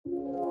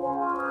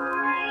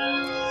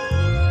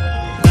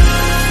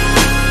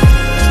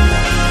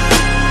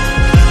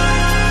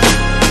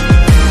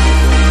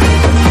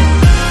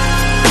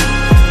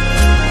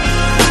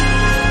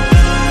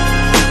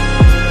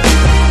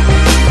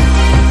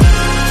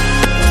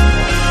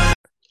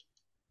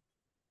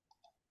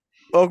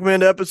Welcome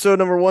into episode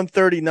number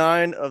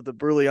 139 of the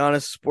Brutally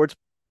Honest Sports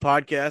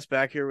Podcast.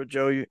 Back here with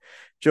Joey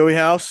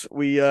House.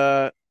 We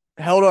held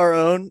our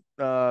own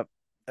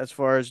as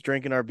far as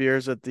drinking our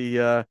beers at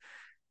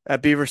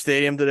Beaver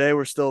Stadium today.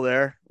 We're still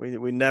there.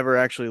 We never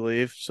actually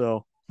leave.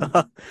 So,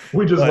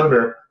 We just but live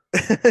here.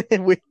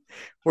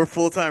 we're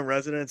full time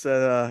residents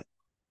at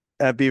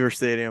Beaver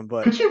Stadium.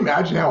 But Could you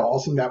imagine how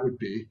awesome that would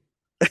be?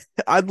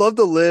 I'd love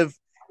to live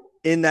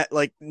in that,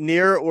 like,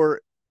 near,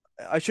 or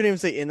I shouldn't even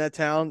say in that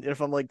town.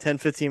 If I'm like 10,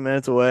 15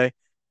 minutes away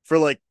for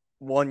like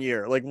 1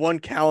 year, like one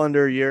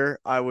calendar year,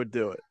 I would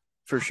do it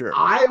for sure.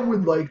 I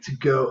would like to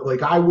go.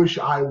 Like, I wish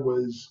I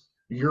was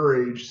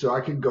your age so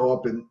I could go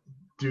up and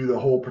do the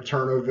whole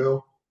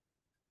Paternoville.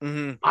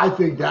 Hmm. I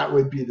think that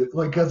would be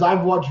because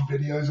I've watched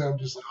videos and I'm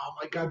just like, oh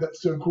my God,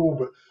 that's so cool.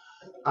 But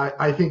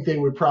I think they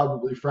would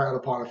probably frown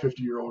upon a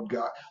 50-year-old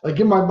guy. Like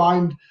in my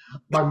mind,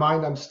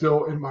 I'm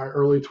still in my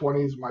early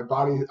 20s. My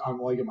body, I'm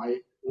like in my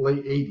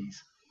late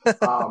 80s.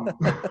 Um,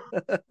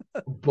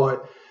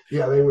 but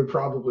yeah, they would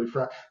probably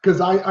frown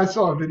because I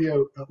saw a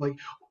video like.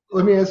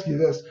 Let me ask you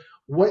this: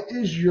 what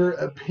is your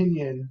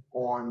opinion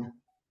on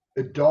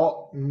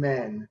adult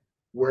men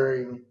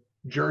wearing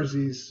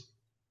jerseys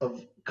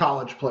of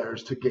college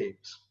players to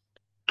games?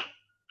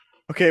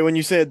 Okay, when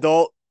you say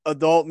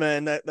adult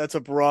men, that's a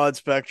broad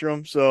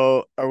spectrum.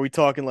 So are we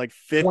talking like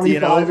 50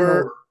 and 25 and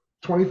over? over.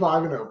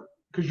 25 and over.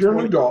 Because you're an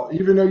 20? adult,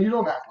 even though you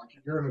don't act like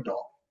it, you're an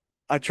adult.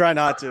 I try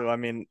not to. I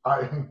mean,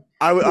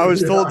 I I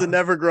was told to yeah,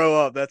 never grow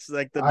up. That's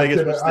like the I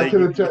biggest can I mistake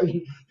you can can tell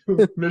you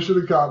mission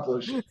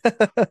accomplished.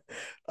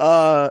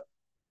 make.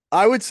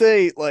 I would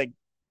say, like,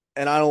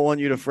 and I don't want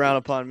you to frown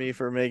upon me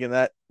for making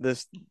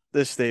this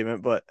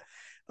statement, but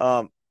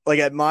like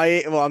at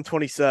my well, I'm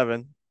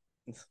 27,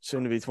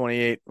 soon to be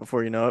 28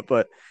 before you know it,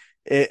 but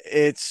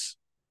it's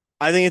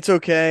I think it's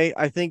okay.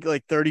 I think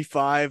like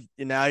 35,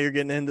 now you're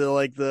getting into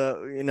like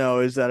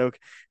is that okay?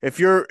 If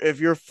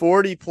you're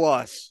 40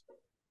 plus,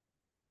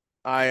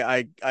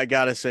 I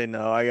gotta say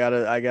no. I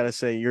gotta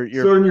say you're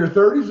So in your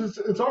 30s,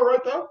 it's all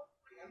right though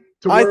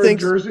to I wear a think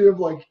jersey of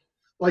like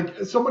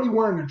somebody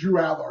wearing a Drew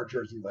Allar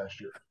jersey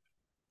last year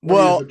when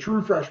he was well, a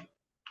true freshman.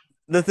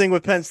 the thing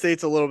with Penn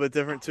State's a little bit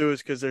different too,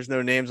 is because there's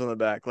no names on the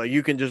back. Like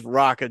you can just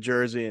rock a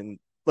jersey, and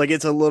like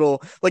it's a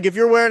little like if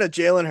you're wearing a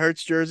Jalen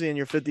Hurts jersey and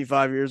you're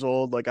 55 years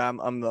old, like I'm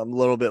a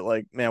little bit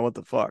like, man, what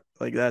the fuck?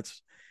 Like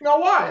that's Now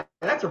why?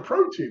 That's a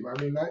pro team. I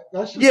mean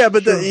that's yeah, just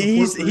but showing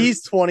he's support for your.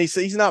 he's 20,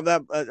 so he's not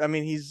that. I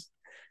mean, he's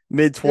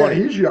mid Yeah, 20.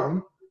 he's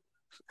young.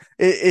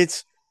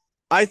 It's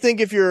I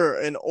think if you're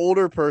an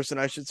older person,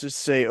 I should just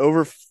say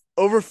over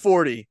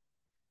 40,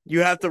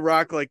 you have to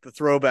rock like the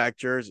throwback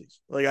jerseys.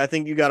 Like I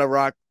think you got to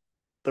rock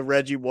the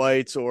Reggie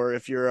Whites, or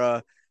if you're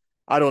a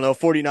I don't know,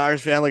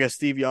 49ers fan like a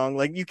Steve Young.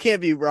 Like you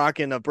can't be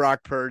rocking a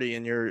Brock Purdy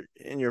in your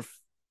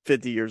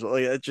 50 years old.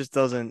 Like, it just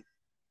doesn't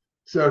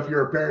So if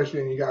you're a Bears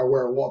fan, you got to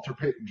wear a Walter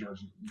Payton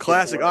jersey. You can't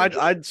classic. wear a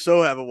I'd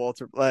so have a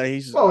Walter.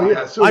 He's Well,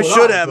 yeah, so I would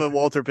should I. have But a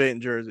Walter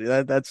Payton jersey.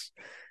 That's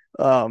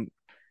um.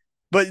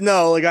 But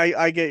no, like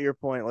I get your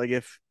point. Like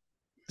if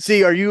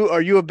see, are you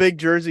a big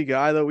jersey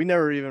guy though? We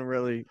never even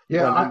really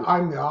yeah, went into.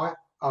 I'm not.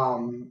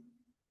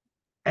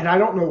 And I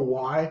don't know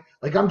why.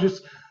 Like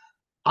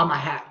I'm a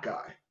hat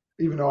guy,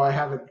 even though I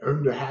haven't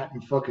owned a hat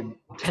in fucking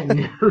 10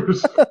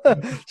 years.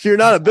 So you're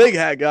not a big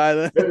hat guy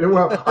then.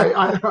 Well,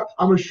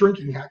 I'm a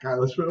shrinking hat guy.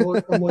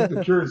 I'm like the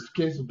curious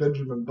case of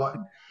Benjamin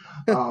Button.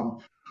 Um,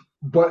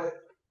 but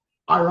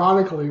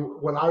ironically,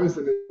 when I was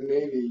in the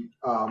Navy,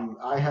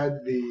 I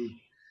had the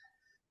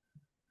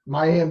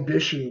my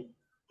ambition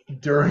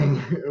during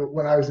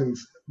when I was in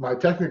my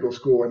technical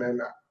school, and then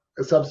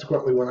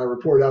subsequently when I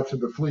reported out to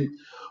the fleet,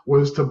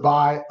 was to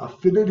buy a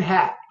fitted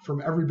hat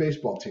from every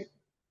baseball team.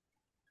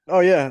 Oh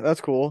yeah,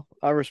 that's cool.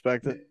 I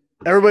respect it.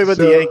 Everybody but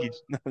the So,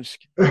 Yankees. No, I'm just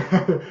kidding.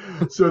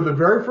 so the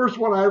very first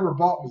one I ever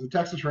bought was the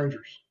Texas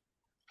Rangers.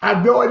 I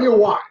have no idea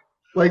why.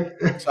 Like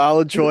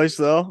Solid choice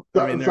though.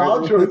 I mean,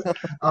 solid there. choice.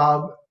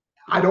 Um,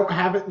 I don't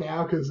have it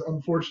now because,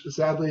 unfortunately,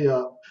 sadly,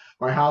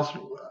 my house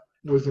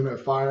was in a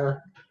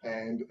fire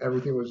and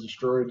everything was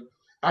destroyed.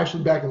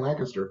 Actually, back in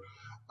Lancaster.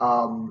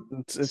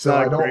 It's So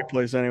not a I don't. great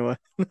place anyway.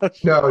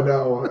 No,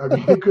 no. I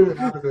mean, it could have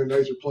happened in a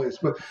nicer place,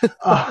 but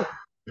uh,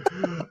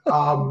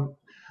 um,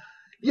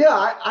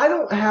 yeah, I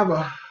don't have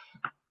a.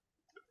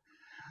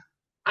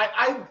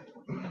 I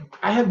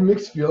I have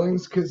mixed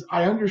feelings because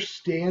I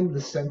understand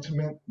the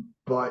sentiment,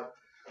 but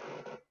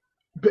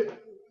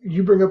but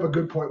you bring up a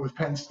good point with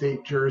Penn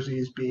State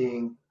jerseys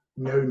being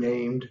no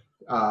named.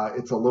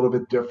 It's a little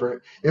bit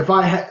different. If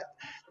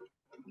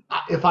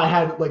I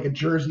had like a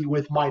jersey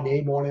with my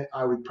name on it,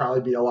 I would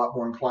probably be a lot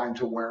more inclined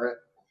to wear it.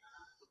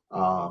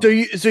 So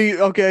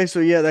you okay, so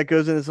yeah, that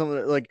goes into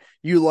something like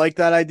you like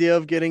that idea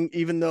of getting,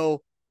 even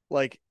though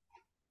like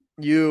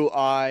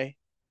I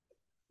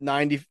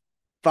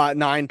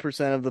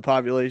 95.9% of the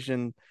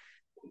population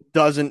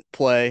doesn't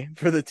play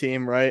for the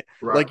team, right?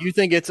 Right. Like you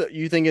think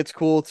it's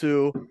cool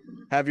to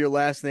have your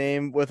last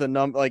name with a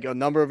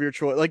number of your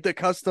choice, like the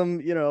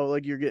custom,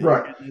 like you're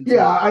Right. getting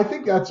Yeah, into. I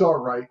think that's all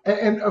right.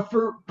 And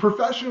for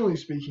professionally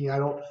speaking, I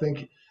don't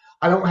think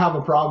I don't have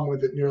a problem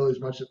with it nearly as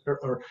much,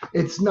 or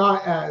it's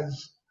not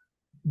as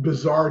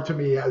bizarre to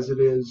me as it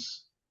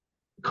is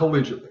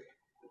collegiately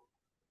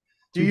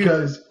Do you?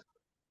 because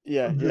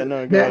Yeah, yeah.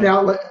 No, go ahead.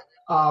 now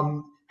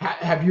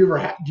have you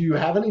ever do you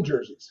have any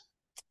jerseys?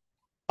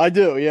 I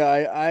do. Yeah,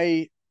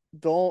 I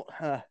don't.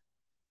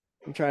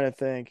 I'm trying to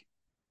think.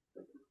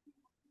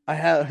 I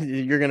have.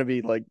 You're gonna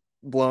be like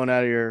blown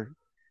out of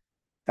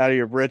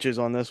your britches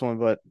on this one,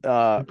 but You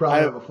probably I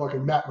have a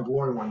fucking Matt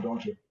McGlory one,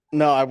 don't you?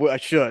 no, I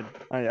should.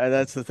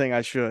 That's the thing.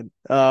 I should.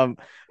 I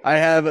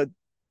have a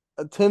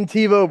Tim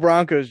Tebow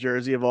Broncos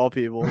jersey of all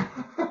people.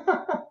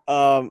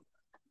 Um,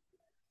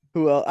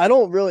 who else? I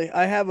don't really.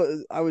 I have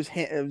a. I was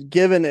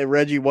given a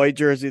Reggie White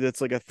jersey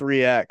that's like a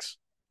 3X.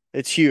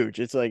 It's huge.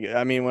 It's like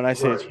I mean when I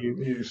say it's Right,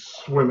 huge, you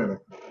swim in it.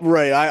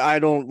 right? I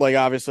don't like.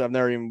 Obviously, I've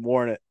never even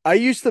worn it. I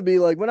used to be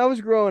like when I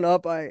was growing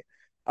up. I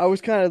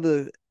was kind of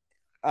the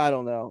I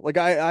don't know. Like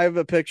I have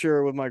a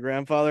picture with my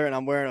grandfather and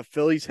I'm wearing a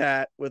Phillies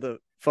hat with a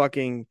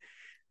fucking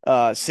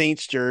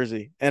Saints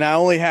jersey. And I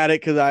only had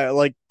it because I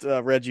liked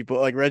Reggie Bush.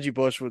 Like Reggie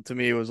Bush to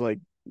me was like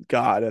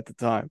God at the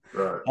time.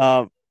 Right.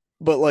 Um,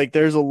 but like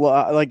there's a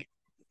lot like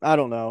I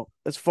don't know.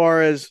 As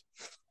far as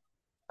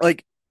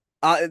like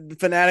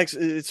Fanatics,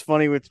 it's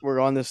funny we're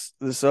on this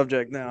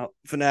subject now.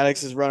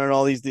 Fanatics is running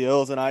all these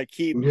deals and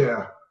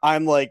Yeah.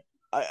 I'm like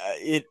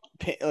it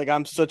like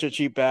I'm such a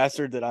cheap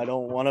bastard that I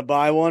don't want to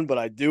buy one, but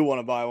I do want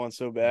to buy one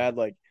so bad.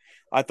 Like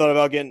I thought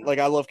about getting like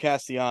I love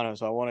Castellanos.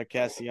 So I want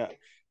a I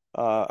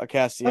thought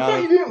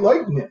Castellanos. you didn't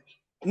like Nick.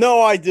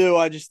 No, I do.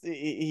 I just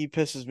he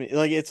pisses me.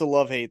 Like it's a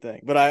love hate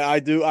thing. But I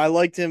do I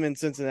liked him in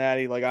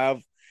Cincinnati. Like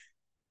I've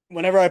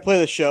whenever I play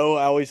the show,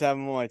 I always have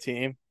him on my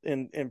team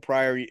in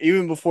prior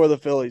even before the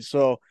Phillies.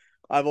 So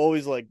I've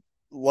always like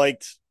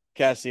liked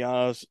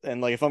Castellanos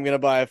and like if I'm gonna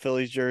buy a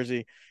Phillies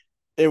jersey,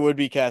 it would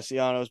be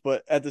Castellanos.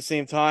 But at the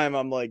same time,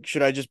 I'm like,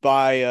 should I just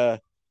buy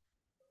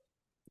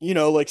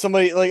like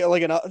somebody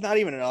like an not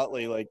even an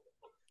Utley, like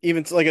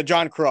even like a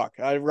John Kruk.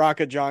 I rock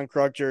a John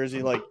Kruk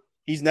jersey. Like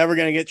he's never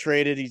gonna get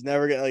traded. He's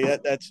never gonna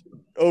like that's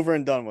over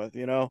and done with.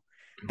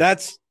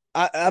 That's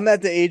I'm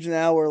at the age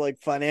now where like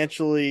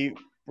financially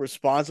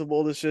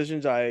responsible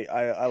decisions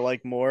I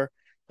like more.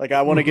 Like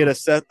I want to get a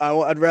Seth.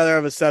 I'd rather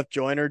have a Seth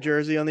Joyner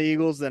jersey on the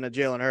Eagles than a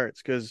Jalen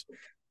Hurts because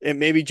it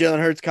maybe Jalen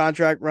Hurts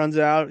contract runs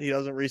out. He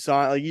doesn't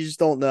resign. Like you just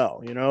don't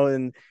know.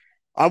 And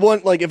I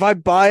want like if I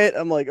buy it,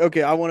 I'm like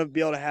okay, I want to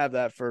be able to have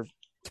that for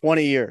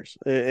 20 years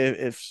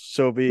if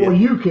so be Well, it.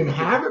 you can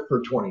have it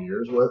for 20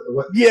 years,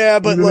 Yeah,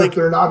 but even if like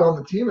they're not on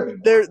the team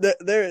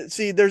anymore.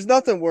 see, there's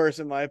nothing worse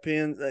in my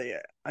opinion. Yeah,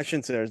 I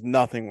shouldn't say there's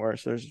nothing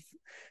worse. There's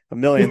a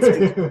million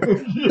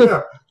things,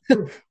 Yeah.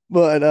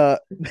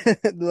 but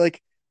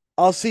like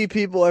I'll see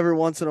people every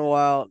once in a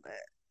while,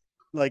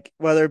 like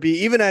whether it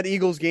be even at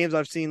Eagles games,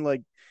 I've seen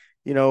like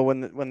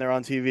when they're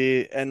on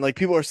TV and like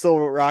people are still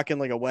rocking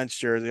like a Wentz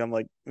jersey. I'm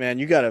like, man,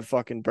 you gotta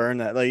fucking burn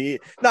that.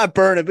 Like not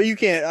burn it, but you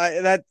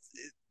can't.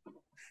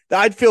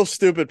 I'd feel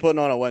stupid putting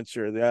on a Wentz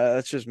jersey.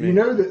 That's just You me.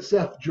 know that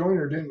Seth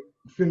Joyner didn't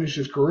finish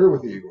his career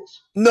with the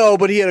Eagles. No,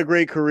 but he had a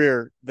great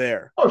career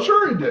there. Oh,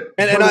 sure he did.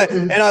 and and But I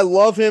and his, I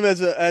love him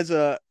as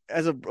a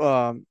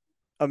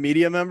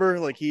media member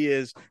like he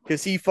is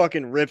because he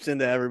fucking rips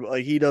into everybody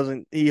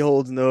like he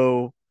holds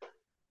no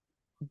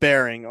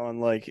bearing on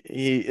like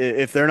he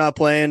if they're not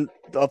playing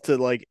up to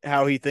like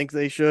how he thinks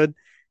they should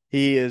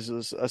he is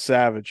a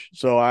savage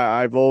so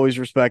I've always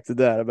respected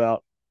that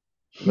about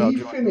he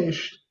Jordan.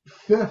 finished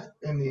fifth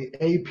in the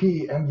AP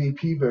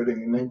MVP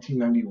voting in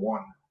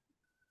 1991.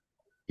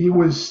 He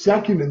was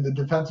second in the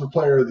Defensive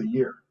Player of the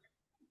Year.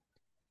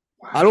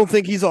 I don't Wow.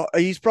 think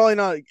he's probably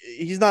not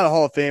he's not a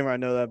Hall of Famer I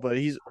know that but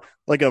he's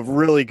like a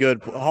really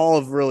good Hall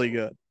of really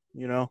good.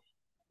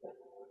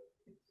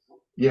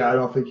 Yeah, I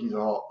don't think he's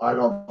all. I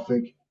don't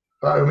think.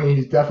 I mean,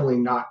 he's definitely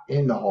not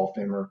in the Hall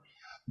of Famer,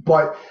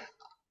 but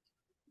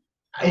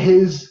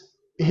his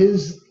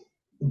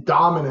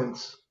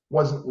dominance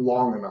wasn't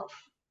long enough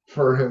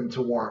for him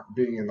to warrant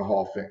being in the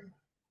Hall of Fame,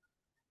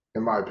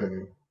 in my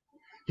opinion.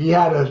 He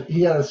had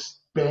a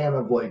span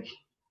of like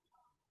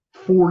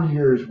 4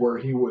 years where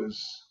he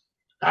was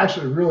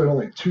actually really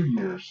only 2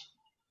 years.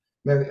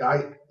 Then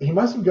he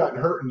must have gotten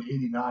hurt in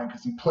 '89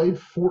 because he played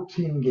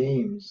 14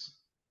 games.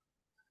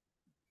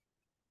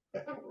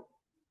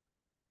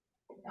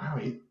 Wow,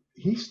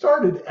 he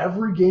started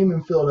every game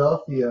in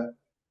Philadelphia.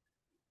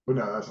 But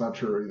no, that's not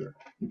true either.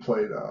 He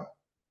played,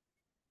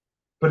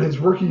 but his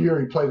rookie year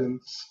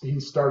he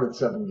started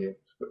 7 games.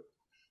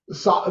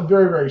 But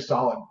very very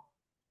solid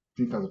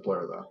defensive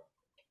player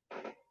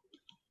though.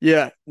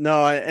 Yeah,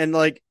 no and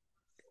like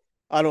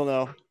I don't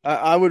know.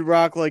 I would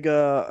rock like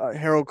a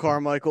Harold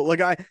Carmichael.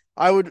 Like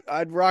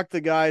I'd rock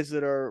the guys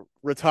that are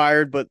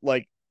retired, but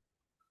like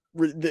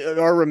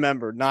are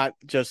remembered, not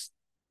just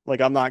like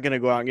I'm not gonna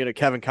go out and get a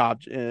Kevin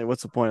Cobb.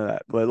 What's the point of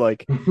that? But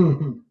like,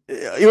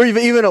 or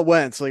even a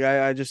Wentz. Like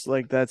I just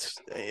like that's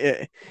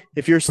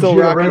if you're But still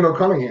you had rocking. Randall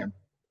Cunningham.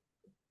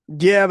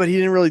 Yeah, but he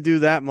didn't really do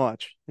that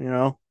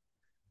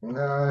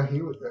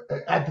He was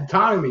at the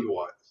time he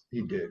was.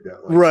 He did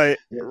that. Like Right.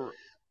 yeah.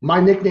 My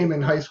nickname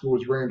in high school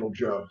was Randall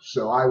Joe,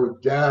 so I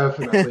would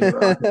definitely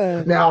rock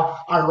it. Now,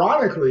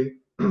 ironically,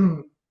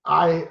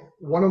 I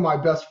one of my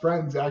best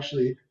friends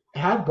actually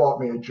had bought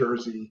me a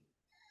jersey,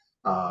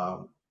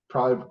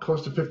 probably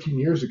close to 15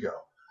 years ago.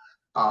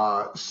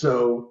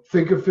 So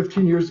think of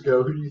 15 years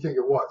ago. Who do you think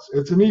it was?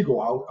 It's an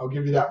Eagle. I'll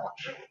give you that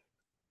much.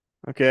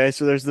 Okay,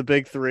 so there's the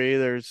big three.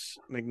 There's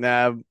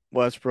McNabb,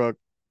 Westbrook,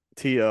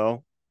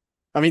 T.O.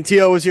 I mean,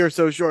 T.O. was here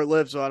so short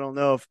lived, so I don't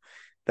know if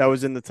that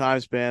was in the time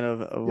span of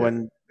Yeah,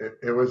 when.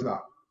 it was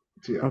not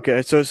T.O.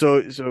 Okay, so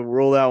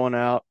rule that one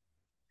out.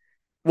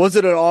 Was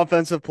it an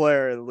offensive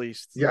player at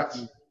least?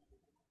 Yes.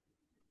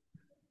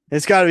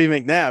 It's got to be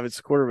McNabb. It's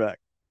the quarterback.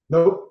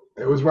 Nope.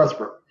 It was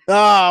Westbrook.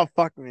 Oh,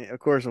 fuck me. Of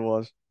course it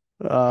was.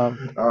 Um,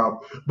 Um,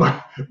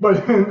 but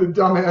the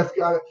dumbass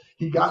got it.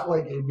 He got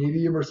like a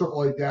medium or something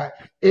like that.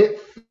 It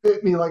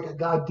fit me like a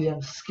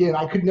goddamn skin.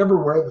 I could never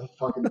wear the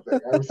fucking thing.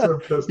 I was so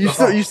pissed you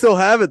off. still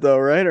have it though,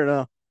 right? Or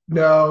no?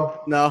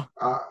 No, No.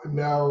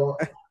 no,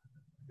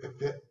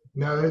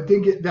 no. It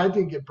didn't get that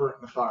didn't get burnt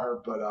in the fire,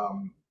 but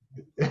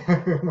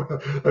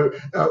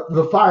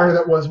the fire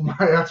that was my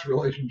ex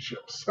relationship.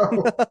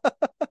 So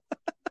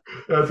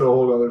that's a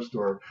whole other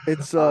story.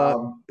 It's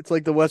Um, it's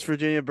like the West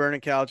Virginia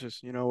burning couches.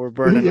 You know, yeah, we're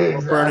burning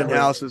exactly.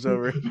 houses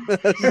over.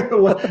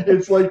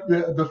 It's like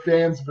the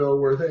Fansville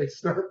where they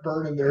start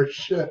burning their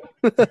shit.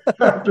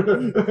 After,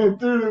 dude,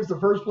 it was the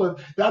first place.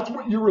 That's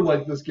what you were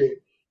like this game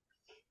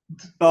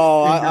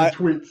Oh, in your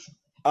tweets.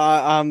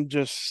 I'm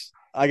just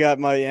I got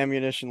my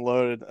ammunition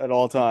loaded at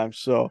all times.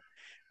 So,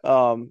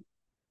 um,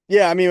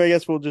 yeah. I mean, I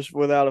guess we'll just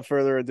without a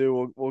further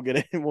ado, we'll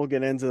get in, we'll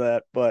get into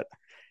that. But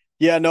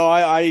yeah, no,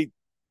 I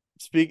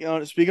speaking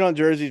on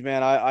jerseys,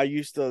 man. I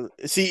used to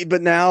see,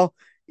 but now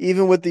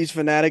even with these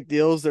Fanatic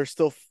deals, they're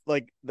still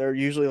like they're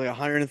usually like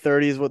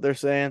 130 is what they're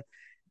saying,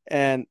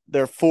 and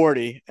they're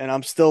 40, and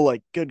I'm still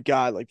like, good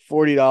God, like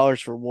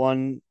 $40 for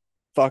one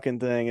fucking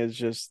thing is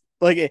just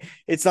like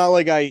it's not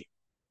like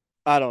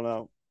I don't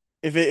know.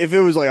 If it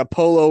was like a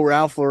polo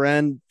Ralph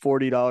Lauren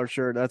 $40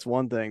 shirt, that's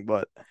one thing,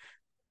 but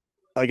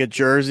like a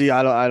jersey,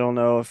 I don't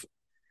know if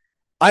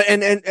I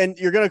and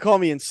you're gonna call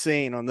me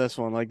insane on this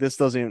one. Like this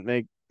doesn't even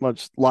make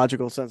much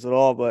logical sense at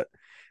all. But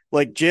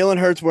like Jalen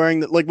Hurts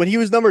wearing like when he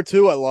was number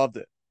two, I loved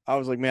it. I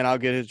was like, man, I'll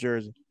get his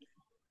jersey.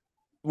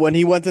 When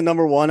he went to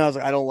number one, I was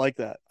like, I don't like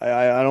that.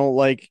 I don't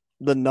like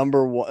the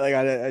number one. Like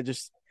I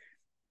just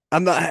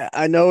I'm not.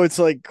 I know it's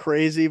like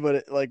crazy,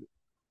 but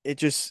it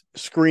just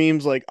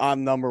screams like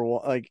I'm number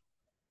one. Like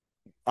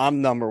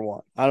I'm number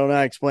one. I don't know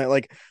how to explain it.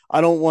 Like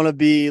I don't want to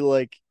be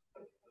like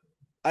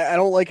I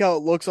don't like how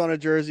it looks on a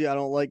jersey. I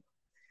don't like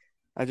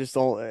I just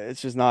don't.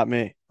 It's just not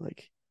me.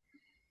 Like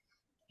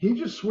He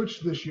just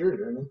switched this year,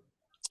 didn't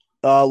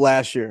he?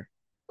 last year.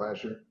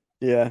 Last year.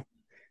 Yeah.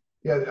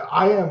 Yeah,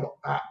 I am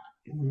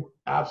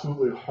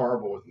absolutely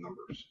horrible with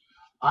numbers.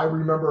 I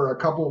remember a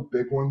couple of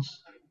big ones.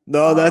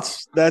 No, Uh,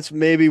 that's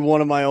maybe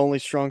one of my only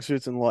strong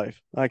suits in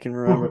life. I can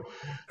remember.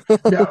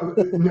 Now,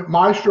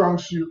 my strong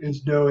suit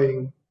is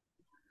knowing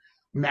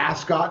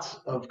mascots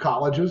of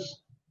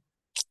colleges,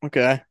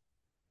 Okay.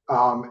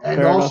 and Fair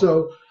enough.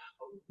 also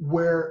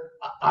where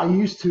I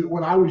used to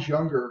when I was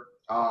younger,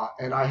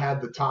 and I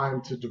had the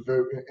time to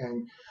devote.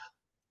 And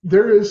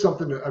there is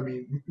something. I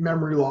mean,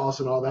 memory loss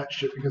and all that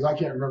shit because I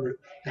can't remember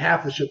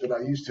half the shit that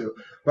I used to.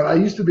 But I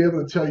used to be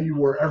able to tell you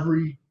where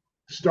every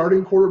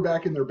starting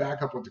quarterback and their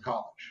backup went to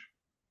college.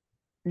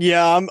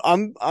 Yeah,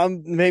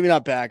 I'm maybe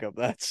not backup.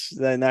 That's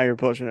that now you're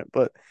pushing it,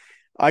 but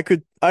I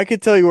could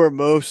tell you where Where'd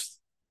most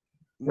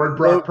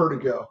Brock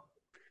Purdy go?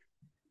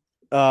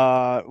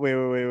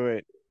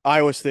 wait.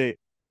 Iowa State.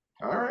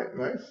 All right,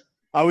 nice.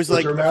 I was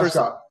What's like their for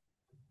mascot?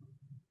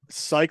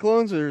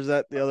 Cyclones or is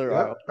that the other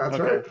Iowa? Yep, that's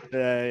Okay. right.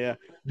 Yeah.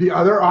 The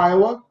other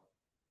Iowa,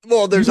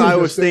 Well, you there's didn't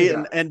Iowa just say State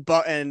that. and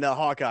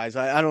Hawkeyes.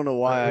 I don't know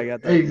why I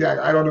got that.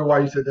 Exactly. I don't know why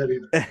you said that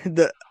either.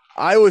 The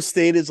Iowa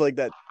State is like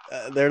that.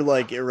 They're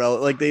like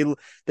irrelevant. Like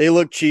they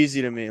look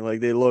cheesy to me. Like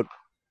they look.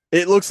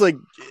 It looks like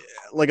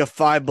a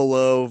Five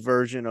Below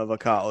version of a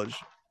college.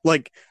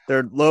 Like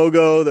their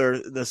logo,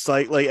 the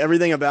site, like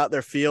everything about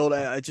their field.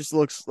 It just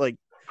looks like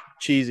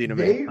cheesy to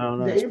me. They I don't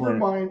know how to they explain it.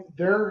 remind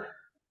their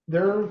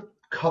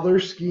color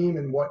scheme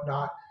and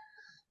whatnot.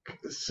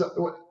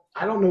 So,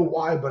 I don't know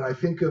why, but I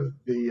think of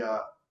the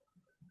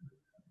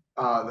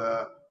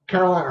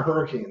Carolina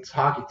Hurricanes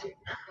hockey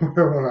team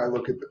when I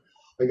look at them.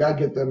 Like I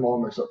get them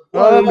all mixed up.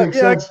 Well, it makes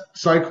Yeah, sense.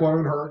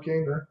 Cyclone,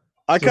 hurricane, they're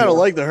I kind of similar.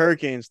 like the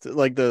Hurricanes,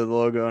 like the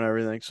logo and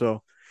everything.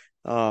 So,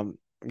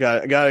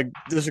 got to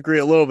disagree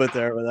a little bit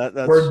there, but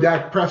Where that's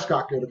Dak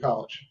Prescott go to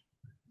college?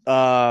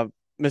 uh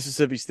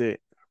Mississippi State.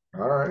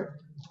 All right,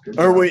 good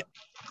Or job. wait,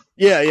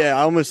 yeah.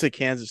 I almost said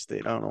Kansas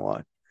State. I don't know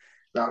I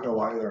don't know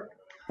why either.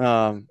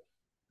 why.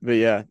 But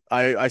yeah,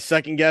 I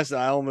second guessed it.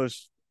 I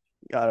almost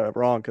got it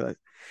wrong because I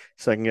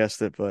second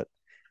guessed it. But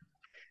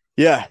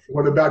yeah,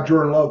 What about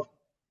Jordan Love?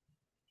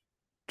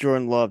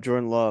 Jordan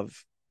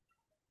Love.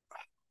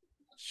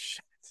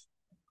 Shit,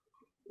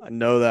 I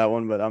know that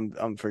one, but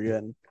I'm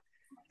forgetting.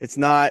 It's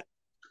not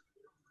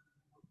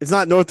it's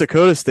not North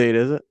Dakota State,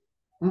 is it?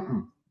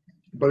 Mm-mm.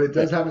 but it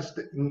Eh, does have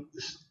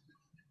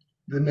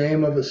the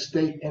name of a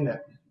state in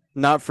it.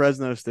 Not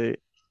Fresno State.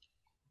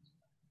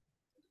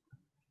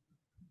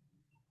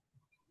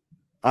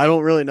 I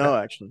don't really know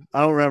actually.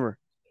 I don't remember.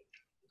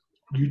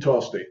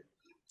 Utah State,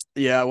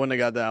 Yeah, I wouldn't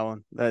have got that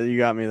one. That you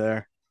got me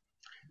there.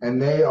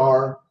 and they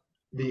are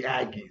the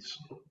Aggies.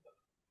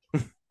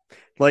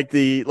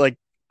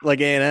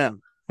 Like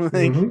A&M.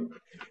 like Mm-hmm.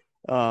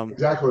 um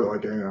Exactly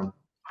like A&M.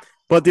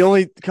 but the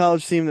only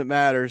college team that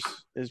matters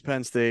is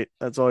Penn State.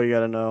 That's all you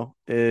got to know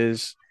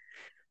is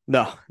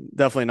no,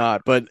 definitely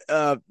not. But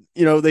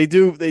they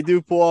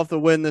do pull off the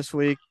win this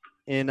week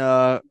in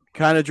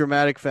kind of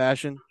dramatic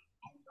fashion.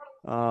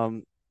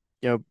 Um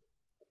you know,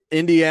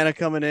 Indiana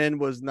coming in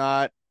was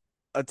not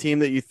a team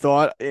that you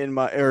thought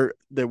or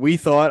that we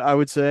thought, I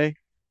would say,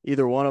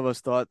 either one of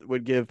us thought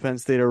would give Penn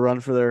State a run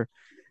for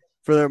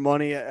their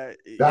money in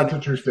That's any a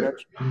true statement.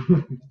 stretch.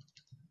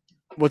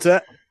 What's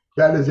that?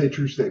 That is a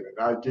true statement.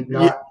 I did Yeah,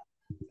 not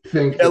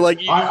think yeah, that. like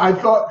I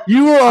thought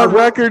you were I on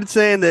wrote record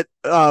saying that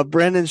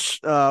Brendan,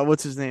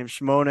 what's his name,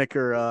 Schmonik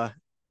or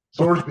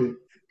Sorsby.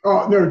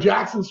 Oh no,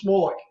 Jackson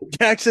Smolik.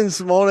 Jackson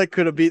Smolik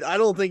could have beat. I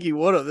don't think he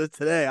would have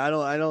today. I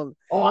don't. I don't.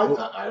 Oh,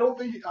 Well, I don't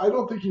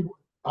think he.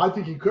 I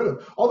think he could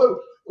have. Although,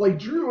 like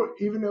Drew,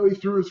 even though he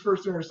threw his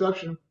first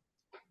interception,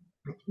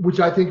 which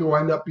I think will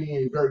end up being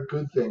a very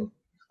good thing.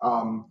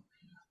 Um,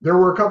 there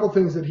were a couple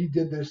things that he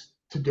did this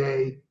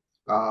today.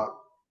 Uh,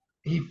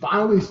 he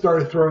finally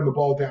started throwing the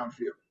ball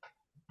downfield.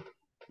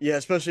 yeah,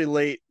 especially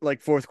late,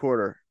 like fourth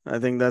quarter. I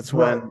think that's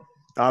Right. when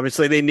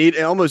obviously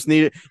almost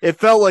needed. It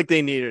felt like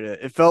they needed it.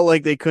 It felt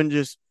like they couldn't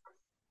just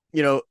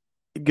you know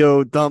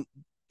go dump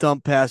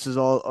passes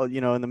all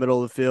in the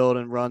middle of the field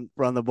and run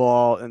the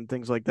ball and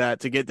things like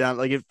that to get down.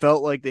 Like it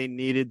felt like they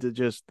needed to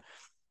just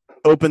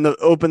open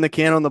the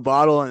can on the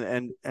bottle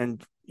and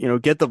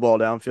get the ball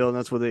downfield, and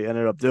that's what they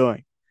ended up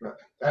doing.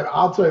 And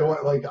I'll tell you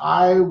what, like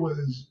I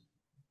was,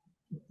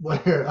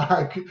 like,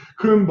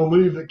 couldn't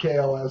believe that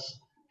KLS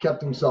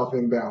kept himself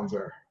in bounds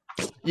there.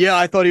 Yeah,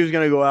 I thought he was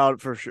going to go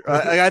out for sure.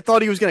 I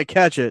thought he was going to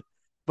catch it,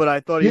 but I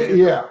thought he was Yeah, going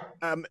to yeah.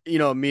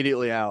 go,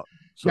 immediately out.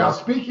 Now,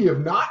 So speaking of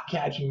not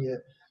catching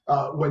it,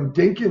 when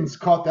Dinkins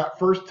caught that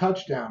first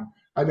touchdown,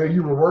 I know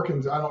you were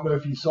working. I don't know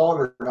if you saw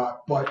it or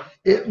not, but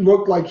it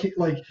looked like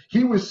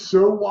he was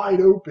so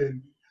wide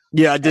open,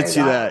 yeah, I did and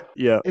see that.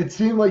 Yeah, it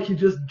seemed like he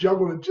just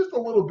juggled it just a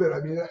little bit.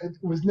 I mean, it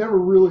was never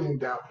really in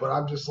doubt. But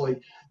I'm just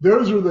like,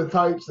 those are the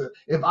types that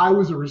if I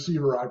was a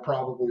receiver, I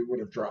probably would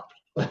have dropped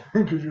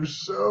because you're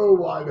so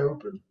wide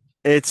open.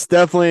 it's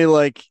definitely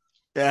like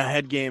a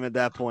head game at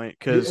that point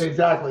Yeah, because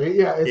exactly.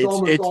 Yeah, it's it's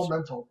almost all it's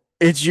mental.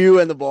 it's you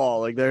and the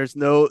ball. Like there's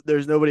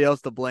nobody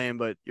else to blame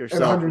but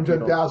And yourself if you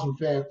don't. 110,000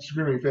 fans,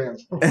 screaming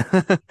fans.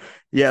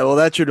 Yeah, well,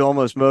 that should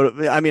almost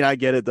motivate. I mean, I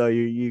get it though.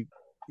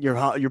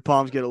 Your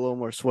palms get a little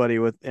more sweaty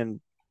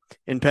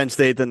in Penn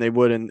State than they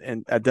would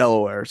in at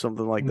Delaware or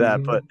something like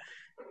that. Mm-hmm.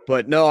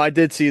 But no, I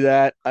did see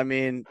that. I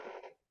mean,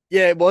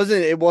 yeah, it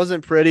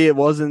wasn't pretty. It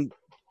wasn't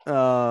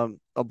a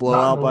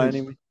Not in blowout the by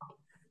any least. means.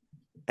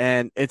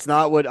 And it's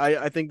not what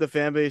I think the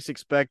fan base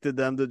expected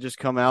them to just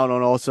come out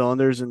on all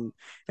cylinders and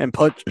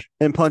punch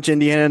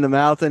Indiana in the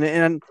mouth.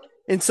 And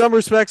in some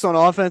respects on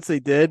offense they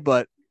did,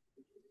 but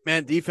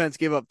man, defense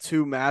gave up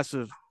two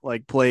massive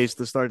like plays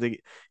to start the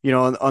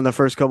on the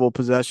first couple of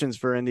possessions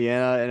for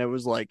Indiana, and it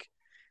was like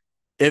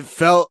it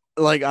felt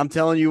like I'm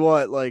telling you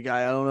what, like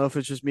I don't know if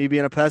it's just me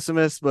being a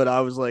pessimist, but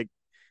I was like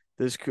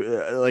this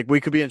like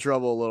we could be in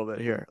trouble a little bit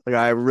here. Like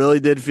I really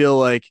did feel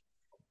like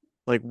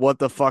what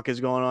the fuck is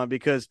going on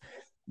because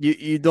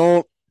you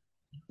don't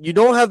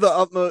have the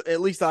utmost,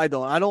 at least I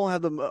don't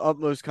have the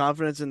utmost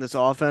confidence in this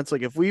offense.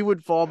 Like if we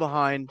would fall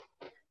behind,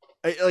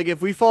 like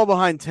if we fall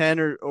behind 10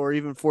 or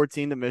even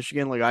 14 to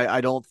Michigan, like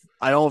I don't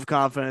have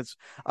confidence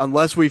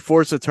unless we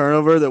force a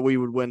turnover that we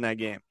would win that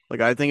game.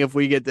 Like I think if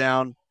we get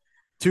down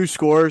two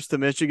scores to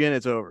Michigan,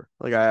 it's over.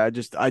 Like I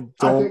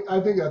don't. I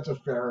think that's a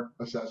fair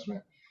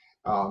assessment.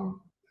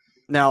 Um,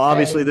 Now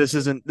obviously and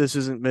this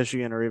isn't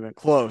Michigan or even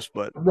close,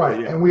 but right,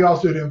 yeah. and we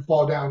also didn't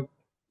fall down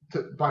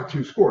by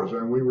two scores,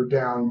 and we were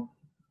down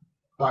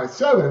by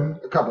seven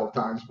a couple of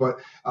times. But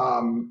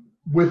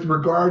with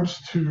regards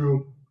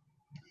to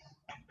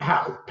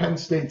how Penn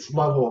State's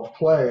level of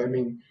play, I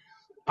mean,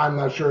 I'm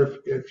not sure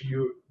if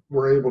you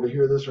were able to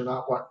hear this or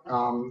not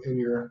in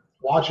your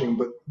watching,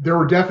 but there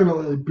were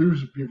definitely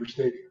boos at Beaver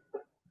Stadium.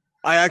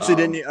 I actually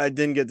Um,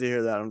 didn't get to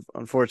hear that.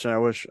 Unfortunately, I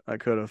wish I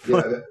could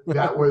yeah, have.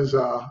 that was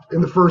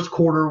in the first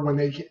quarter when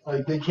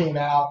they came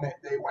out and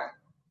they went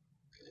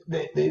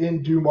they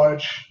didn't do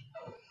much,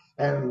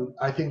 and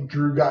I think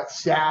Drew got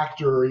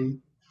sacked or he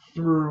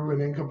threw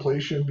an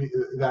incompletion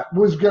that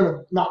was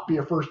gonna not be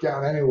a first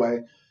down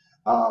anyway.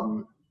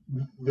 Um,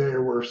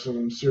 there were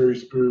some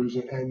serious boos,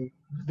 and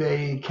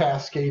they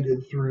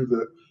cascaded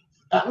through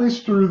at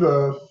least through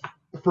the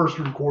first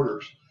three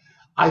quarters.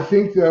 I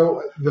think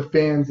though the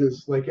fans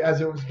is like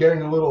as it was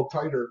getting a little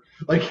tighter,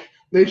 like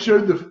they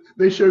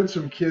showed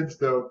some kids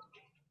though,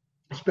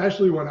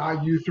 especially when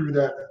IU threw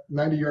that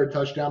 90-yard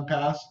touchdown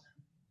pass.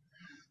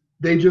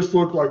 They just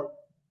looked like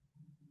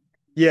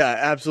Yeah,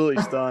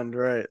 absolutely stunned.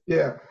 Right.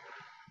 Yeah.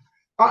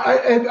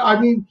 And I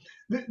mean,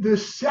 the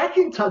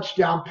second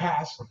touchdown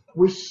pass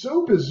was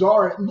so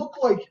bizarre. It looked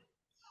like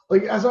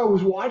as I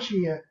was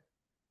watching it,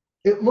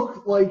 it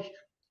looked like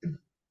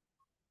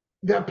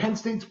that Penn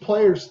State's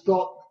players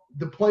thought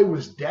the play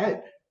was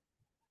dead.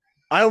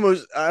 I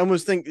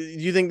almost think. Do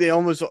you think they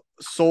almost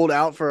sold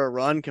out for a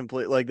run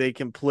complete? Like they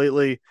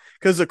completely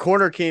because the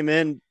corner came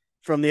in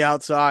from the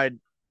outside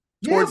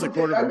Yeah, towards the but I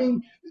quarterback.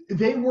 mean,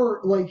 they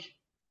were like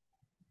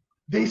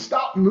they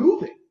stopped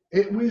moving.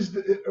 It was,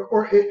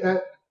 or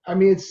it, I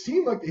mean, it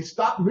seemed like they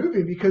stopped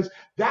moving because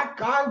that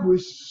guy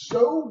was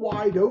so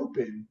wide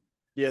open.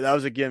 Yeah, that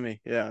was a gimme.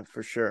 Yeah,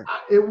 for sure.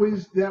 It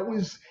was that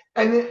was,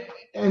 and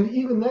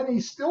even then he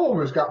still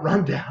almost got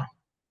run down.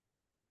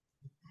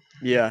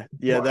 Yeah,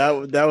 yeah,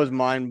 But that was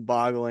mind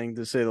boggling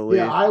to say the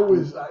yeah, least. I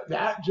was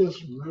that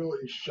just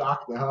really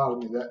shocked the hell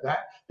out of me.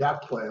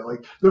 That play,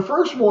 like the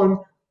first one,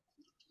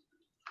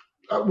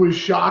 was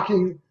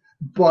shocking,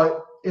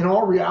 but in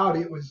all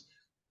reality, it was.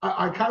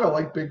 I kind of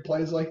like big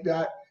plays like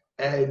that,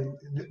 and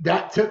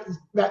that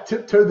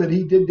tiptoe that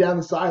he did down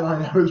the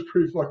sideline that was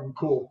pretty fucking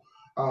cool.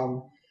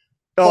 Um,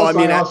 Oh, I plus,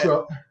 mean, I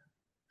also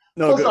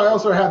no plus good. I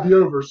also had the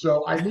over,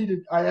 so I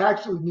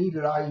actually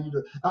needed IU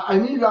to I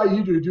needed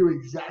IU to do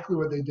exactly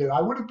what they did.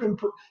 I would have been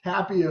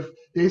happy if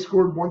they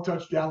scored one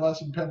touchdown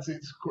less and Penn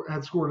State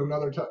had scored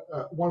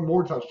one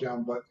more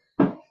touchdown,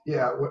 but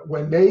yeah,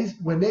 when they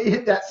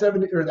hit that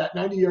 70 or that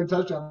 90-yard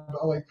touchdown,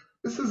 I'm like,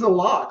 this is a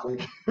lock.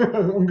 Like,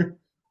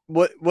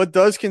 What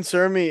does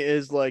concern me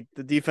is like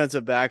the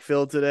defensive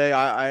backfield today.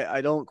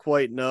 I don't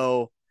quite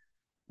know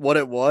what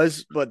it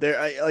was, but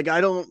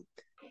I don't.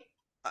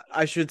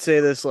 I should say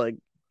this like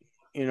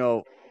you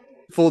know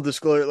full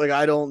disclosure. Like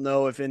I don't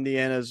know if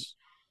Indiana's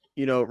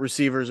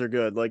receivers are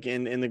good like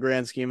in the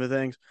grand scheme of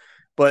things.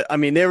 But I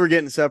mean they were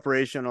getting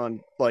separation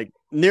on like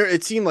near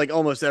it seemed like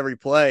almost every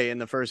play in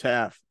the first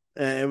half.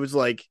 And it was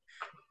like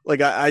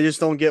I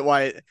just don't get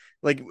why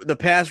like the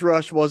pass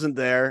rush wasn't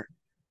there.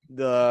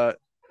 The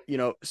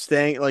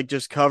staying like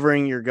just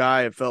covering your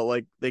guy, it felt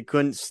like they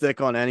couldn't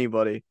stick on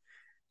anybody.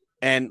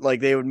 And like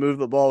they would move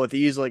the ball with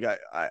ease. Like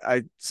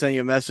I sent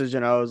you a message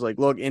and I was like,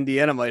 look,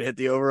 Indiana might hit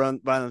the over on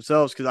by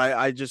themselves because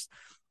I just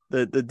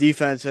the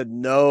defense had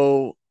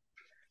no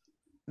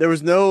there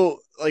was no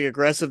like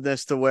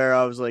aggressiveness to where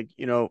I was like,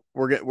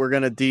 we're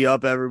gonna D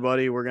up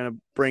everybody. We're gonna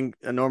bring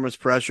enormous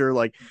pressure.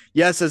 Like,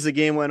 yes, as the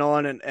game went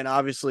on, and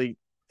obviously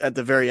at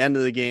the very end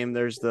of the game,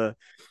 there's the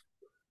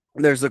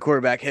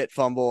quarterback hit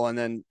fumble and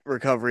then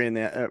recovery in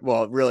the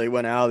well, it really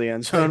went out of the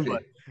end zone,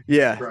 but safety,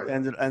 yeah, right?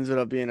 ended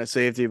up being a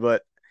safety.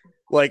 But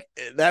like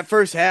that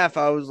first half,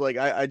 I was like,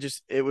 I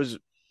just it was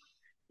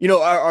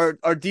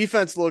our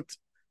defense looked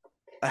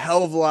a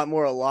hell of a lot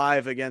more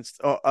alive against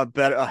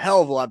a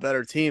hell of a lot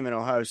better team in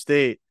Ohio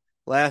State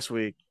last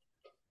week,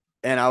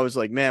 and I was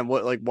like, man,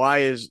 what like why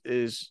is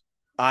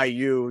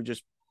IU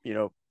just you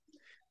know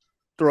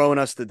throwing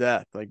us to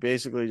death, like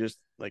basically just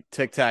like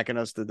tic tacking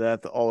us to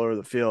death all over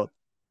the field.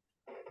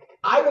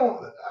 I don't.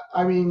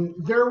 I mean,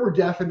 there were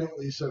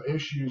definitely some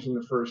issues in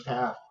the first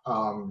half.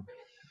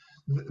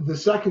 The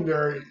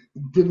secondary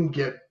didn't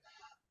get.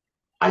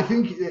 I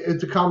think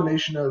it's a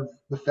combination of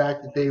the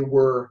fact that they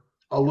were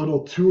a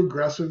little too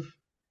aggressive.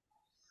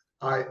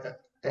 I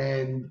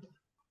and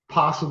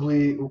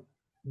possibly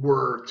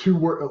were too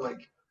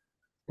like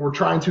we're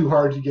trying too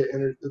hard to get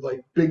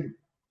like big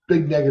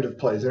negative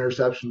plays,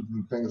 interceptions,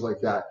 and things like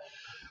that.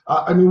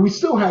 I mean, we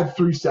still had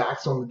 3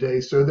 sacks on the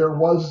day, so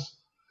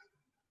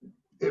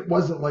it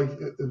wasn't like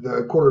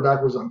the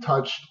quarterback was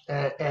untouched.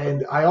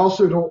 And I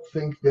also don't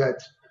think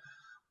that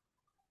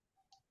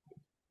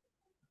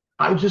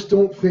I just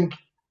don't think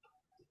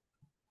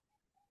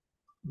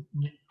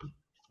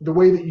the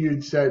way that you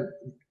had said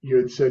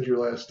your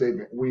last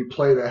statement. We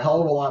played a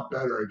hell of a lot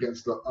better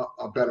against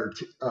a better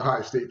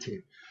Ohio State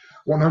team.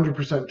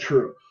 100%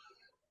 true.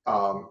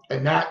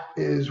 And that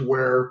is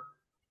where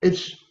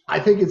it's. I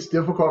think it's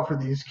difficult for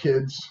these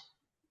kids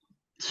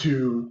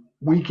to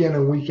week in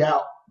and week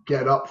out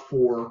get up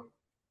for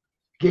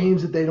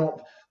games that they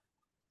don't.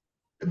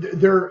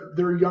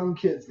 They're young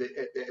kids.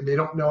 They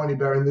don't know any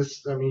better. And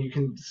this, I mean, you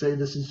can say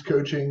this is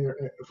coaching,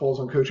 it falls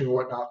on coaching or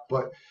whatnot.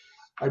 But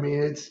I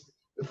mean, it's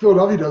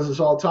Philadelphia does this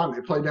all the time.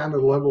 They play down to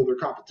the level of their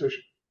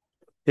competition,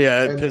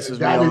 Yeah, it and pisses me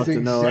that is off to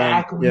no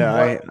end. exactly Yeah,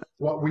 I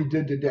what we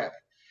did today.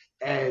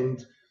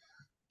 And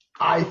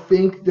I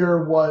think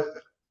there was.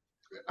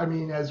 I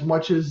mean, as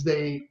much as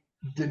they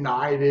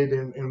denied it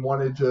and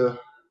wanted to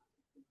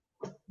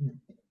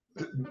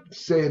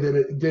say that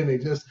it didn't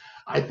exist,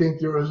 I think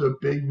there was a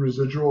big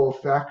residual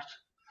effect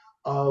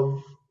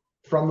of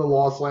from the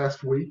loss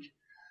last week.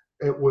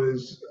 It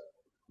was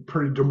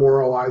pretty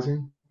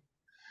demoralizing.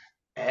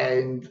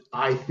 And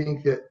I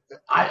think that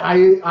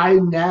I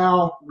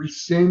now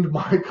rescind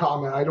my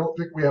comment. I don't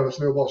think we have a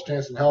snowball's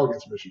chance in hell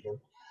against Michigan.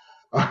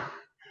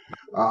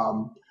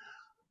 um,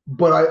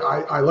 but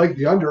I like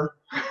the under.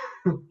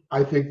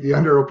 I think the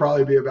under will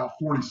probably be about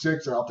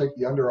 46, and I'll take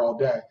the under all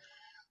day.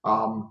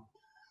 Um,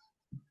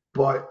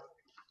 but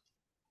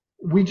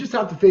we just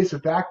have to face the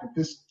fact that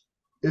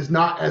is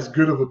not as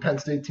good of a Penn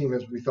State team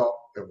as we thought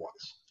it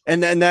was.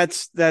 And then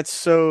that's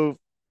so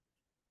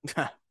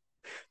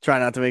try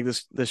not to make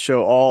this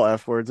show all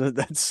F words.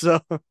 That's so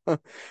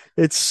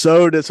it's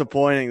so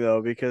disappointing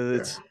though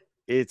because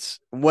Yeah, it's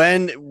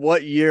when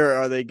what year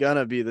are they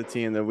gonna be the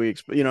team that we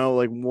expect? You know,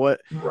 like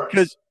what? right.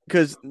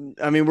 Because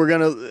I mean we're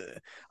gonna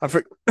I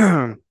for,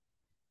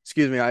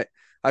 excuse me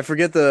I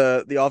forget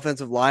the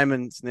offensive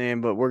lineman's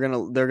name, but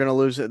they're gonna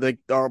lose it. Like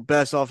our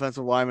best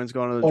offensive lineman's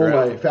going to the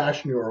draft, Ole,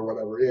 Fashion or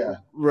whatever. Yeah.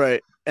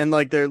 right? And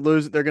like they're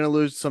gonna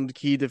lose some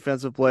key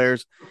defensive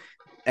players,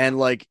 and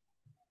like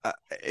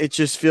it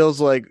just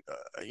feels like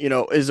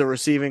is a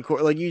receiving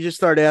core like you just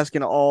start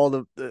asking all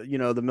the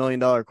 $1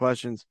 million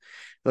questions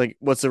like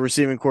what's the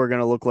receiving core going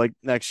to look like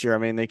next year. I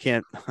mean they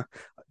can't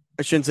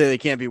I shouldn't say they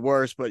can't be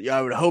worse, but yeah,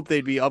 I would hope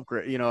they'd be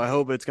upgrade. I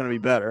hope it's going to be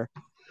better.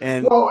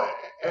 And Well,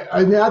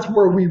 and that's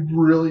where we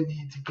really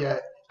need to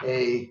get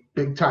a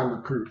big time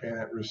recruit in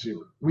at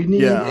receiver. We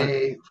need yeah,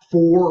 a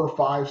 4 or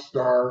 5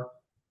 star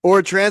or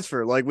a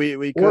transfer like we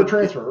or a could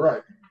transfer,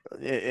 right?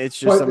 it's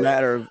just a But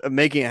matter of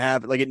making it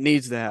happen. Like it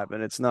needs to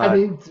happen. It's I not.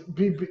 mean,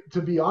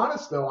 to be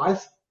honest though,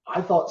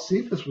 I thought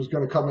Cephas was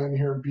going to come in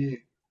here and be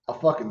a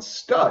fucking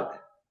stud.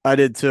 I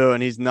did too,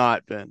 and he's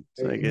not been.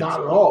 It's like it's Not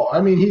at all.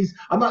 I mean,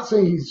 I'm not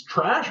saying he's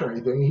trash or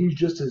anything. He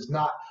just has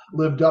not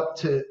lived up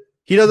to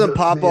he doesn't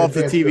pop the off the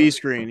advanced TV ability.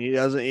 screen. He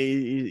doesn't.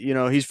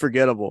 He's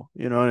forgettable.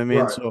 You know what I mean?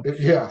 Right. So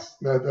Yes,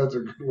 that's a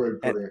good way of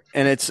and putting it.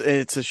 and it's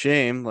a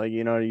shame. Like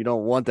you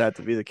don't want that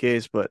to be the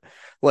case. But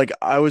like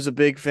I was a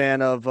big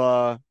fan of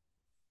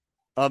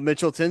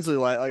Mitchell Tinsley.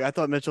 Like I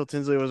thought Mitchell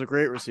Tinsley was a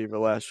great receiver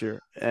last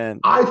year,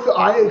 and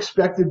I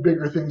expected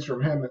bigger things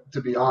from him,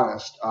 to be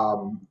honest,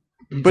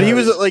 but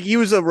because he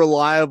was a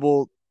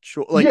reliable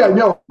yeah,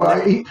 no,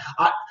 ne-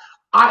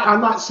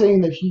 I'm not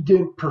saying that he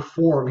didn't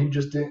perform. He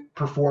just didn't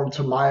perform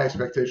to my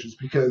expectations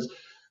because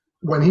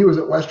when he was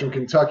at Western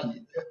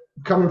Kentucky,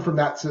 coming from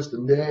that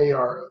system, they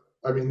are.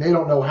 I mean, they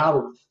don't know how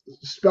to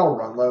spell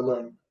run, let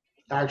alone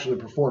actually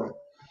perform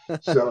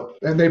it. So,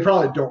 and they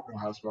probably don't know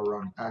how to spell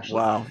run,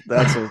 actually. wow,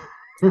 There's a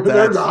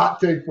that's hot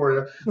take for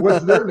you.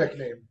 What's their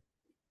nickname?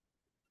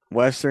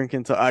 Western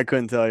Kentucky. I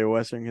couldn't tell you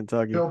Western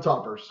Kentucky.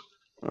 Hilltoppers.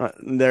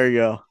 There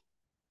you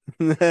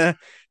go.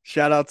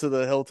 Shout out to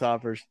the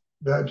Hilltoppers.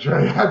 That's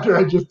right. After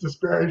I just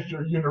disparaged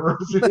your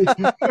university,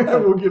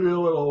 we'll give you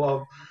a little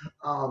love.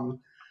 Um,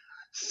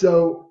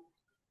 so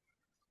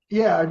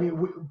yeah, I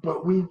mean,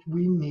 but we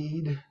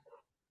need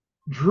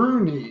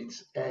Drew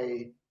needs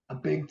a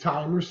big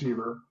time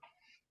receiver,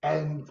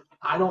 and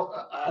I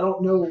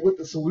don't know what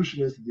the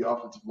solution is to the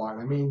offensive line.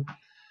 I mean,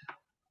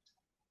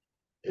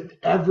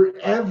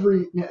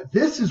 every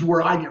this is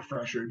where I get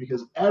frustrated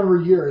because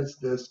every year it's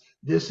this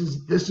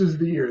is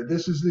the year,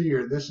 this is the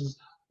year, this is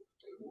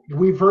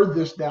we've heard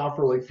this now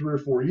for like 3 or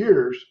 4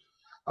 years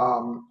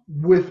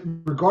with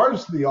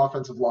regards to the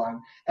offensive line.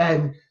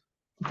 And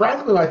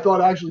Franklin, I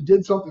thought actually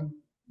did something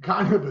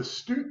kind of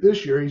astute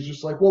this year. He's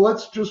just like, well,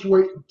 let's just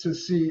wait to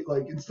see.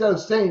 Like instead of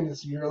saying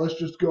this year, let's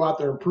just go out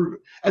there and prove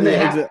it. And they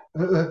Yeah, have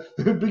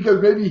exactly.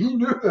 because maybe he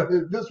knew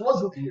that this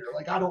wasn't the year.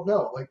 Like I don't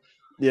know. Like,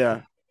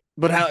 Yeah.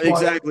 But how but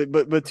exactly?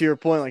 But to your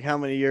point, like how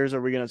many years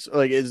are we gonna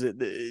like? Is it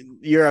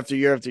year after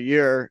year after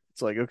year?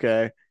 It's like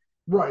okay,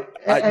 right,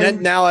 then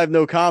and now I have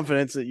no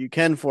confidence that you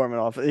can form an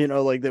off.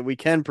 Like that we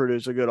can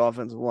produce a good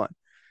offensive line.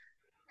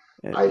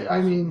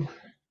 I mean,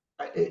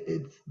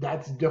 it's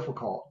that's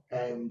difficult,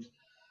 and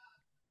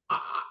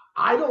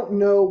I don't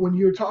know when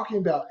you're talking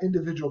about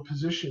individual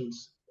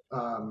positions,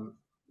 um,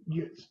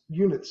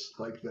 units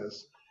like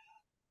this.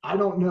 I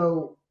don't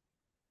know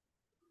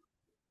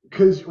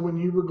because when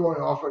you were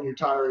going off on your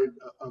tirade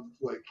of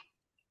like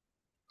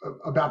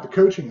about the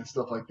coaching and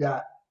stuff like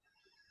that,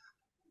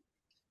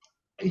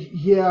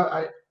 yeah,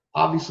 I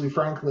obviously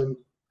Franklin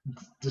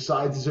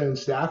decides his own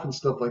staff and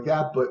stuff like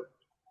that, but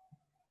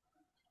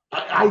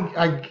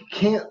I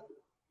can't.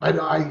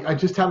 I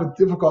just have a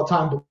difficult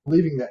time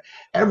believing that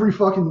every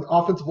fucking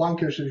offensive line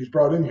coach that he's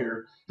brought in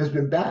here has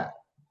been bad.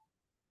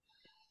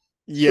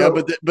 Yeah,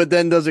 So, but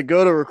then does it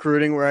go to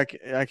recruiting where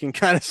I can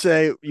kind of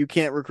say you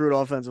can't recruit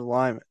offensive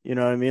linemen? You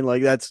know what I mean?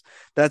 Like that's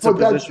a but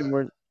that's, position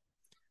where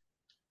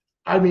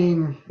I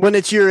mean, when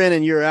it's year in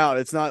and year out,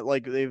 it's not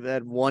like they've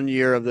had 1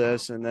 year of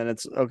this and then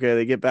it's okay.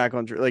 They get back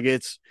on like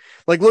it's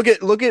like look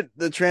at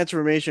the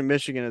transformation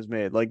Michigan has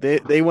made. Like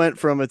they went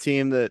from a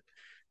team that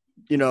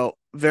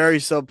very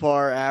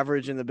subpar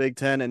average in the Big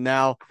Ten, and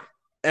now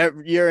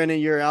every year in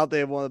and year out they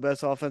have one of the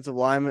best offensive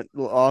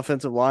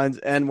lines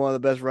and one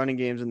of the best running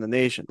games in the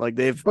nation. Like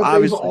they've but they've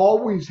obviously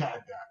always had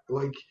that.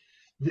 Like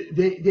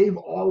they've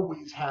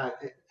always had.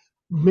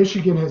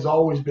 Michigan has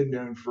always been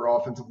known for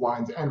offensive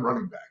lines and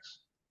running backs.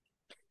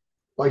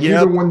 Like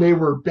yeah even when they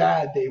were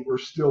bad, they were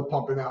still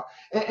pumping out.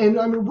 And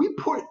I mean, we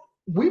put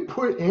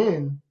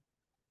in.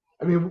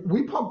 I mean,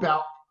 we pump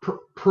out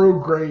pro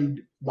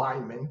grade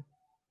linemen.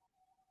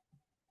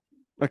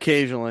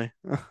 occasionally.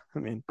 I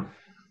mean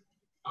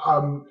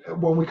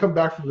when we come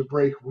back from the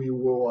break, we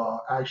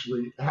will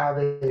actually have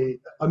a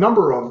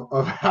number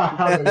of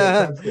how many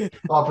Penn State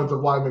offensive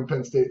linemen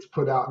Penn State's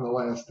put out in the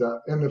last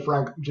in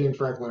the James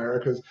Franklin era.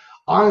 Because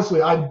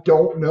honestly, I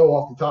don't know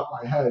off the top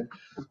of my head.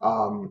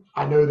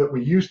 I know that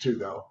we used to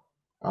though,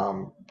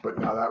 but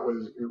now that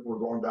was we're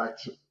going back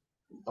to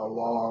a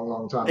long,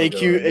 long time ago,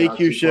 and now AQ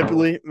too far.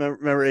 Shipley.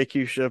 Remember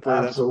AQ Shipley?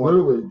 That's one.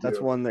 Absolutely, That's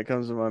do. one that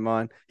comes to my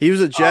mind. He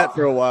was a Jet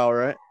for Uh, a while,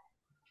 right?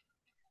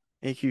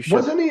 AQ Shipley.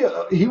 wasn't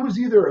he? He was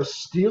either a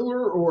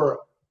Steeler or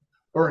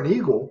an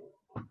Eagle.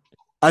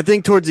 I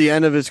think towards the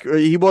end of his career,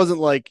 he wasn't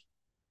like.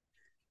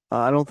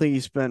 I don't think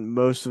he spent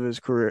most of his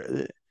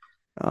career.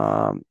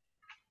 Um,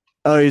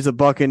 oh, he's a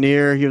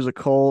Buccaneer. He was a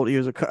Colt. He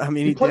was a. I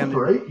mean, He he played damn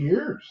for near. 8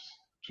 years.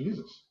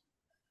 Jesus.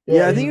 Yeah,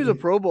 Yeah, I think he was a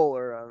Pro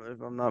Bowler,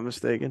 if I'm not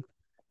mistaken.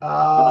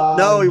 uh,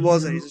 No, he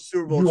wasn't. He's you a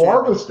Super Bowl you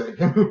are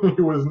champion. mistaken.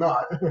 He was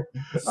not.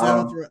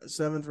 Seventh um,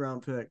 seventh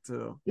round pick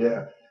too.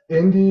 yeah,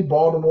 Indy,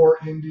 Baltimore,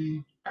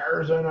 Indy,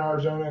 Arizona,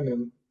 and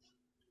then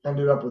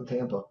ended up with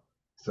Tampa.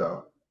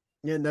 So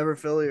Yeah, never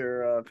Philly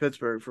or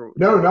Pittsburgh for.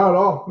 no, not at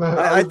all. I was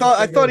I mistaken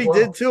thought as he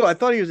did well. too. I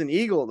thought he was an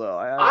Eagle though.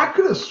 I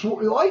could have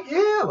sworn, like,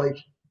 yeah, like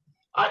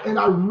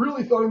I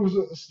really thought he was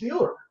a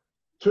Steeler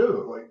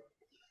too. Like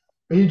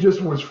he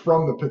just was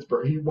from the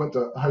Pittsburgh. He went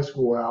to high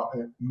school out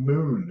at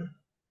Moon.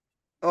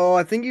 Oh,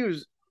 I think he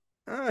was.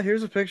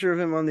 Here's a picture of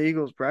him on the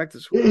Eagles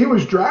practice He squad.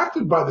 was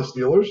drafted by the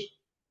Steelers.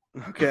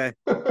 Okay,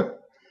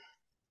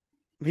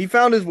 he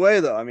found his way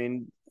though. I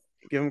mean,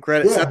 give him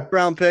credit. Seventh Yeah.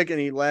 round pick, and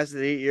he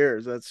lasted 8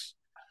 years. That's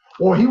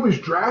Well, he was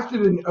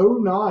drafted in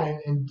 '09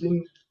 and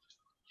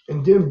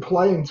didn't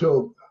play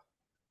until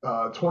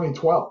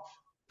 2012.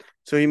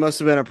 so he must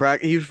have been a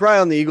practice. He was probably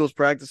on the Eagles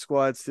practice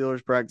squad,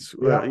 Steelers practice,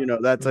 Yeah,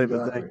 that type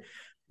of thing. exactly.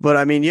 But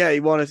I mean, yeah,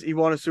 he won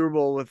a Super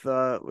Bowl with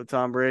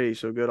Tom Brady,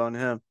 so good on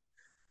him.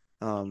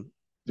 Did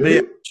But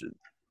yeah, he?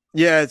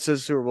 yeah, it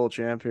says Super Bowl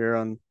champ here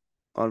on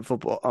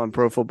football on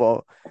Pro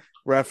Football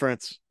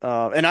Reference.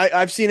 And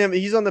I've seen him.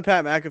 He's on the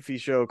Pat McAfee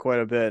show quite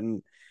a bit,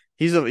 and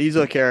he's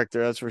a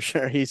character, that's for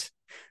sure. He's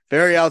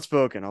very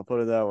outspoken. I'll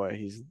put it that way.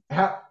 He's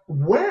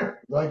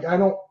Where? Like, I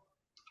don't.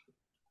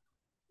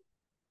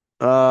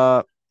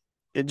 uh,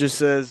 it just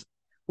says,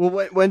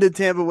 well, when did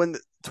Tampa win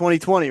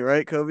 2020?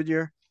 Right, COVID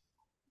year.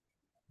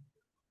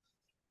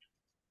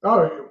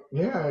 Oh,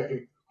 yeah.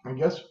 I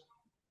guess.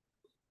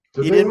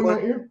 Did He they didn't win win.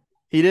 that year?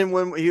 He didn't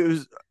win. He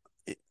was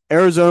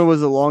Arizona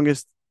was the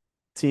longest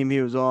team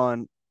he was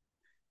on.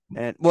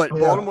 And what Yeah.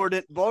 Baltimore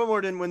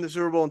didn't win the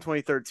Super Bowl in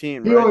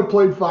 2013, He right? only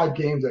played 5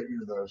 games that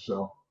year, though.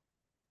 So,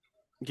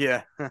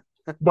 Yeah.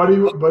 but he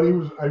was.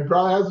 He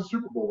probably has a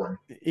Super Bowl ring.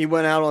 He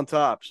went out on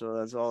top, so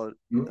that's Yeah. all it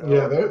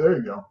There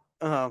you go.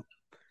 uh,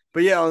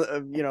 but yeah,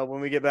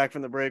 when we get back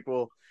from the break,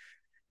 we'll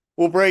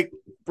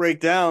break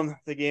down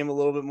the game a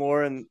little bit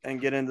more and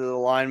get into the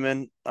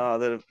linemen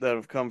that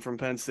have come from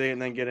Penn State,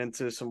 and then get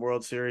into some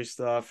World Series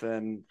stuff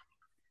and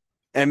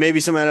maybe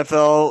some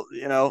NFL,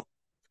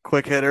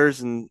 quick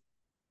hitters and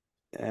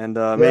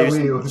Yeah,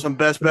 maybe some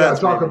best we got to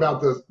bets, talk maybe.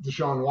 about the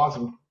Deshaun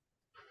Watson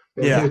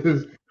and Yeah.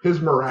 his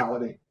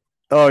morality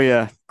Oh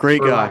yeah,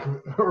 great or guy.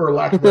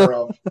 lack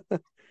thereof.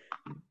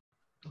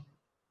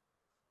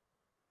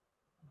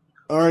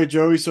 All right,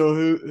 Joey. So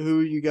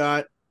who you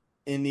got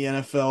in the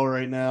NFL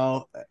right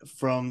now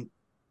from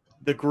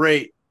the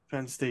great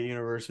Penn State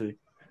University?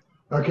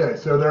 Okay,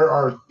 so there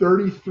are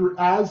 33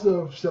 as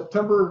of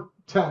September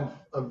 10th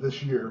of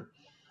this year.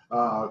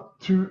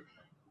 Two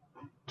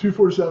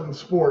 247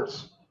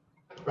 Sports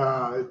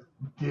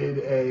did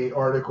a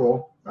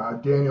article.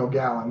 Daniel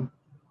Gallen,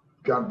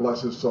 God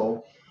bless his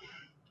soul,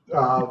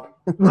 wrote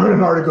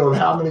an article of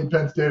how many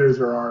Penn Staters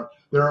there are.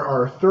 There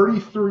are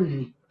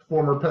 33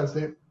 former Penn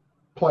State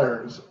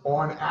players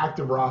on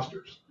active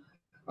rosters.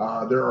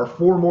 There are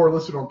 4 more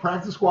listed on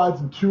practice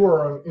squads and 2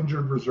 are on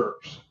injured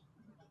reserves.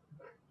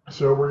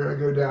 So we're going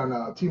to go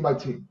down team by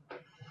team.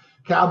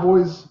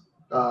 Cowboys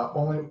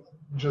only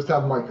just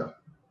have Micah.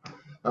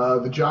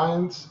 The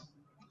Giants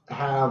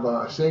have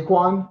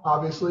Saquon,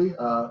 obviously,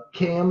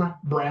 Cam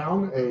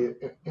Brown,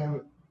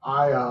 inside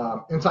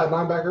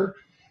linebacker,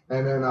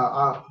 and then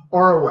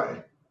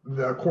ROA,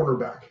 the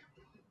cornerback.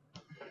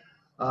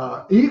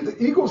 The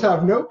Eagles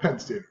have no Penn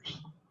Staters,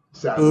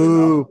 sadly enough,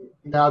 Ooh,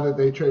 now that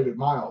they traded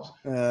Miles.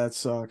 that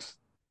sucks.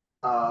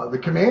 The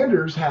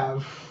Commanders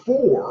have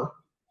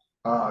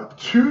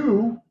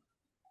 2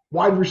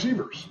 wide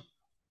receivers.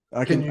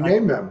 I Can can. you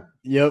name them?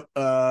 Yep.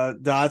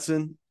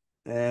 Dotson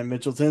and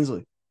Mitchell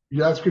Tinsley.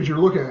 Yeah, that's because you're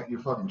looking at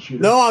you fucking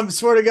cheater. No, I'm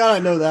swear to God, I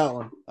know that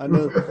one. I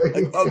know.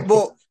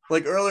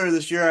 Like earlier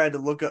this year, I had to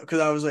look up because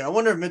I was like, I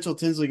wonder if Mitchell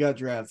Tinsley got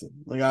drafted.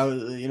 Like I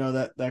was,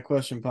 that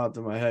question popped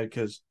in my head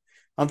because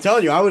I'm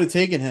telling you, I would have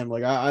taken him.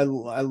 Like I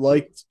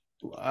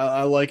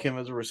like him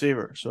as a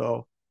receiver.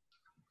 So,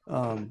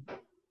 um,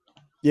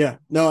 yeah,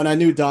 no, and I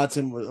knew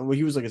Dotson was. Well,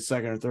 he was like a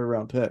second or third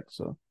round pick.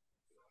 So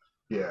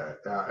Yeah,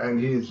 and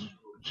he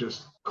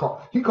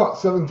caught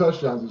 7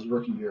 touchdowns his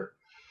rookie year,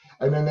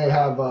 and then they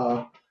have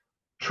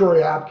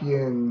Troy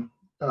Apke and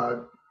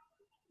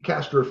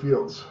Castro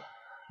Fields.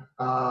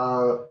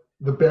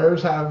 The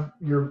Bears have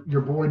your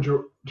boy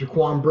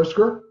Jaquan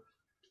Brisker,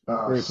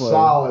 Great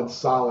player.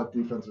 solid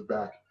defensive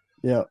back.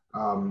 Yeah.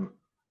 Um,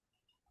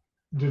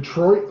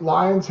 Detroit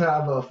Lions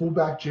have a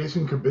fullback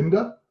Jason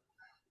Kabinda.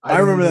 I I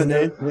didn't remember even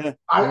that know. name. Yeah.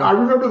 Yeah. I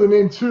remember the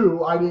name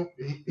too. I didn't.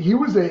 He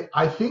was a.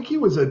 I think he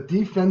was a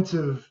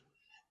defensive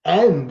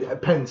end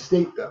at Penn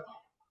State though.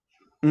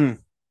 Mm.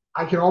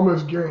 I can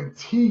almost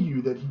guarantee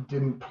you that he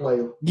didn't play.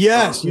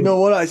 Yes. You know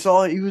Full. what? I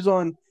saw he was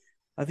on,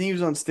 I think he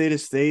was on State of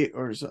State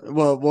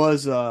well, it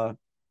was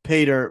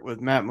Pay Dirt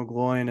with Matt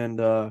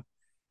McGloin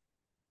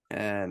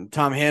and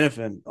Tom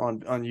Hannafin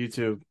on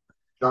YouTube.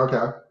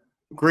 Okay.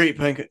 Great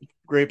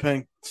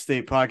Penn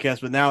State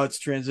podcast, but now it's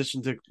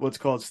transitioned to what's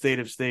called State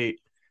of State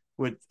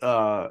with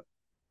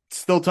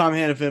still Tom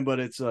Hannafin,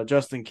 but it's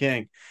Justin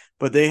King.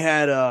 But they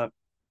had I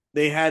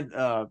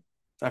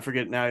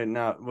forget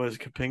now was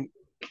Kapinga,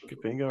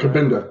 right?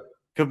 Kabinda.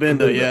 Kabinda,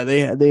 Kabinda. yeah,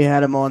 they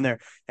had him on there,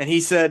 and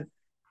he said,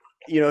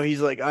 he's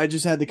like, I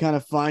just had to kind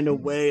of find a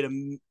way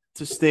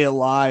to stay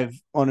alive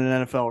on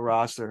an NFL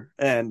roster,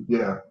 and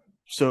Yeah.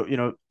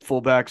 so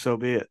fullback, so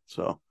be it.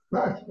 So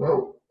Nice.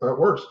 Well, that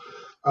works.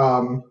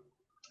 Um,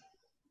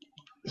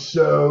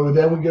 so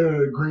then we go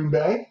to Green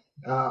Bay.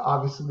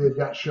 Obviously, they've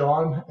got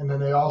Sean, and then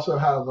they also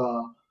have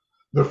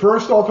the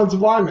first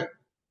offensive lineman,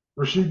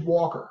 Rasheed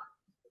Walker.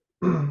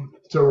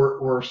 So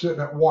we're sitting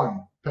at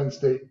one Penn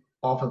State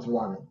offensive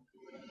lineman.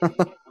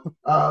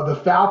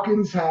 The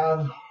Falcons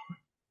have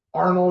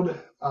Arnold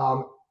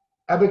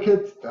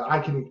Ebiket. I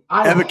am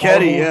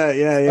Ebiketie, horrible.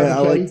 yeah, I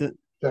liked Ebiketie. it.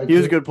 He Thank was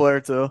a you. good player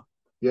too.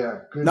 Yeah,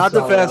 good Not the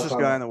solid fastest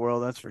outside guy line. in the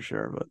world, that's for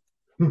sure, but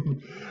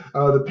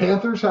The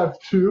Panthers have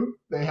two.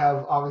 They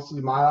have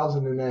obviously Miles,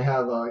 and then they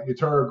have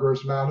Yatoro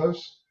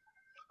Gross-Matos.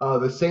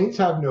 The Saints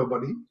have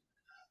nobody.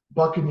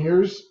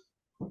 Buccaneers,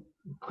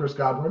 Chris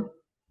Godwin.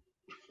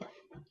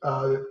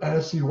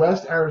 NFC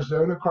West,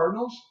 Arizona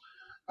Cardinals,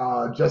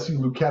 Jesse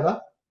Luketa.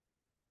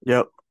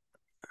 yep.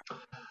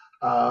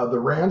 The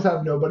Rams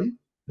have nobody.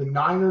 The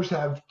Niners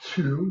have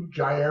two,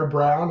 Jair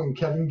Brown and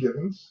Kevin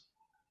Givens.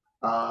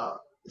 Uh,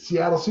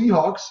 Seattle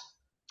Seahawks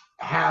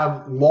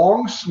have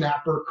long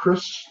snapper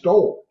Chris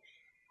Stoll,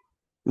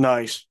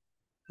 Nice.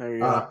 There you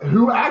go.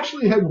 who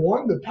actually had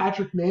won the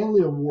Patrick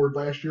Manley Award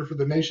last year for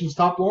the nation's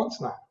top What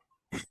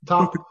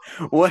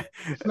what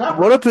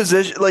snapper. a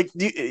position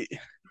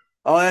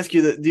I'll ask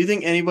you that, do you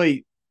think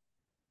anybody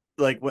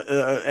like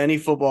any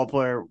football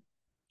player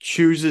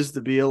chooses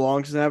to be a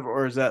long snapper,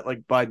 or is that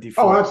like by Oh,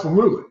 default?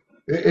 absolutely.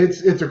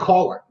 It's a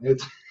calling.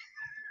 It's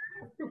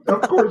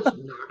of course.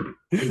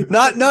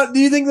 Not do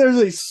you think there's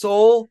a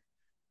soul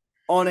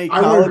on a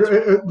I would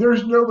college? agree.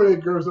 There's nobody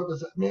that grows up and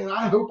says, "Man,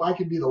 I hope I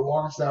can be the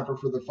long snapper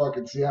for the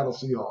fucking Seattle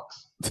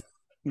Seahawks."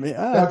 Man,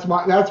 That's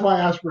my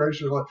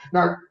aspiration.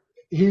 Now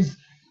he's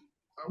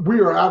we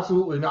are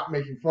absolutely not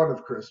making fun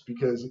of Chris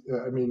because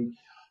I mean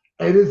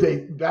that is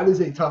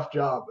a tough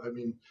job. I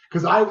mean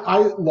because I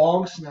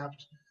long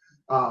snapped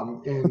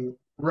in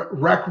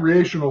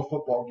recreational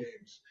football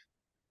games,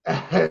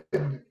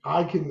 and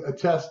I can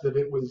attest that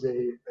it was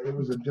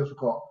a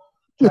difficult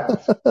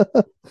task.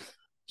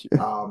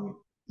 Um,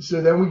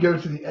 so then we go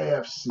to the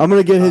I'm AFC.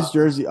 gonna get his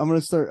jersey. I'm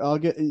gonna start. I'll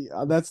get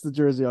that's the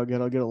jersey I'll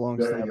get. I'll get a long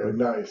There you go,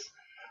 snapper. nice.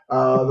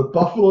 The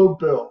Buffalo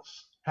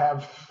Bills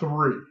have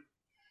three: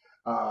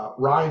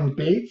 Ryan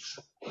Bates,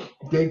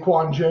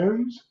 Daquan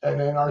Jones, and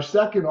then our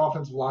second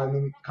offensive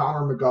lineman,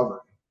 Connor McGovern.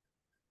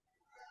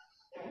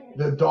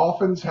 The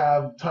Dolphins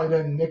have tight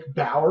end Nick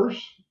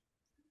Bowers.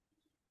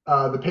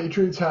 The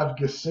Patriots have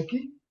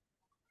Gesicki.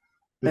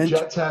 The And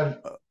Jets have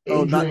oh,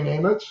 Adrian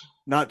Amos.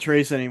 not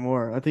Trace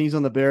anymore. I think he's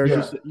on the Bears.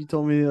 Yeah, You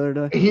told me the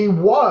other day. he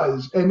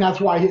was, and that's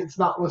why it's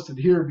not listed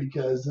here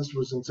because this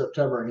was in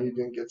September and he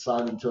didn't get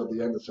signed until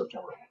the end of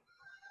September.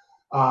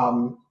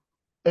 Um,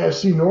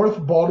 AFC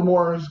North,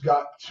 Baltimore has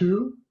got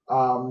two,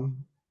 Oh,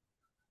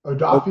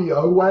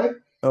 Odafe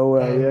Owe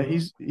yeah, and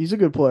he's a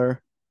good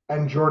player.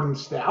 Jordan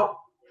Stout,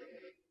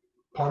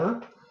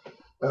 punter.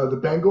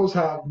 The Bengals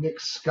have Nick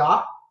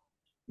Scott.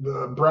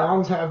 The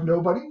Browns have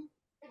nobody.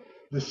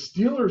 The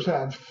Steelers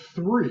have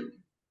three: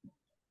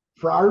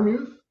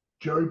 Fryermuth,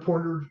 Joey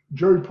Porter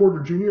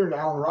Jr., and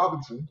Allen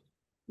Robinson,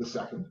 the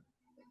second.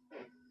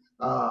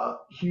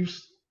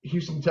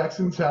 Houston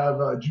Texans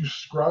have Juice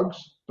Scruggs,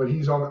 but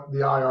he's on the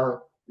IR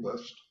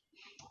list.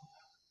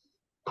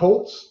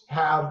 Colts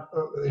have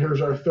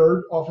here's our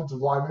third offensive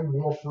lineman,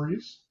 Will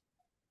Fries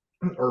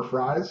or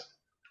Fries.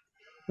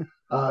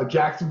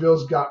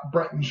 Jacksonville's got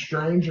Brenton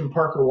Strange and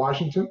Parker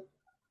Washington.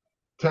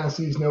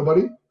 Tennessee's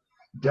nobody.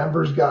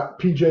 Denver's got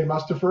PJ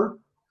Mustipher.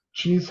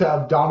 Chiefs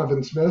have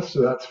Donovan Smith,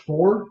 so that's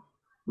four.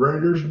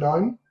 Raiders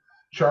none.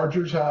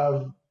 Chargers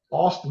have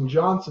Austin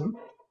Johnson,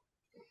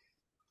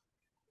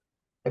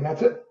 and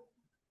that's it.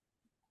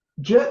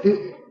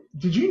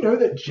 Did you know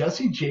that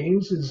Jesse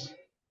James is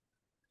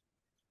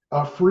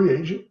a free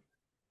agent?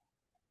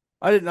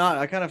 I did not.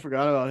 I kind of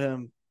forgot about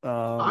him.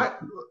 I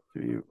To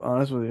be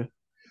honest with you.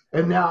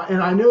 and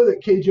I know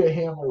that KJ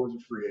Hamler was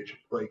a free agent.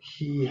 Like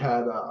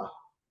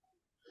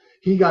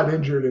he got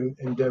injured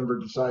and Denver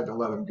decided to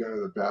let him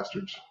go. The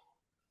bastards.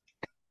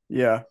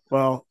 Yeah.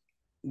 Well.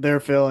 they're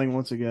failing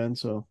once again.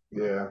 So,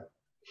 Yeah.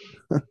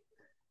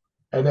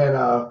 And then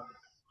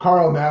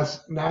Carl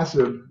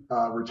Nassib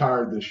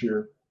retired this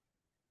year.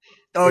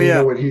 oh And you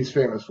know yeah, what he's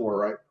famous for,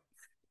 right?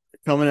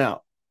 coming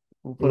out.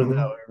 We'll put it that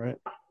Mm-hmm. way, right?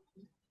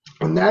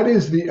 And that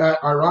is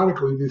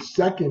ironically the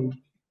second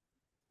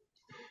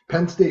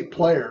Penn State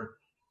player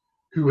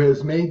who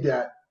has made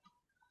that.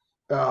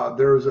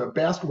 There was a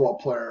basketball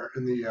player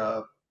in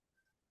the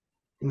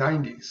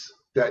 '90s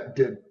that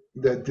did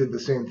the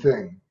same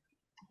thing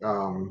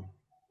um,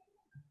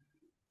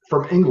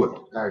 from England.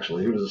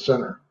 Actually, he was a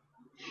center,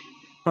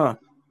 Huh.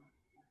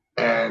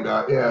 and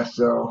yeah,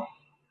 so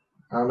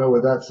I don't know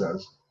what that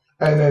says.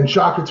 And then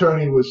Shaka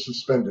Tony was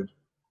suspended.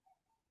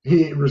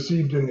 He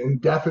received an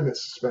indefinite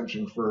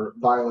suspension for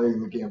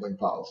violating the gambling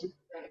policy.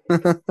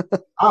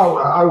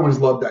 I always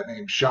loved that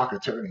name, Shaka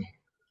Tony.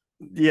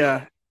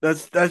 Yeah,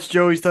 that's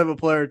Joey's type of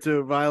player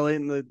too,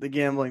 violating the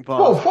gambling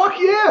Oh policy. fuck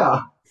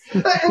yeah!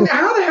 And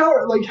how the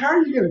hell, like, how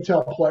are you going to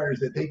tell players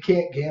that they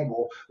can't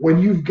gamble when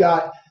you've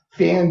got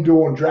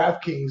FanDuel and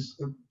DraftKings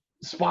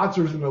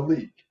sponsors in the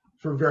league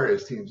for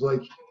various teams?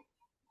 Like,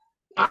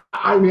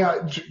 I mean,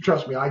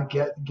 trust me, I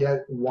get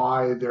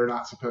why they're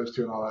not supposed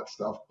to and all that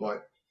stuff,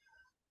 but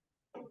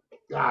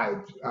I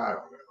don't know.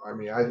 I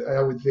mean,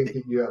 I would think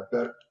that you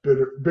have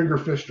bigger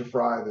fish to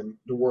fry than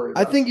to worry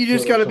I about think you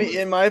just whether got to be, somebody.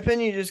 in my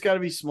opinion, you just got to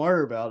be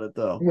smarter about it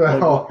though.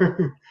 Like, Well,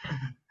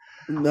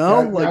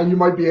 no, now like, you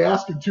might be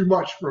asking too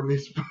much from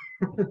these.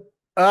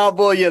 oh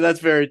well, yeah, that's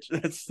very,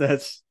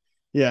 that's,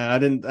 yeah, I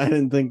didn't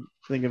think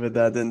of it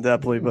that in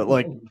depthly, but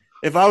like,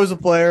 if I was a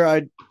player,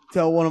 I'd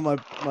tell one of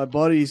my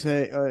buddies,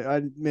 hey,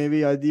 I'd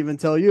even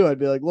tell you, I'd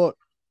be like, look,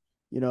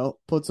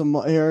 put some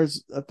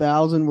here's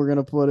 1,000 we're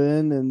gonna put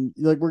in, and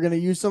like we're gonna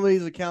use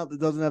somebody's account that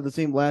doesn't have the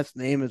same last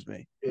name as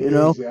me.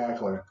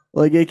 Exactly.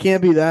 Like it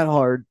can't be that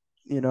hard,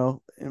 in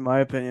my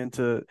opinion,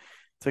 to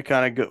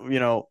kind of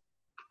go.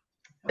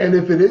 And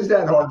if it is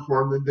that hard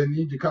for them, then they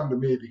need to come to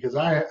me because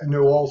I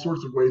know all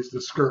sorts of ways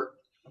to skirt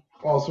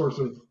all sorts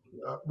of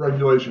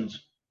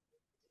regulations.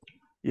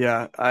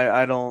 Yeah,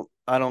 I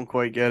don't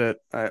quite get it,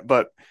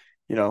 but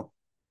you know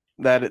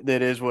that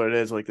is what it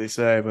is, like they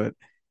say. But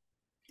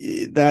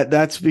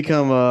that's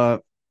become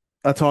a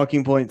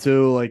talking point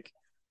too. Like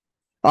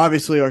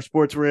obviously our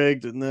sports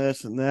rigged and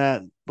this and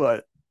that,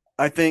 but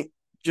I think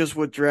just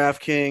with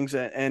DraftKings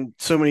and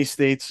so many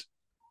states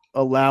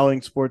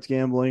allowing sports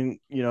gambling,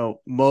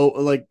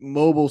 like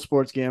mobile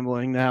sports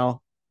gambling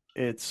now,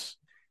 it's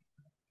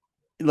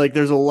like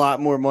there's a lot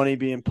more money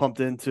being pumped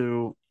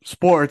into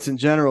sports in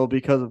general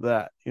because of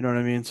that. You know what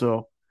I mean?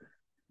 So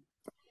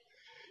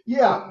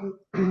Yeah.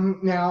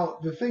 Now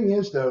the thing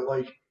is though,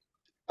 like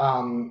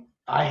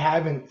I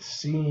haven't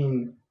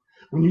seen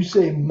when you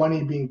say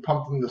money being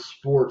pumped into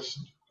sports,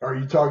 are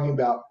you talking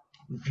about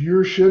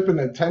viewership and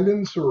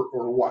attendance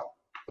or what?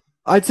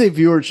 I'd say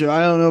viewership.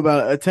 I don't know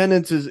about it.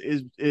 Attendance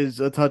is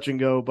a touch and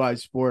go by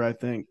sport. I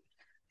think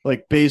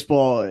like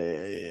baseball.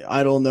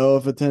 I don't know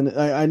if attendance.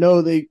 I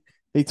know they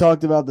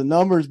talked about the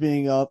numbers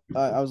being up.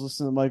 I was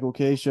listening to the Michael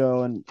K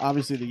show, and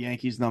obviously the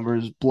Yankees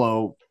numbers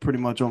blow pretty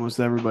much almost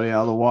everybody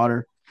out of the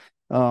water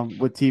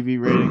with TV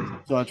ratings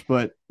and such.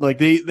 But like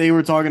they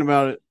were talking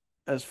about it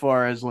as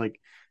far as like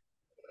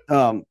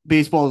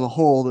baseball as a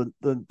whole,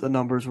 the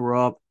numbers were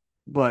up.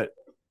 But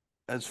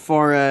as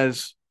far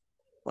as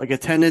like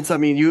attendance, I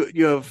mean,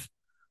 you have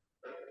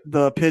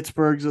the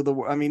Pittsburghs of the.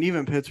 I mean,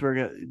 even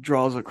Pittsburgh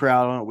draws a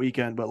crowd on a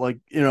weekend, but like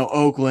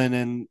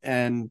Oakland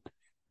and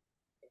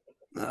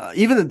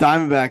even the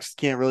Diamondbacks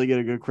can't really get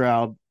a good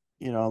crowd,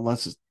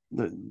 unless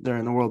they're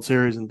in the World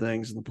Series and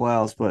things in the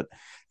playoffs. But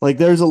like,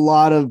 there's a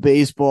lot of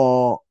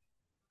baseball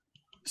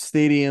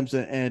stadiums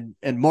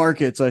and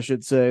markets, I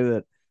should say,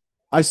 that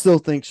I still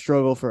think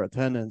struggle for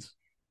attendance.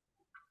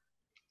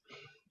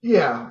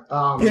 Yeah.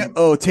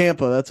 Oh,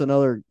 Tampa, that's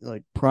another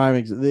like prime.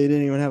 They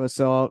didn't even have a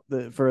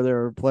sellout for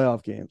their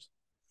playoff games.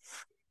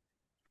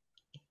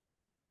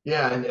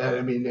 Yeah, and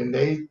I mean, and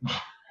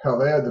hell,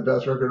 they had the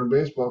best record in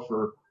baseball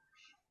for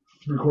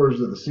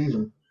 3/4 of the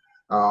season.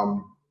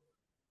 Um,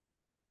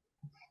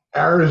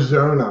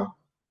 Arizona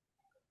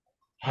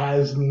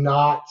has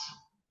not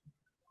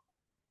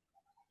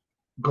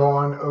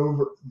gone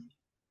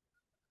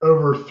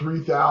over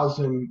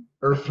 3,000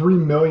 or 3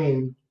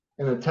 million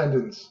in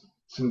attendance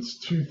since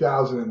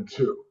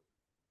 2002.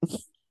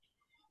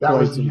 That Way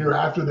was the too year much.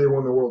 after they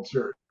won the World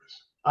Series.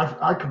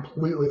 I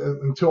completely,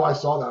 until I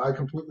saw that, I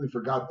completely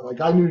forgot.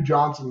 Like I knew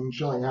Johnson and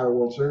Schilling had a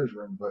World Series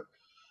ring, but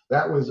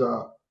that was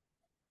uh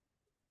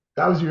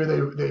that was the year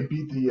they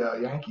beat the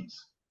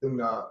Yankees. And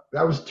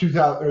that was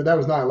 2000, or that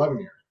was 9/11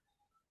 year.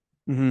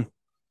 Mm-hmm.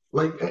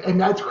 Like, and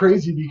that's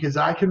crazy because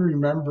I can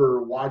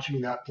remember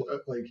watching that.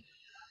 Like,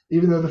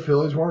 even though the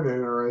Phillies weren't in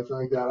or anything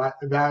like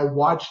that, I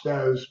watched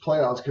those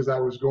playoffs because I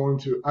was going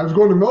to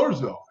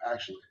Millersville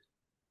actually.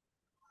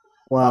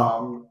 Wow.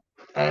 Um,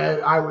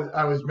 and I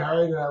was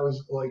married and I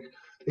was like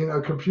in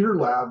a computer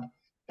lab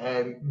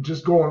and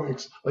just going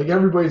like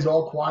everybody's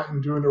all quiet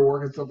and doing their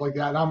work and stuff like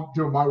that. And I'm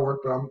doing my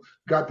work, but I'm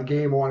got the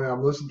game on and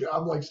I'm listening.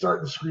 I'm like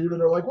starting to scream and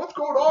they're like, "What's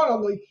going on?"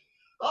 I'm like,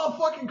 "Oh,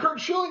 fucking Kurt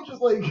Schilling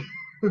just like."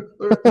 Who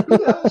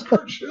the hell is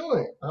Kurt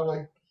Schilling? I'm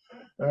like,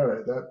 all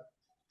right, that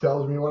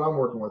tells me what I'm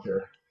working with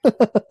here.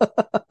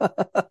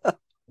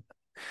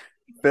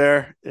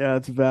 Fair. Yeah,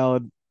 it's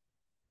valid.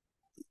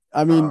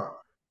 I mean,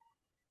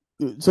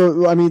 Uh,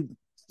 so I mean,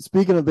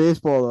 speaking of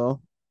baseball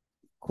though,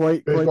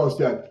 quite Baseball's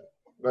dead.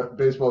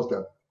 Baseball's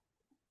dead.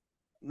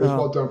 no.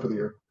 Baseball's done for the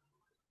year.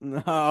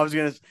 No,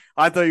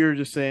 I thought you were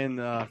just saying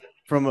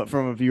from a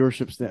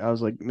viewership stand. I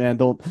was like, man,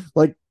 don't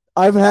like.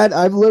 I've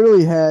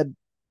literally had.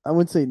 I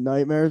wouldn't say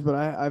nightmares, but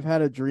I've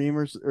had a dream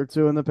or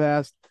two in the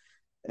past,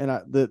 and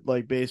that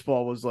like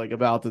baseball was like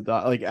about to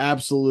die, like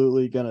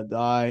absolutely gonna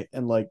die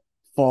and like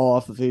fall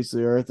off the face of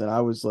the earth, and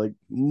I was like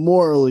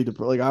morally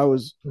depressed. Like I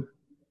was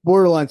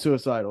borderline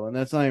suicidal, and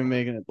that's not even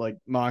making it like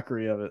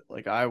mockery of it.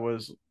 Like I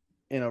was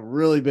in a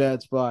really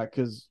bad spot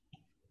because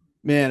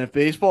man, if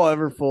baseball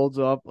ever folds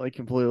up like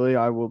completely,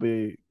 I will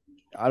be.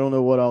 I don't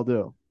know what I'll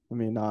do. I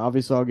mean,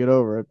 obviously I'll get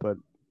over it, but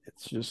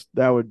it's just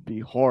that would be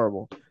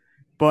horrible.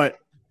 But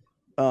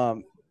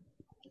um,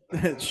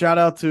 shout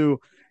out to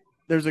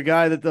there's a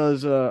guy that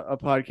does a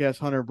podcast,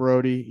 Hunter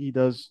Brody.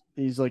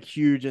 He's like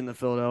huge in the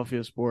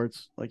Philadelphia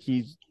sports. Like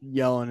he's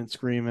yelling and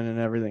screaming and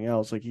everything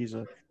else. Like he's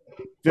a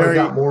Like very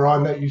that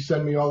moron that you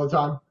send me all the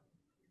time.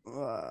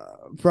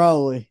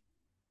 probably.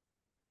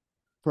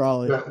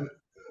 That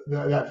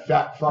that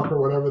fat fuck or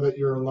whatever that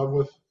you're in love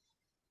with.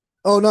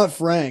 Oh, not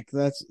Frank.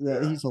 That's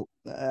that.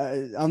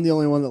 Yeah. I'm the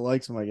only one that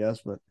likes him, I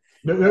guess. But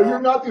No, no,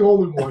 you're not the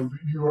only one. But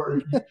you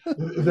are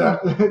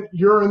that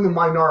you're in the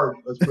minority.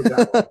 Let's put it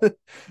that way.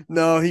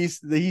 no,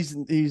 he's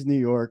New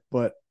York,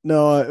 but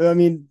no, I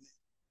mean,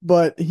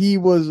 but he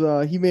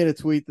made a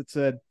tweet that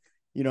said,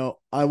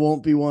 I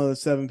won't be one of the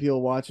seven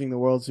people watching the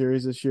World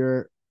Series this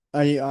year.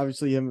 I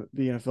obviously him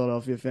being a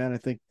Philadelphia fan, I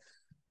think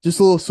just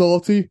a little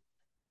salty,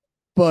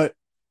 but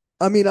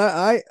I mean,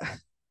 I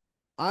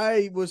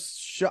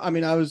was I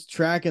mean, I was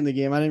tracking the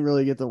game. I didn't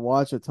really get to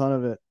watch a ton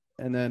of it,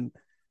 and then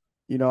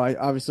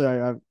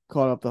I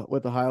caught up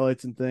with the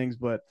highlights and things,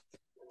 but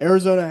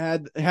Arizona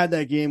had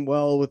that game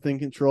well within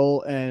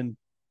control, and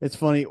it's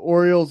funny.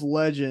 Orioles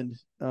legend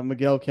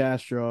Miguel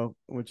Castro,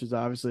 which is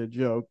obviously a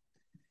joke,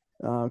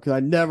 because I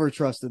never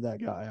trusted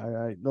that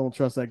guy. I don't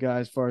trust that guy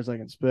as far as I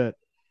can spit.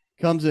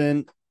 Comes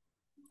in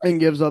and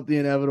gives up the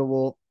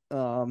inevitable,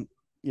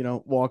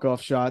 walk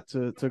off shot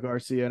to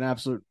Garcia, an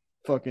absolute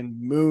fucking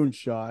moon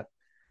shot.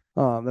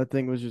 That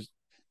thing was just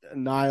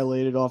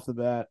annihilated off the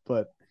bat.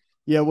 But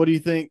yeah, what do you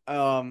think?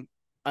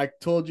 I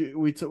told you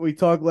we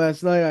talked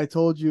last night. I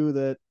told you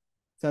that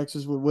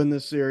Texas would win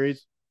this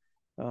series.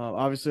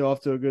 Obviously,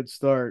 off to a good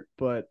start,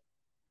 but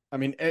I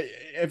mean,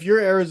 if you're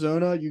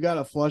Arizona, you got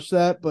to flush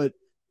that, but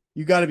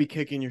you got to be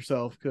kicking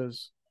yourself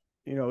because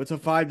it's a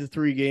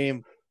 5-3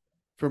 game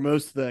for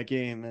most of that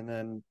game, and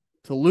then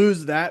to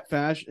lose that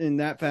fashion,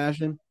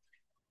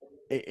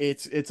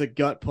 it's a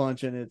gut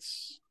punch, and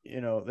it's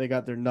they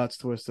got their nuts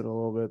twisted a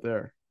little bit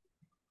there.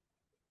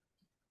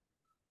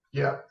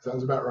 Yeah,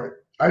 sounds about right.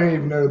 I didn't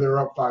even know they were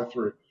up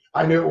 5-3.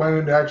 I knew it went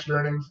into extra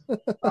innings.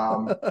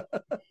 Um,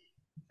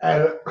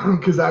 and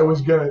because I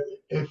was gonna,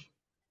 if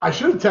I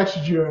should have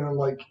texted you and I'm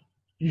like,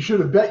 you should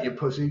have bet you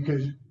pussy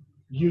because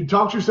you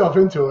talked yourself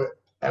into it,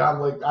 and I'm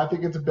like, I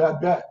think it's a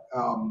bad bet.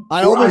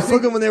 I Or I almost took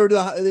think, them when they were.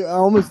 I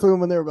almost took them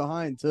when they were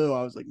behind too.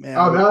 I was like, man,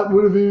 oh, that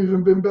would have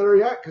even been better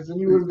yet because then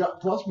you would have got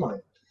plus money.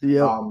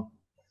 yep. Um,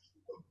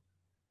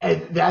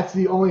 and that's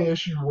the only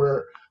issue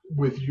where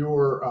with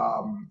your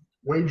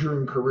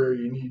wagering career,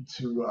 you need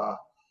to.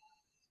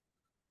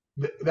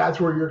 That's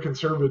where your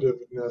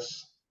conservativeness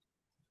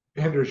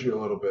hinders you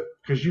a little bit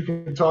because you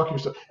can talk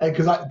yourself. And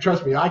because I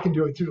trust me, I can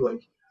do it too.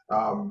 Like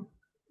um,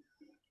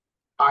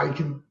 I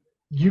can,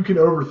 you can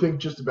overthink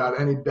just about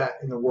any bet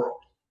in the world.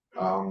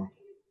 Um,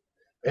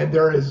 and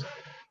there is,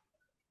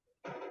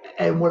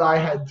 and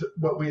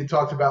what we had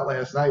talked about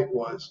last night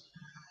was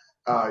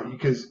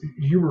because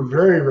you were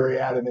very, very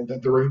adamant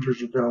that the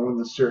Rangers are going to win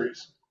the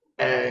series,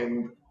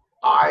 and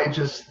I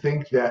just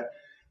think that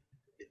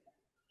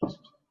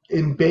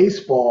in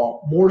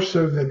baseball, more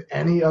so than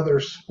any other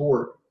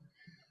sport,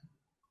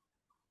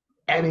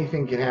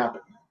 anything can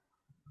happen.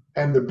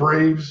 And the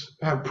Braves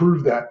have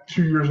proved that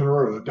 2 years in a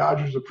row. The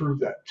Dodgers have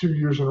proved that 2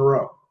 years in a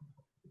row.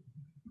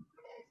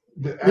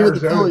 The Even the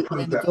Arizona Philly. I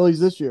mean, proved the that. Phillies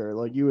this year.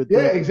 Like you would Yeah,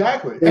 think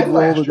exactly. they'd And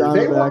roll the last year,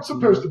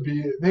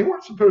 Diamondbacks they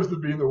weren't supposed to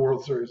be in the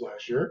World Series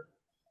last year.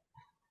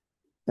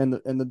 and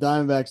the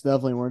Diamondbacks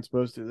definitely weren't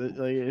supposed to.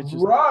 Like it's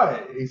just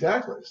Right,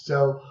 exactly.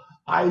 So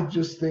I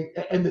just think,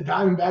 and the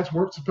Diamondbacks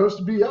weren't supposed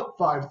to be up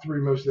 5-3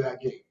 most of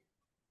that game.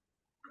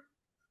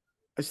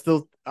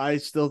 I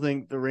still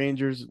think the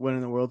Rangers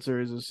winning the World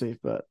Series is a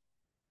safe bet.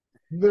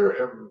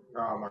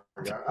 Oh my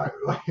god!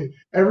 Like,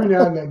 every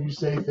now and then you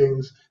say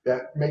things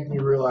that make me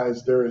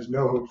realize there is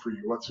no hope for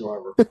you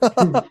whatsoever.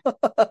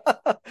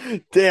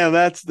 Damn,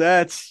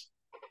 that's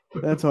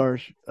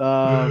harsh.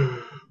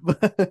 um,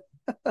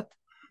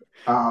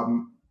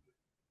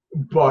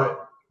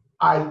 but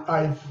I,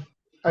 I,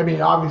 I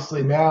mean,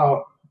 obviously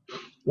now,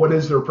 what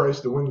is their price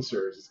to win the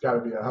series? It's got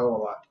to be a hell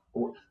of a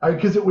lot,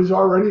 because it was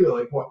already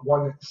like what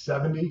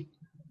 170.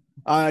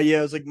 Yeah,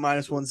 it was like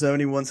minus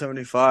 170,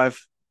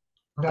 175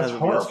 That's as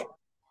of yesterday.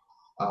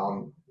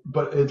 horrible.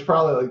 But it's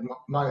probably like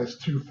minus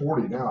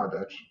 240 now. I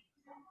bet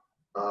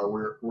you.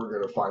 We're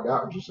gonna find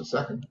out in just a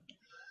second.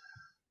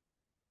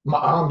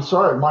 I'm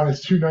sorry,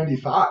 minus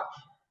 295.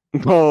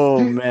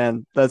 Oh See,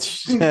 man, that's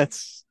see,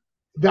 that's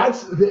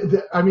that's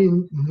I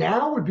mean,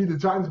 now would be the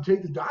time to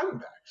take the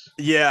Diamondbacks.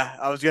 yeah.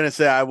 I was gonna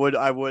say I would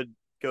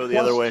go the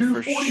other Plus way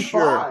for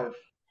sure. 245,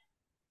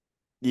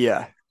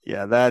 Yeah,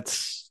 yeah,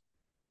 that's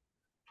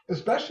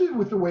especially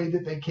with the way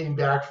that they came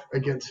back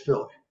against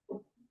Philly.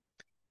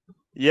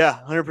 yeah,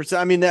 100%.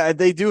 I mean,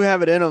 they do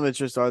have it in them. It's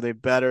just are they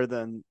better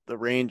than the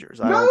Rangers?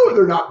 I No, don't think.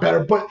 they're not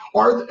better. But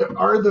are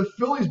the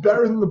Phillies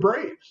better than the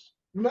Braves?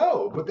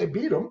 No, but they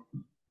beat them.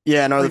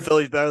 Yeah, and are the Like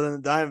Phillies better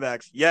than the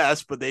Diamondbacks?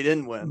 Yes, but they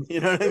didn't win. You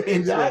know what I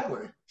mean? So,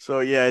 exactly so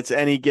yeah, it's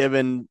any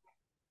given.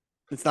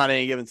 It's not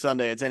any given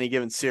Sunday. It's any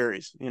given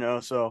series.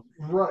 So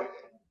right.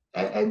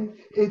 And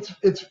it's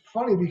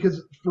funny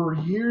because for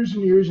years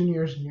and years and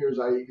years and years,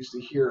 I used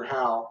to hear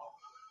how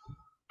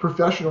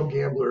professional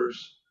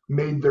gamblers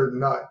made their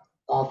nut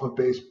off of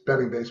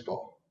betting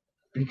baseball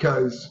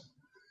because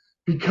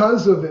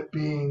of it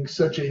being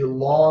such a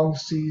long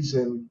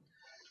season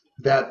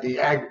that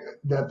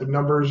the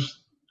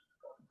numbers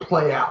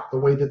play out the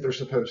way that they're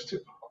supposed to.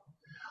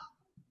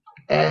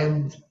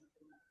 And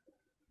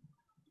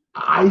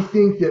I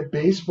think that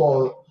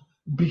baseball,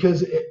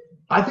 because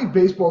I think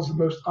baseball is the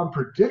most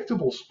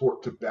unpredictable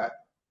sport to bet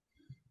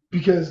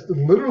because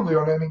literally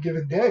on any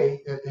given day,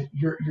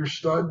 your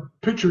stud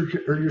pitcher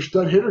or your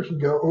stud hitter can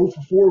go 0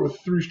 for 4 with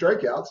 3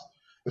 strikeouts,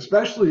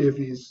 especially if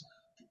he's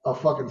a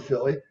fucking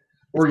Philly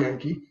or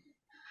Yankee.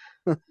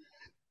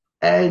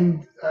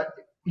 And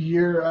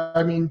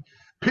I mean,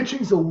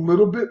 pitching's a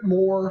little bit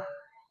more,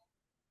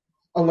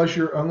 unless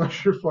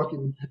you're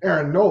fucking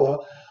Aaron Nola,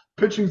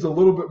 pitching's a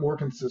little bit more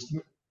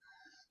consistent,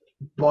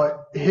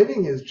 but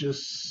hitting is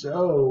just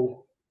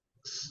so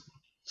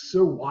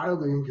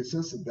wildly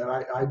inconsistent that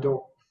I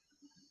don't.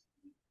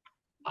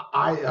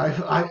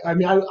 I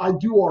mean I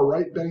do all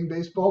right betting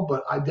baseball,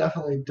 but I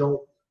definitely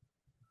don't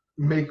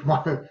make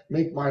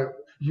my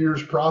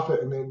year's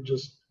profit and then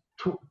just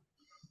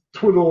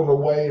twiddle them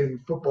away in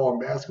football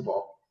and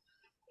basketball.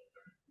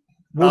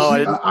 We'll oh, I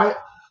see. didn't.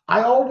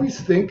 I always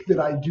think that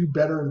I do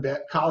better in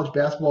college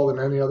basketball than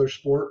any other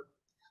sport,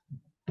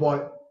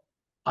 but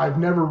I've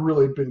never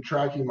really been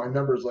tracking my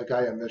numbers like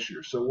I am this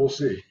year. So we'll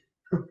see.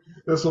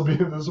 This will be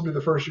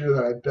the first year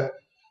that I bet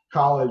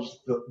college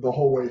the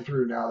whole way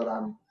through. Now that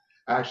I'm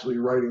actually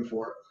writing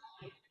for it.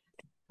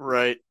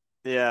 Right.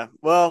 Yeah.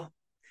 Well,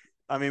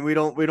 I mean, we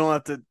don't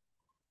have to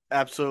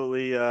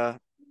absolutely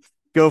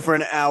go for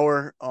an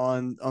hour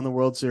on the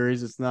World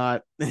Series. It's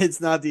not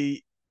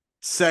the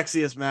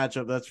sexiest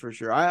matchup, that's for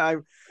sure.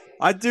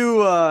 I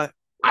do.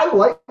 I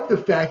like the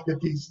fact that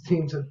these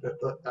teams have,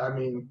 I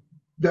mean,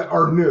 that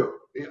are new.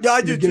 Yeah,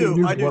 I You're do getting too.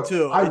 new I do blood.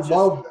 too. I It's just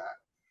love that.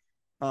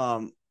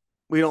 um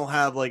we don't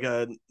have like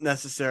a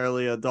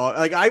necessarily a dog.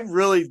 Like I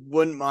really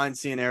wouldn't mind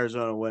seeing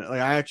Arizona win it. Like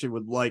I actually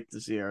would like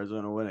to see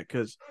Arizona win it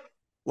because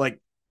like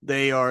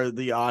they are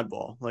the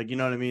oddball. Like you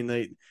know what I mean.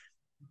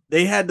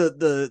 They had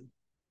the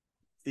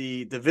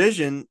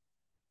division,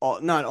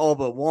 not all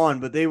but one,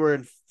 but they were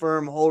in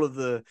firm hold of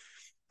the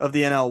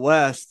NL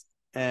West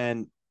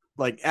and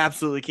like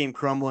absolutely came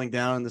crumbling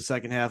down in the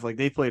second half. Like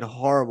they played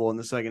horrible in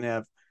the second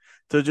half.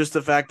 So just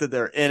the fact that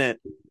they're in it,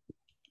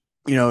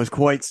 is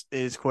quite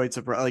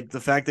surprising. Like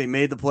the fact they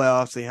made the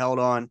playoffs, they held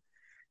on,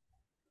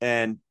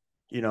 and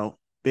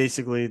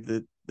basically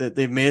that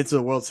they've made it to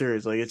the World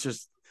Series. Like it's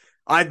just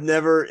I've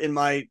never in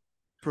my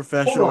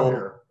Hold on professional.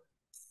 here.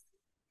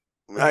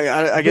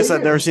 I They guess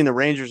I've never didn't. seen the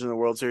Rangers in the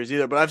World Series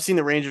either, but I've seen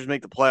the Rangers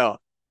make the playoffs.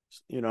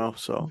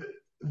 So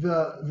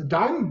The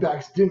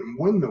Diamondbacks didn't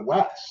win the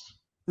West.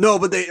 no,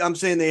 but I'm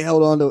saying they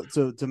held on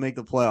to make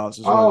the playoffs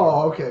is what I mean.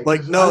 Oh, okay.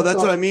 Like Because no, I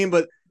that's what I thought. mean.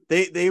 But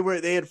they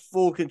had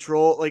full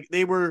control. Like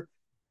they were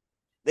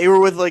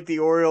with like the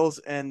Orioles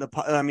and the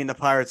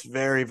Pirates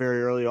very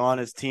very early on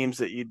as teams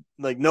that you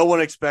like no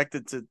one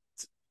expected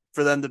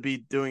for them to be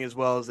doing as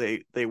well as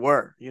they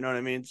were. You know what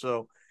I mean?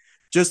 So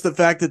just the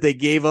fact that they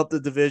gave up the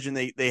division,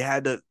 they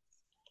had to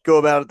go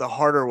about it the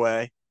harder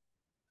way,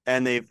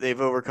 and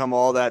they've overcome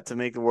all that to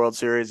make the World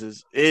Series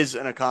is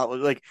an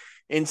accomplishment. Like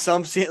in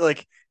some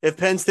like if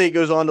Penn State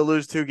goes on to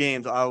lose 2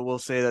 games, I will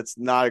say that's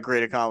not a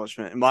great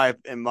accomplishment in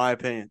my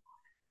opinion.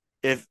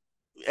 If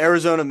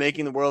Arizona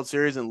making the World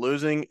Series and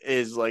losing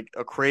is like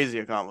a crazy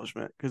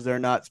accomplishment because they're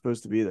not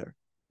supposed to be there.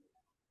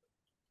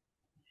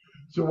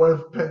 So what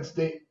if Penn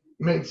State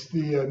makes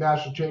the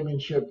national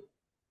championship,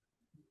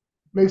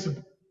 makes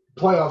the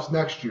playoffs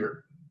next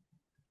year,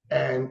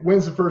 and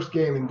wins the first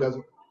game and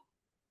doesn't,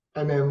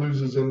 and then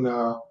loses in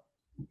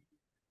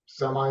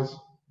semis?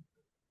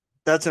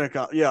 That's an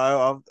account.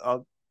 Yeah,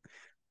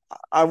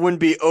 I wouldn't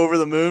be over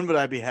the moon, but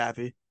I'd be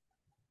happy.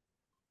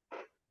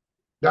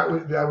 That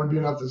would be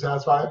enough to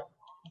satisfy it,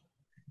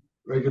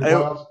 making the I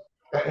playoffs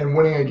and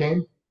winning a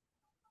game.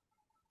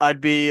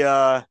 I'd be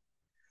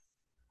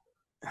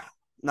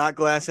not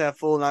glass half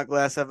full, not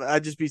glass half.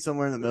 I'd just be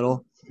somewhere in the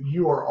middle.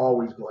 you are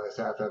always glass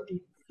half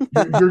empty.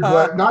 You're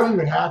glass, not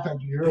even half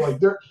empty. You're like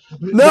there.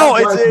 That No,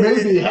 glass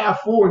may be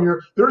half full,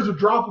 and there's a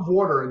drop of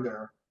water in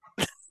there.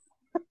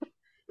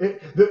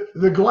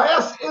 The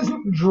glass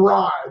isn't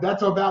dry.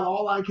 That's about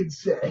all I can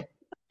say.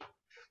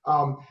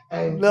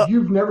 And no.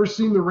 you've never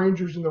seen the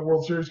Rangers in the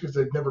World Series because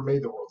they've never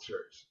made the World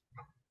Series.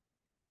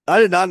 I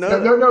did not know No,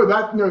 that.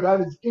 no, no,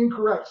 that is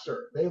incorrect,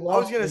 sir. They I was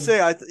lost gonna in say,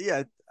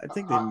 yeah, I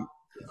think they.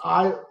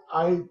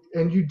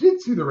 and you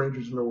did see the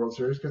Rangers in the World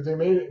Series because they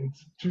made it in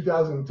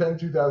 2010,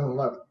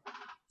 2011.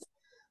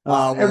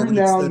 Well, Every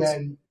now and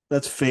then,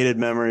 that's faded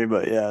memory,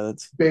 but yeah,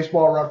 that's.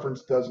 Baseball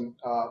Reference doesn't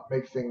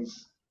make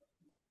things.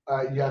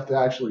 You have to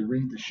actually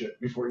read the shit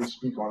before you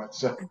speak on it.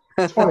 So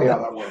it's funny how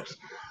that works.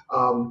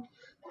 Um,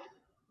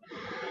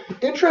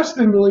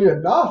 Interestingly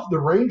enough, the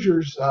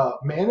Rangers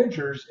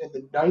managers in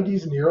the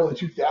 90s and the early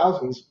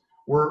 2000s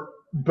were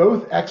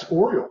both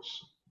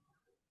ex-Orioles,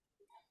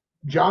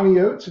 Johnny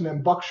Oates and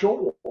then Buck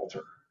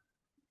Showalter.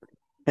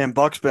 And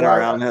Buck's been Well,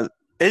 around. yeah,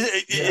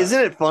 Isn't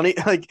it funny?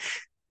 Like,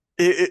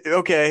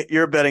 okay,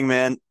 you're a betting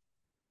man.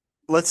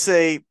 Let's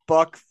say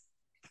Buck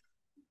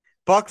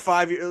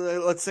 5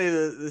 years. Let's say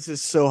that this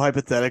is so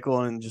hypothetical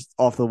and just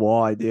off the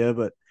wall idea,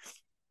 but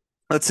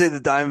let's say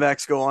the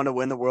Diamondbacks go on to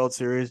win the World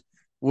Series.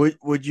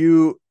 Would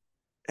you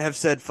have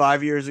said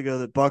 5 years ago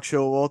that Buck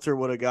Showalter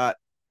would have got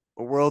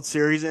a World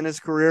Series in his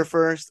career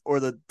first, or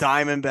the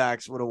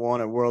Diamondbacks would have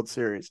won a World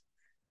Series?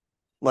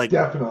 Like,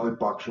 definitely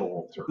Buck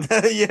Showalter.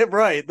 yeah,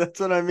 right. That's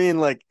what I mean.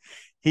 Like,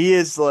 he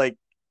is like,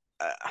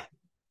 uh,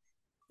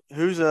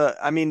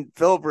 I mean,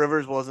 Philip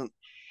Rivers wasn't.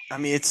 I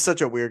mean, it's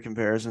such a weird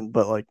comparison,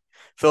 but like,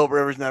 Philip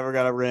Rivers never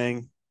got a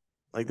ring.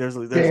 Like, there's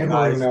Dan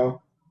guys,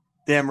 Marino.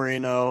 Dan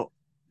Marino,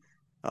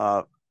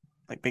 uh,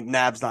 like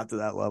McNabb's not to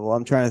that level.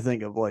 I'm trying to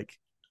think of like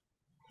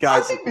I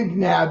guys. think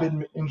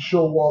McNabb and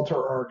Showalter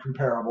are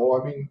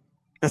comparable. I mean,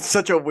 That's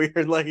such a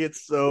weird. Like,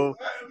 it's so.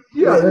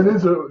 yeah, that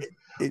is a.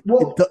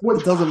 Well,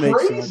 It doesn't make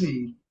sense.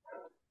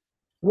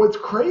 what's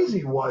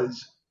crazy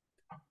was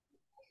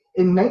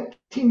in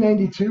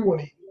 1992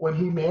 when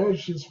he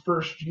managed his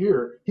first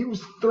year, he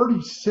was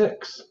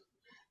 36.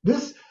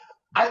 This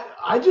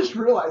I just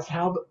realized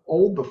how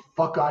old the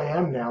fuck I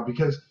am now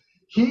because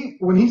he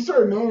when he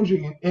started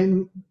managing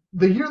in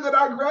the year that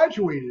I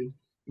graduated,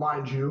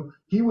 mind you,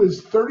 he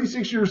was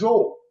 36 years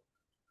old,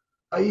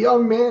 a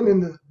young man in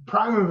the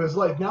prime of his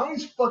life. Now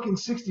he's fucking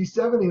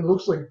 67. He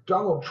looks like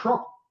Donald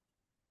Trump.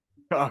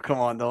 Oh, come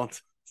on,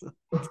 don't.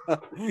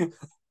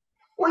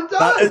 Well, he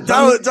does. I mean,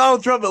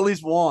 Donald Trump at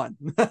least won.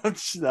 No,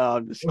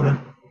 I'm just kidding.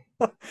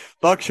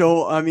 Buck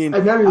Show. I mean,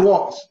 and then he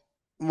lost.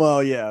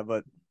 well, yeah,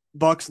 but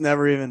Buck's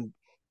never even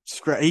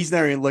he's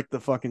never even licked the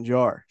fucking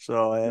jar.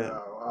 So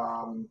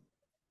No,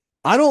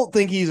 I don't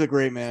think he's a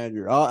great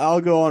manager.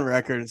 I'll go on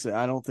record and say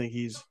I don't think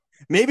he's.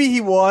 Maybe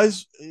he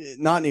was,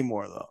 not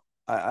anymore though.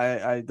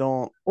 I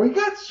don't. well, he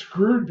got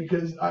screwed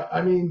because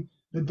I mean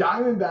the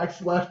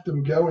Diamondbacks let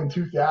him go in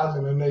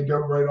 2000, and they go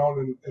right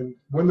on and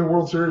win the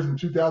World Series in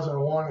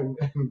 2001.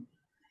 And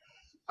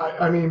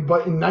I mean,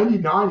 but in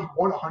 '99 he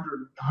won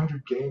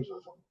 100 games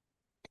with them.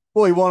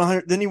 Well, he won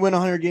 100. Didn't he win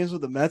 100 games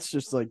with the Mets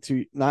just like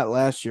two? Not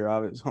last year,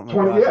 obviously. Oh my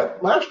 20, god. yeah,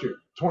 last year,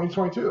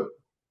 2022.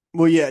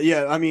 Well, yeah,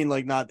 yeah. I mean,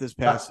 like not this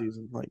Uh, past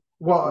season. Like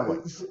well,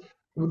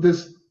 what?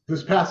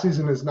 this past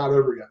season is not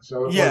over yet,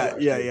 so it was Yeah,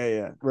 last yeah, year. yeah,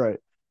 yeah. Right.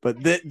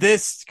 But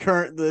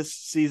this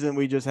season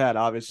we just had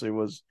obviously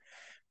was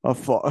a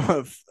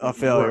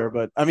failure. Right.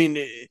 But I mean,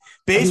 He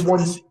base this. won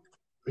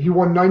he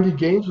won 90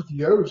 games with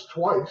the O's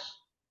twice,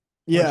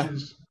 which Yeah,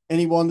 is and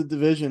he won the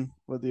division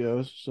with the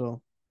O's.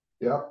 So,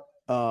 yeah.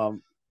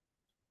 um,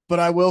 but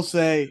I will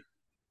say,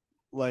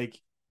 like,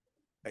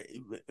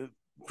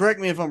 correct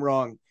me if I'm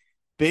wrong.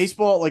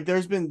 Baseball, like,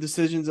 there's been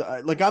decisions.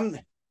 Like, I'm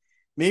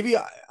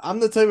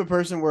the type of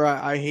person where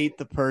I hate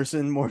the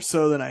person more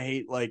so than I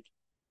hate like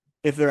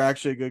if they're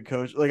actually a good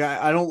coach. Like,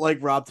 I don't like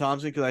Rob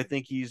Thompson because I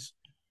think he's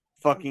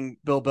fucking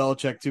Bill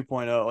Belichick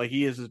 2.0. Like,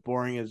 he is as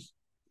boring as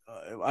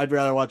I'd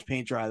rather watch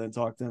paint dry than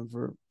talk to him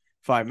for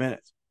 5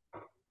 minutes.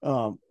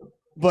 Um,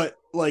 but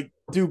like,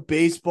 do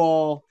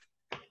baseball,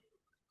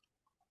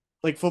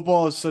 like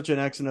football is such an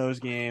X and O's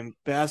game.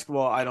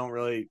 Basketball, I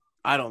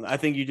don't. I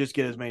think you just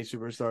get as many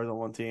superstars on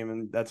one team,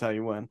 and that's how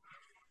you win.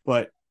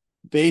 But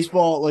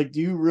baseball, like, do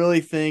you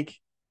really think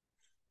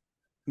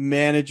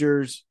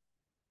managers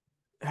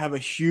have a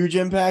huge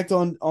impact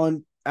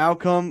on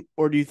outcome,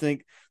 or do you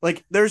think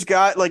like there's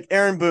guy like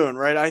Aaron Boone,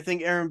 right? I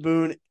think Aaron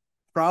Boone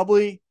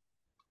probably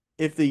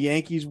if the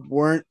Yankees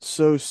weren't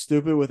so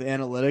stupid with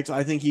analytics,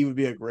 I think he would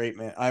be a great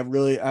man. I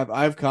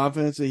have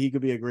confidence that he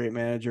could be a great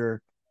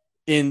manager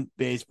in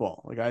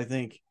baseball. Like I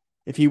think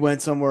if he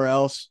went somewhere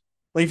else,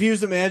 like if he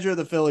was the manager of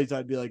the Phillies,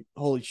 I'd be like,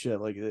 holy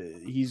shit, like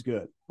he's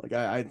good. Like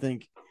I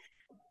think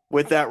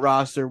with that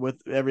roster,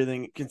 with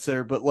everything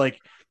considered, but like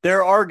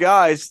there are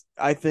guys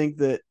I think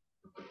that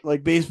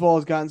like baseball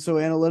has gotten so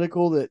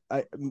analytical that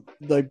I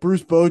like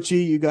Bruce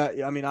Bochy. You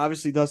got, I mean,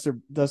 obviously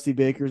Dusty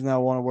Baker's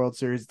now won a World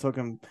Series. It took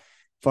him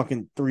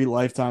fucking 3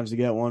 lifetimes to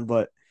get one,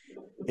 but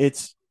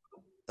it's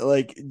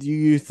like, do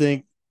you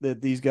think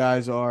that these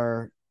guys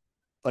are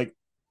like?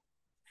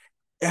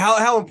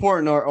 how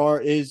important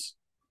are is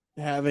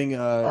having a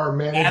Our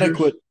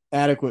adequate managers.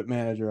 adequate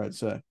manager? I'd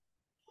say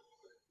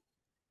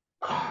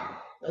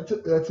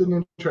That's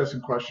an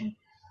interesting question.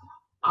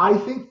 I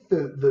think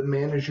the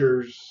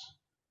managers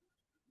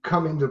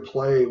come into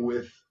play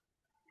with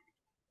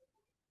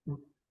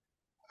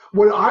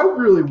what I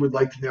really would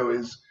like to know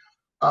is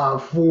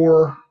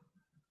for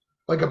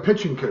like a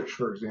pitching coach,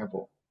 for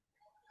example,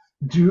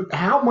 do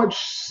how much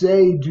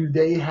say do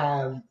they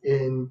have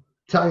in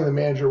telling the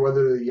manager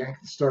whether to yank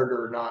the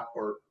starter or not,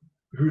 or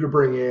who to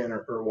bring in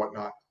or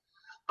whatnot?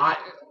 I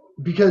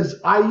because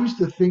I used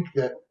to think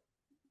that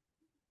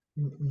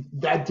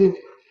that didn't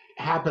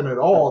happen at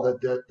all.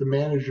 That the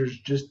managers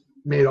just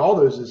made all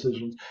those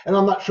decisions, and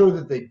I'm not sure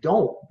that they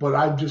don't. But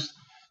I just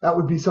that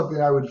would be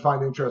something I would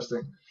find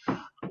interesting.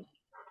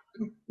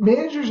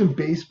 Managers in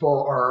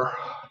baseball are,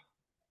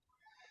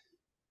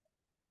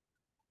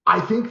 I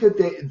think that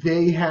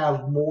they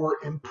have more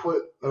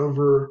input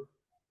over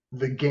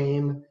the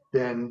game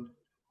than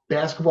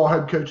basketball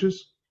head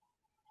coaches,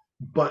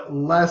 but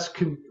less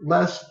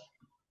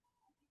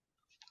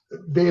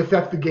they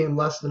affect the game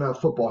less than a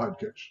football head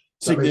coach.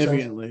 Does that make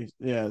sense? significantly,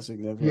 yeah,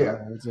 significantly. Yeah.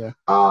 I would say.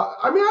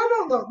 I mean,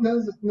 I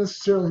don't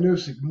necessarily know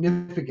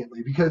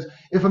significantly because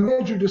if a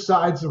manager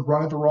decides to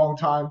run at the wrong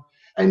time,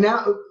 and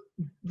now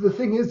the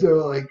thing is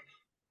though, like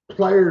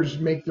players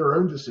make their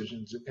own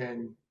decisions,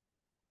 and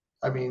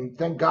I mean,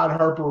 thank God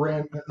Harper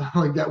ran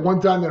like that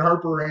one time that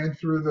Harper ran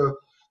through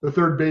the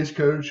third base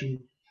coach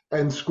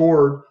and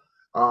scored.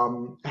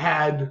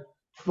 Had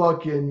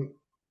fucking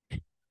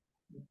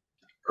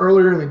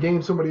earlier in the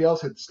game somebody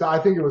else had stopped.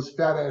 I think it was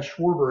Fat Ass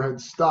Schwarber had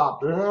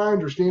stopped, and I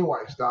understand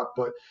why he stopped,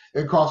 but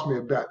it cost me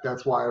a bet.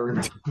 That's why I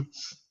remember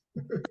this.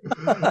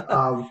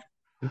 um,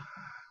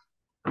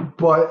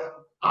 but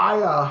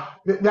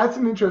that's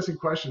an interesting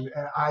question,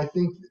 and I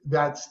think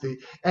that's the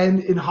and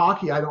in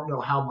hockey, I don't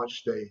know how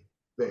much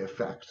they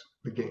affect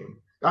the game.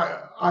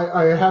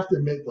 I have to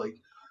admit, like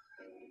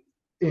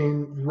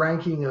in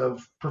ranking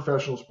of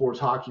professional sports,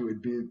 hockey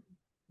would be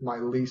my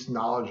least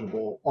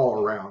knowledgeable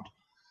all around.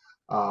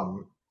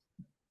 Um,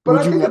 but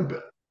Would I think you a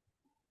bit.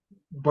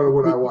 But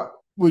what I would, what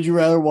would you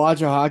rather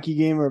watch a hockey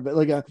game or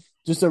like a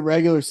just a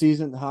regular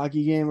season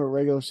hockey game or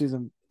regular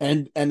season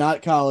and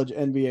not college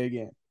NBA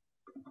game?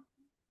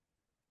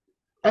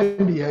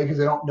 NBA because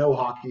I don't know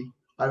hockey.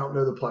 I don't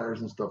know the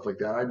players and stuff like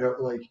that. I know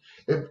like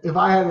if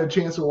I had a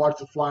chance to watch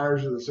the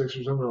Flyers or the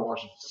Sixers, I'm going to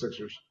watch the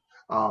Sixers.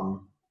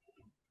 Um,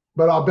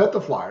 but I'll bet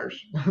the Flyers,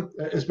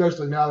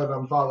 especially now that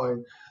I'm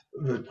following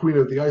the Queen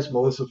of the Ice,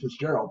 Melissa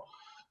Fitzgerald.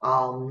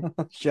 Um,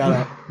 Shout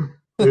out.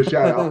 yeah,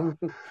 shout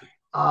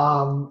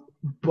out.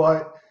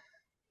 But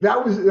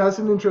that's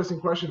an interesting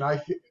question. I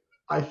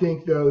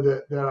think though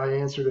that I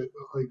answered it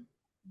like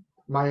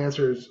my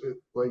answer is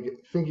like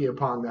thinking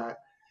upon that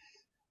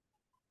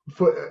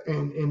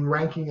in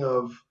ranking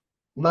of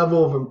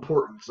level of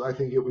importance, I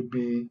think it would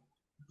be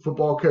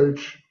football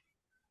coach,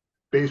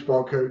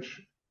 baseball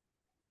coach,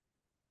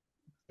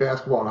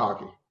 basketball, and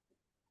hockey.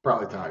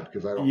 Probably tied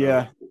because I don't know.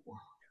 Yeah.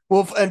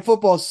 Well, and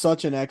football's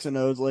such an X and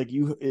O's. Like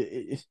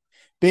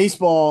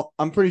baseball,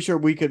 I'm pretty sure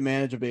we could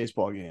manage a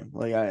baseball game.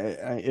 Like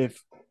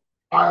if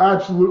I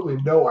absolutely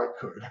know I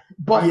could,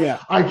 but yeah,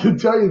 I can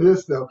tell you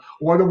this though.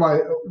 One of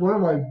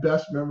my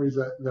best memories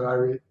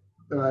that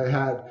I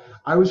had.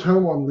 I was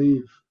home on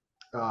leave.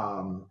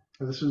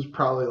 This was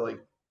probably like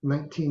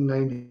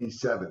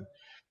 1997,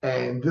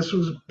 and this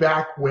was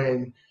back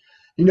when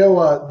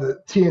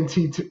the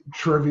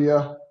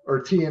trivia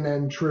or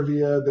TNN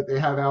trivia that they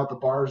have out at the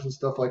bars and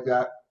stuff like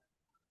that.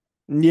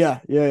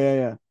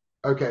 yeah.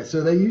 Okay,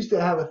 so they used to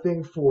have a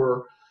thing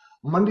for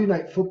Monday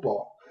Night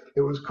Football.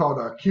 It was called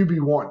a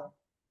QB1,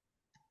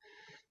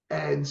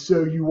 and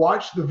so you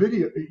watch the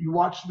video, you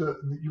watch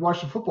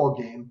the football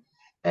game,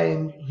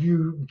 and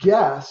you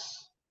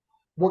guess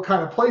what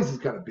kind of plays it's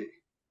going to be.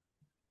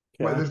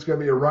 Whether Okay. it's going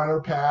to be a run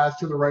or pass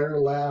to the right or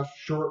left,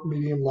 short,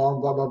 medium,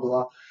 long, blah blah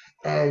blah.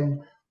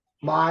 And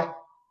my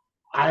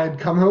I had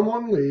come home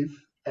on leave,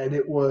 and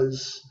it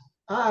was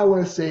I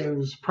want to say it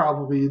was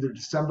probably either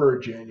December or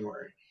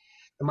January.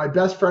 And my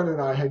best friend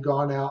and I had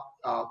gone out.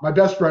 My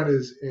best friend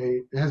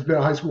has been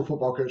a high school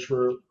football coach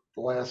for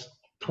the last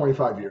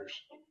 25 years,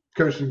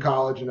 coached in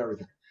college and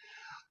everything.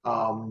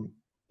 Um,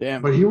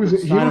 Damn. but he Sign was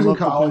him in up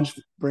to college,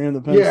 bring him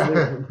to Penn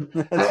State.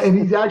 yeah, That's and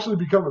he's actually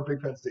become a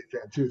big Penn State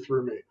fan too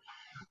through me.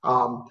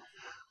 Um,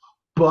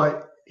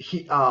 but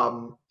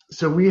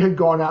so we had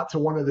gone out to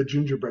one of the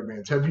gingerbread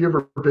mans. Have you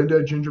ever been to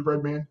a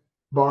gingerbread man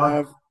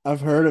bar?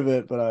 I've heard of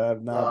it, but I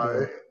have not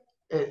Uh,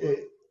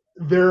 been.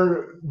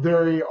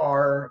 they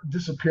are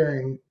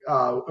disappearing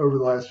over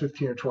the last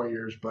 15 or 20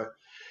 years, but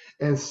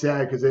and it's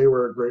sad because they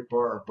were a great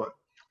bar, but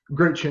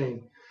great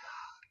chain.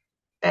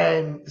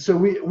 And so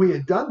we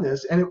had done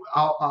this, and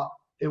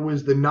it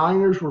was the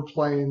Niners were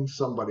playing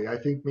somebody. I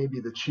think maybe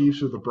the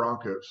Chiefs or the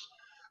Broncos.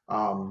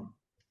 Um,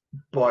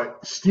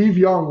 but Steve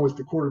Young was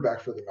the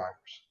quarterback for the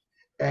Niners,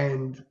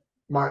 and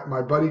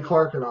my buddy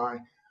Clark and I,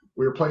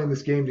 we were playing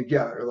this game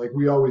together. Like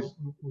we'd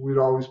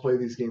always play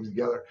these games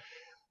together.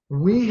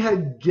 We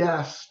had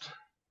guessed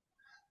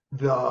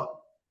the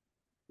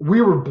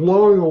we were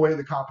blowing away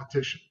the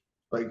competition,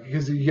 like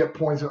because you get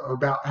points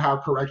about how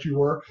correct you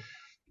were.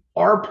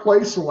 Our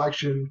play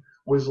selection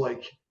was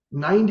like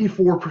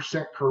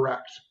 94%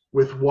 correct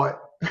with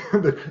what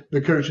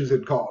the coaches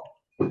had called.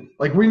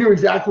 Like we knew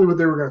exactly what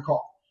they were going to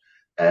call,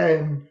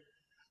 and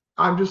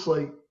I'm just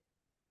like,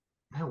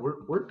 man,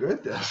 we're good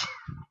at this.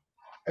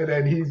 And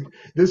then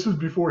this was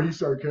before he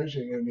started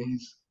coaching, and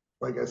he's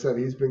like I said,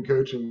 he's been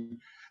coaching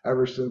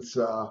ever since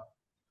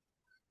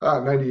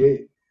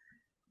 98.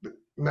 He,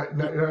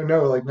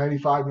 No, like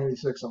 95,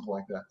 96, something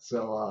like that.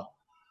 So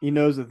he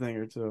knows a thing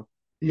or two.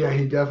 yeah,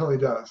 he definitely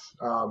does.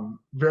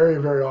 Very,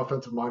 very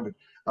offensive minded.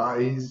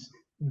 He's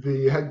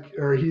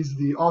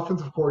the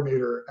offensive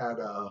coordinator at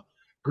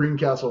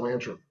Greencastle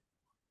Antrim,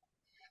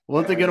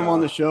 We'll have to get and him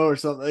on the show or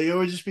something. It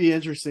would just be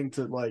interesting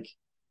to like,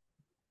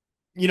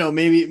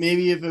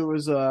 maybe if it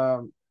was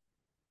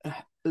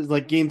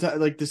like game time,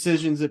 like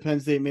decisions that Penn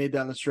State made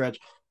down the stretch.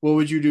 What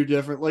would you do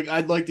different? Like,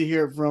 I'd like to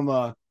hear it from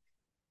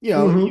even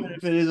mm-hmm.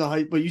 if it is a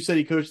hype. But you said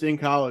he coached in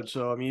college,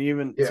 so I mean,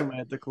 even Yeah, somebody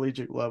at the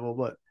collegiate level.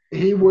 But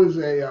he was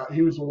a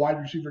wide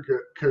receiver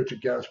coach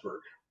at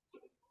Gettysburg,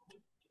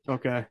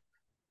 okay,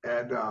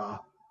 and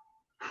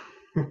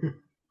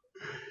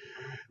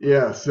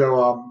yeah.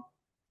 So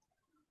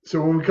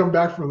when we come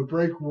back from the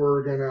break,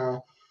 we're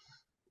gonna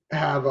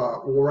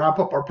we'll wrap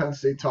up our Penn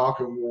State talk,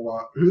 and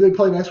we'll who they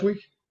play next week?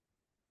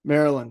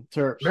 Maryland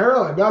Terps,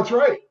 Maryland. That's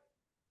right.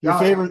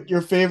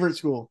 your favorite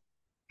school.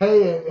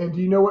 Hey, and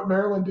do you know what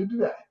Maryland did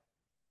today?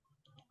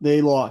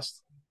 They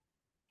lost.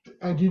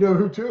 And do you know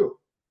who too?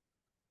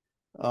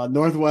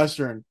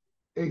 Northwestern.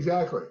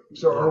 Exactly.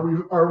 So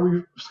Yeah. are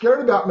we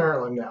scared about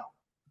Maryland now?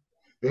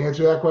 The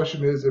answer to that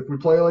question is if we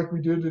play like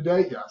we did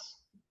today, yes.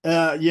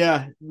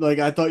 Yeah. Like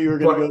I thought you were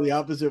going to But go the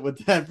opposite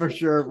with that for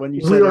sure. When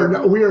you said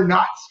we are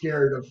not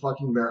scared of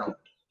fucking Maryland.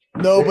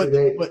 no,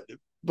 They they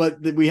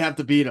but we have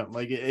to beat them.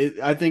 Like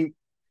I think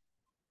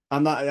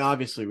I'm not.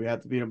 Obviously, we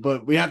have to beat them,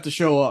 but we have to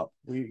show up.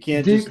 We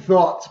can't Deep just.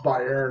 Thoughts by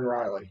Aaron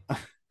Riley.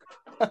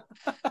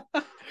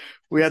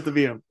 We have to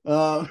beat them.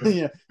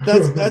 Yeah,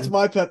 that's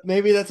my pep.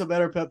 Maybe that's a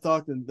better pep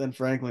talk than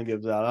Franklin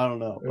gives out. I don't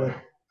know,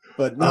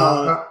 but uh,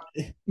 no,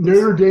 it's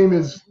Notre Dame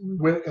is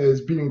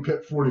beating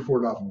Pitt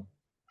 44-0.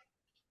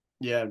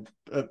 yeah.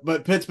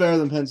 But Pitt's better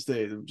than Penn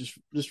State.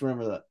 Just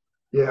remember that.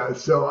 Yeah,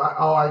 so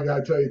all I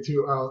gotta tell you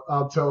too,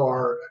 I'll tell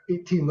our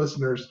 18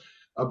 listeners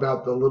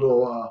about the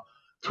little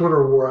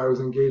Twitter war I was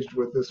engaged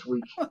with this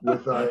week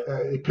with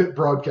a Pitt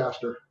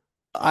broadcaster.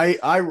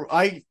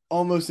 I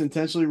almost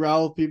intentionally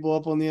rile people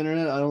up on the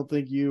internet. I don't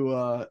think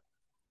you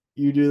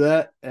do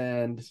that,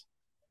 and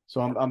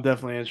so I'm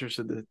definitely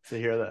interested to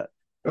hear that.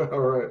 All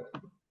right.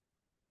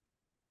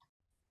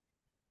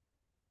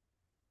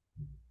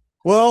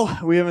 Well,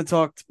 we haven't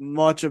talked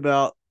much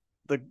about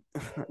the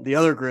the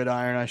other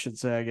gridiron, I should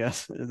say, I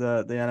guess,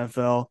 the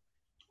NFL.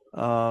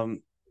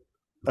 Um,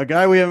 a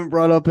guy we haven't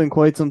brought up in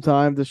quite some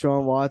time,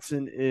 Deshaun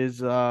Watson,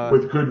 is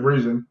With good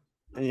reason.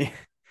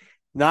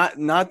 not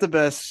the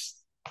best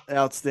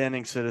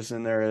outstanding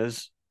citizen there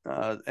is.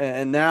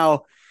 And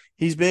now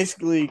he's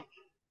basically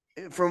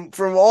from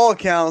all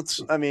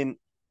accounts, I mean,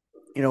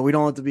 we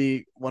don't have to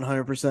be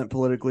 100%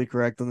 politically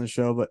correct on the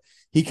show, but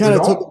he We kind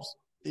of took don't.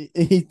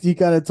 he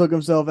kind of took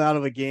himself out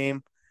of a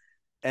game,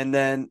 and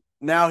then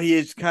now he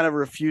is kind of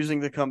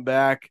refusing to come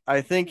back.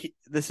 I think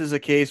this is a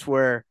case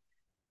where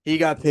he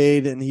got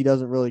paid and he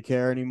doesn't really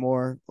care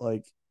anymore.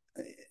 Like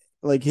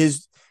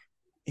his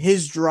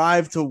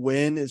drive to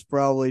win is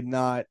probably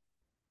not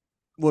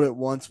what it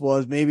once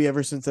was. Maybe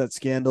ever since that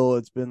scandal,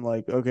 it's been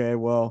like, okay,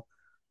 well,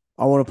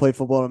 I want to play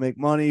football to make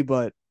money,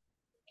 but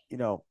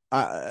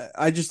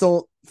I just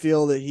don't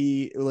feel that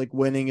he like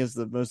winning is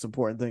the most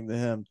important thing to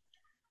him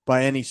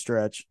by any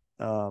stretch.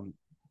 So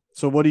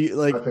what do you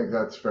I like? think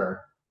that's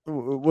fair.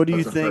 What do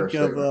you That's a fair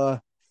think of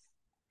statement.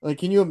 like?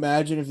 Can you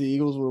imagine if the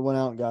Eagles would have went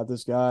out and got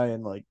this guy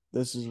and like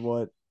this is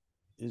what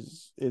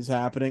is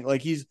happening?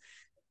 Like he's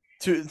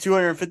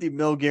 250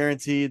 mil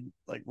guaranteed,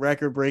 like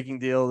record breaking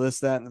deal,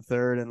 this, that, and the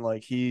third, and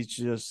like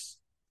he's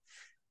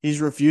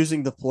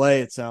refusing to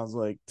play. It sounds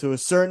like to a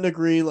certain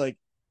degree, like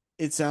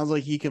it sounds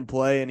like he can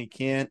play and he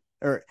can't,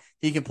 or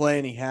he can play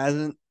and he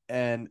hasn't,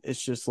 and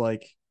it's just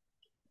like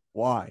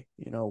why?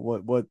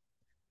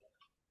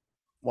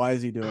 Why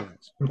is he doing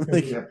this?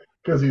 Like, Yeah,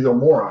 because he's a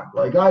moron.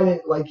 Like I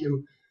didn't like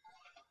him.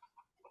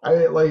 I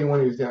didn't like him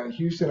when he was down in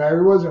Houston. I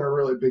wasn't a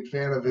really big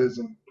fan of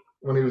his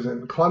when he was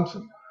in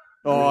Clemson.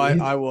 I oh,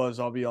 mean, I was.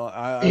 I'll be honest.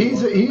 I loved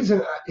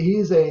him.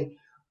 he's a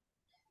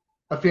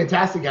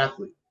fantastic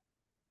athlete,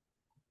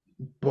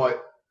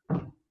 but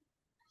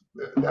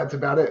that's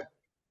about it.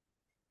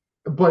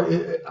 But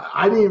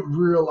I didn't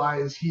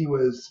realize he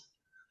was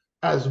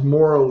as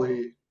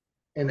morally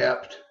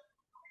inept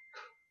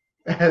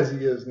as he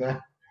is now,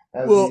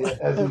 Well,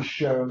 as he's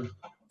shown.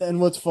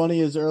 and what's funny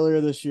is earlier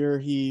this year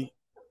he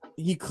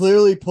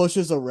clearly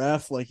pushes a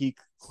ref, like he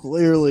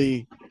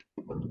clearly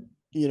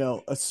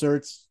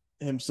asserts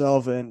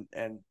himself and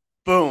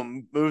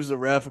boom moves the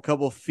ref a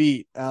couple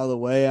feet out of the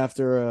way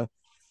after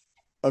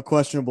a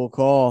questionable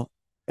call,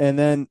 and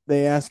then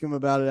they ask him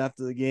about it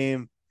after the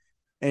game,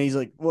 And he's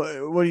like, what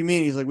do you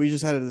mean? He's like, we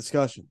just had a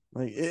discussion.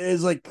 Like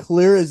it's like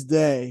clear as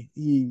day.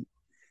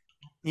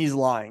 He's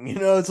lying.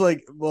 It's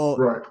like, well,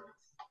 Right.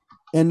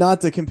 and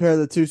not to compare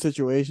the two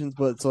situations,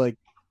 but it's like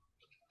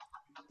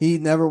he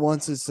never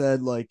once has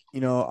said like,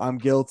 I'm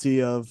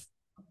guilty of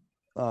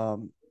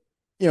um,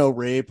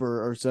 rape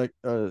or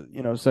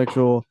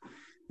sexual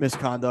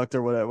misconduct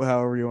or whatever,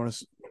 however you want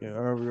to,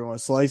 however you want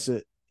to slice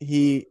it.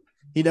 He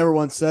never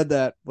once said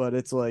that, but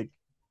it's like,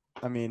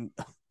 I mean,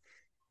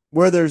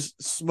 where there's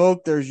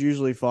smoke, there's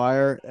usually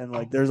fire, and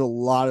like there's a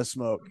lot of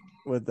smoke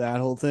with that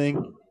whole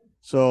thing.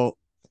 So,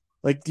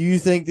 like, do you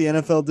think the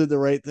NFL did the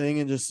right thing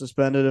and just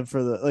suspended him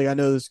for the like? I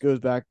know this goes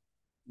back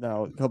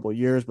now a couple of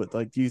years, but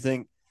like, do you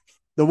think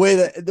the way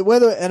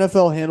the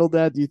NFL handled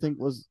that, do you think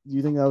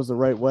that was the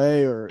right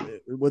way, or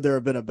would there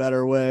have been a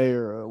better way,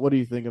 or what do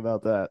you think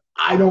about that?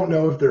 I don't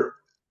know if they're.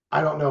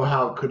 I don't know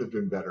how it could have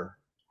been better.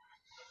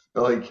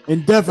 Like that is.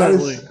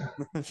 Indefinitely.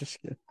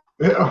 Just kidding.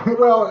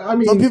 Well, I Some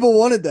mean, people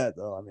wanted that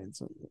though. I mean,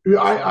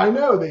 I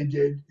know they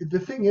did. The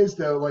thing is,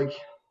 though, like,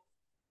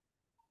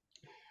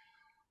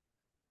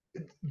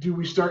 do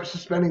we start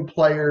suspending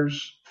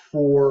players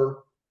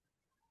for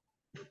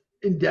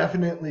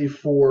indefinitely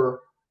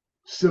for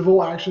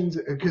civil actions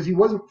because he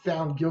wasn't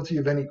found guilty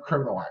of any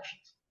criminal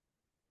actions?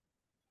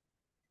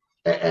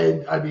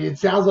 And I mean, it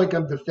sounds like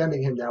I'm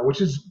defending him now,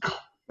 which is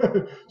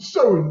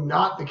so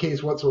not the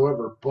case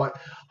whatsoever. But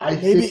I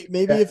think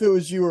maybe that, if it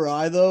was you or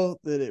I though,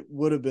 that it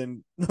would have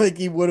been like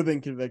he would have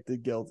been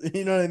convicted guilty.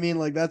 You know what I mean?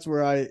 Like that's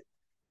where I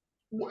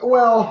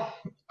well,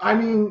 I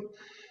mean,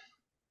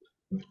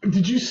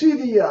 did you see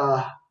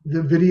the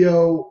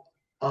video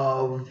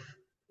of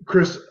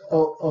Chris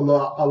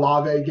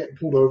Olave getting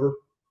pulled over?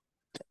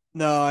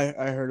 no,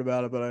 I heard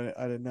about it, but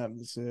I didn't happen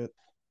to see it.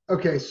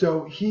 Okay,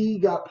 so he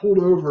got pulled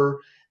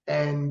over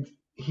and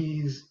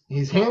he's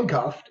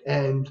handcuffed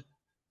and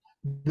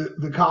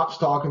the cops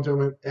talking to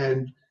him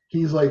and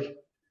he's like,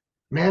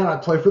 "Man, I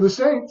play for the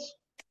Saints."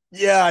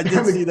 Yeah, I did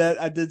And see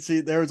that. I did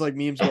see there was like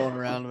memes going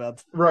around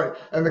about. right,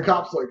 and the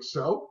cops like,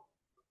 "So?"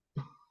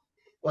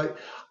 Like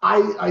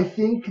I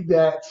think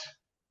that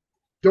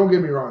don't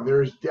get me wrong,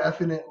 there's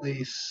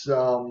definitely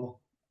some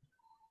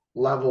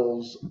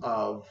levels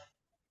of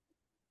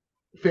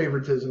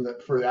favoritism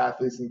that for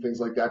athletes and things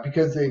like that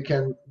because they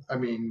can. I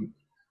mean,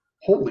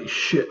 holy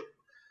shit,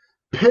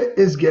 Pitt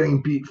is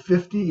getting beat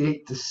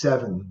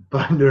 58-7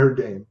 by Notre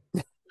Dame.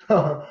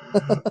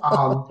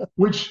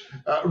 Which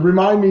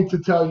remind me to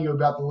tell you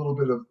about the little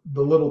bit of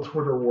the little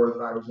Twitter war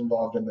that I was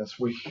involved in this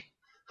week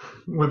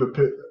with a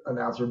Pitt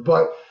announcer.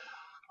 But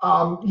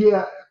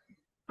yeah,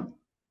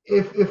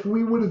 if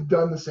we would have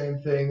done the same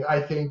thing,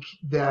 I think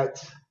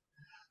that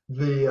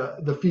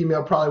the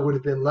female probably would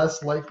have been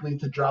less likely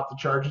to drop the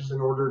charges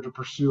in order to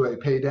pursue a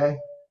payday.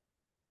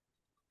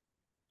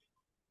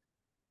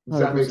 Does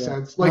Hundred that make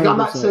percent, sense? Like, I'm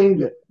not 100%. saying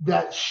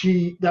Yeah,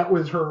 that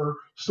was her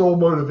sole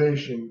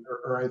motivation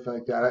or anything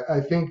like that. I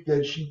think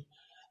that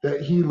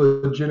he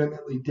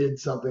legitimately did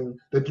something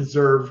that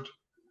deserved.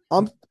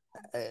 I'm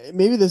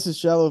maybe this is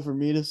shallow for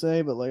me to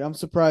say, but like I'm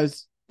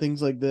surprised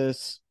things like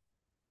this,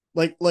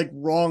 like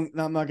wrong.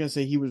 No, I'm not gonna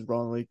say he was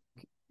wrongly,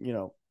 you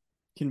know,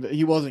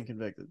 he wasn't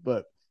convicted,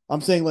 but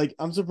I'm saying like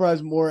I'm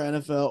surprised more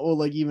NFL or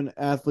like even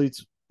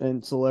athletes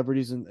and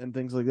celebrities and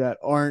things like that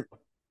aren't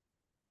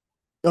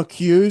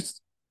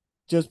accused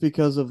just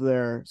because of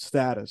their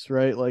status,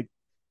 right? Like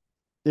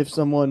if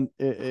someone,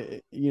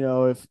 if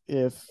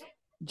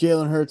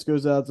Jalen Hurts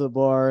goes out to the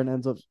bar and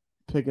ends up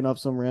picking up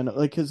some random,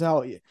 like, because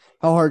how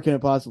hard can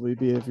it possibly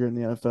be if you're in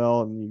the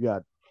NFL and you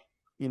got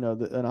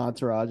an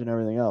entourage and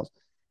everything else,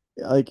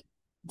 like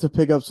to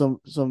pick up some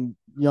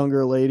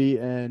younger lady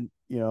and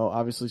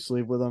obviously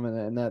sleep with them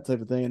and that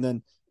type of thing, and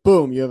then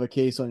boom, you have a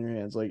case on your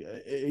hands. Like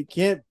it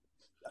can't,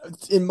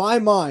 in my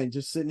mind,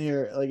 just sitting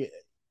here, like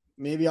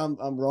maybe I'm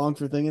wrong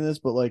for thinking this,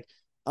 but like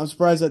I'm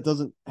surprised that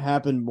doesn't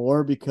happen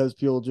more because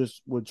people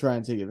just would try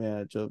and take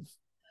advantage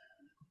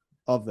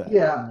of that. You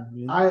Yeah,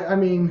 know what I mean? I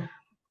mean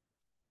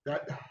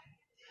that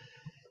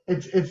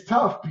it's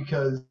tough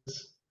because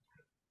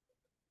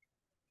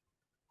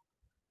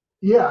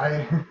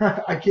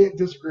yeah, I can't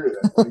disagree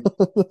with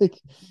that. Like,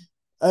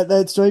 Like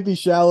that might be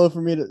shallow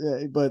for me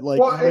to, but like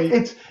well, how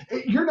many?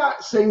 you're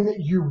not saying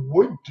that you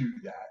would do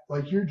that.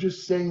 Like you're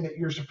just saying that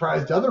you're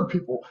surprised other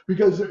people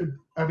because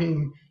I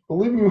mean,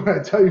 believe me when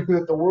I tell you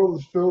that the world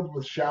is filled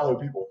with shallow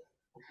people.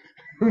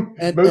 Most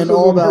And of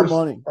all them about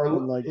money are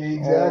and like all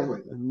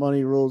exactly. and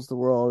money rules the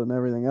world and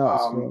everything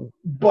else. So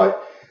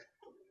But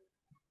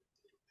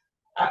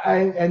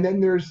and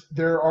then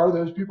there are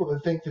those people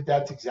that think that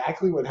that's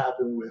exactly what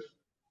happened with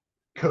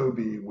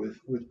Kobe, with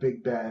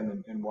Big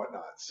Ben and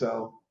whatnot.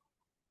 So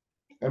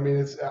I mean,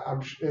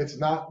 it's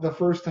not the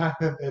first time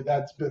that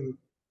that's been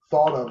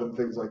thought of and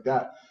things like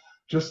that.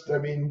 Just I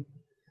mean,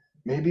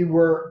 maybe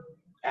we're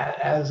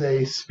as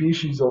a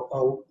species a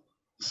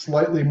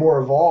slightly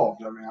more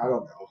evolved. I mean, I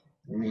don't know.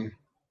 I mean,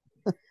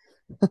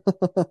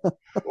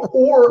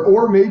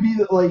 or maybe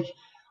like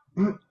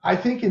I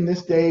think in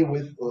this day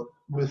with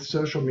with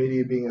social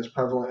media being as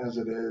prevalent as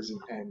it is,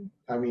 and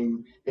I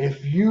mean,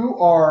 if you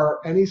are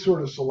any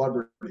sort of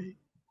celebrity,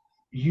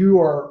 you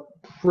are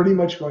pretty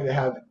much going to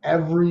have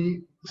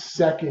every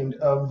second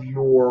of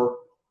your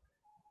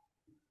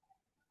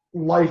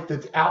life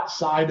that's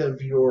outside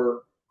of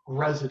your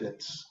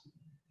residence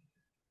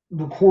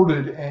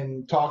recorded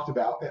and talked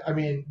about. I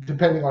mean,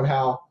 depending on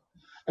how,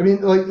 I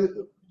mean, like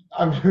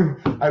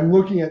I'm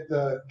looking at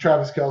the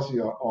Travis Kelsey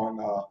on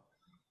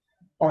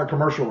a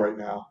commercial right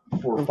now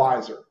for Okay.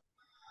 Pfizer,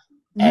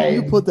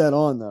 You put and that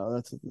on though.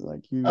 That's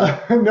like you.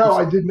 no,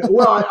 I didn't.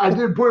 Well, I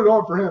did put it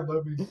on for him.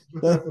 Let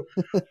That,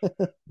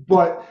 me,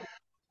 but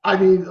I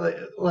mean,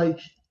 like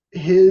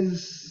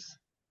his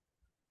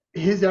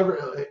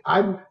ever.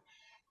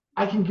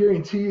 I can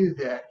guarantee you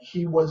that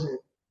he wasn't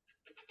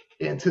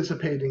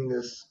anticipating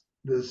this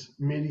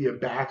media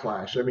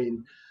backlash. I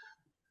mean,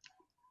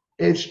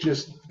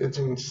 it's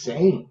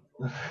insane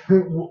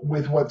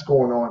with what's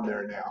going on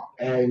there now,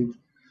 and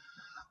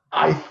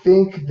I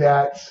think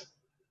that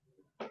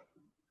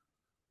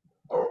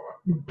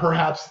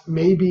perhaps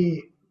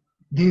maybe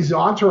these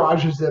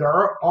entourages that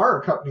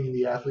are accompanying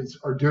the athletes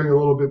are doing a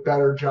little bit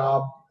better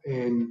job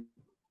in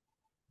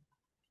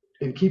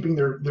keeping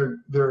their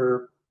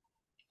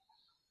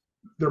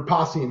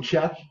posse in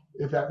check,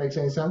 if that makes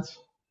any sense.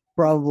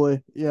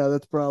 probably, yeah,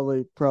 that's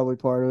probably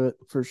part of it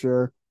for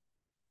sure.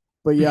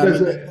 But yeah, I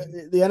Because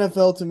mean, the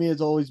NFL to me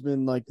has always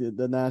been like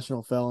the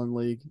National Felon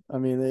League. I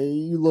mean,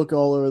 you look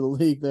all over the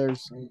league.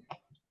 There's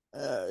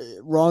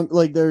wrong,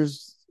 like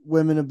there's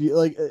women abuse.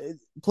 Like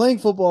playing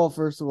football,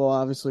 first of all,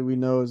 obviously we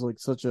know is like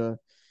such a.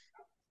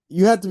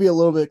 You have to be a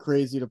little bit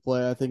crazy to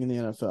play. I think in the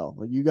NFL,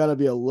 like you got to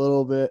be a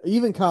little bit.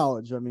 Even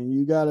college, I mean,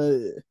 you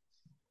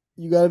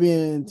gotta be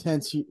an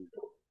intense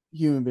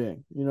human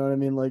being. You know what I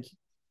mean? Like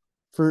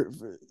for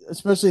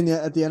especially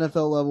at the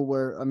NFL level,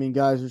 where I mean,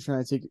 guys are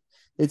trying to take.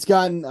 It's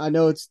gotten. I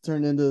know it's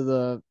turned into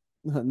the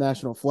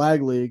National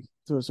Flag League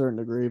to a certain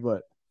degree,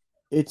 but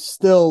it's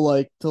still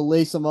like to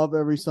lace them up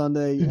every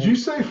Sunday. did you And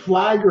say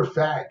flag or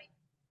fag?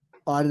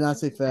 oh, I did not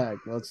say fag.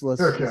 Let's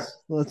let's Okay. let's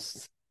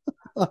let's.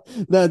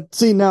 That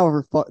see now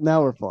we're fucked.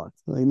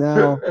 Like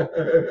now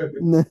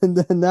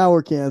now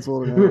we're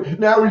canceled and everything.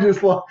 Now we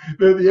just lost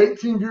the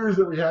 18 viewers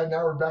that we had.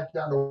 Now we're back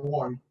down to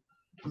one.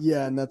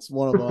 Yeah, and that's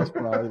one of us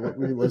probably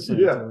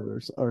re-listening Yeah, to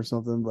it or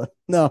something. But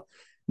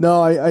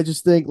no, I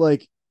just think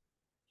like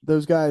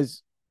those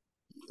guys,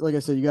 like I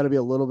said, you got to be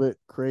a little bit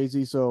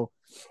crazy. So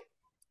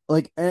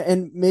like,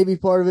 and maybe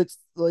part of it's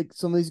like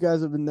some of these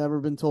guys have never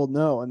been told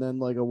no, and then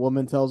like a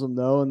woman tells them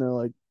no, and they're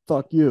like,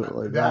 "Fuck you!"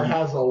 Like that I'm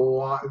has a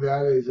lot.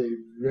 That is a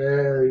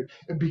very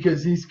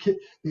because these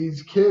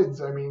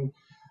kids. I mean,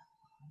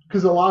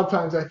 because a lot of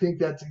times I think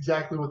that's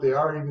exactly what they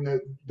are. Even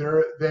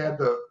though they have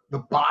the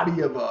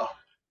body of a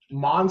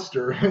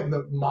monster and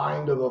the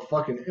mind of a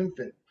fucking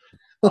infant.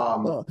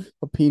 Um,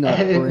 a peanut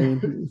and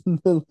brain.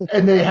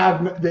 and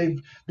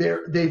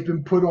they've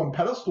been put on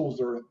pedestals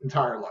their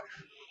entire life.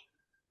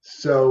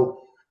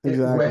 So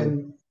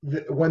Exactly.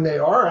 when they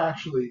are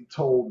actually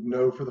told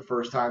no for the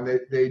first time,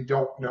 they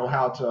don't know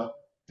how to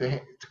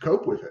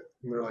cope with it.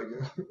 And they're like,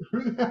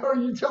 "Who the hell are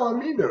you telling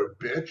me no,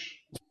 bitch?"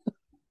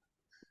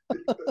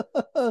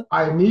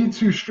 I need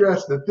to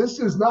stress that this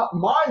is not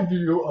my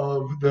view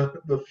of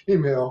the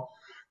female.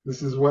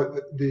 This is what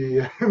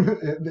the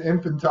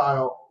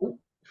infantile.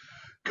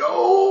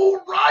 Go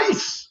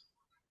Rice!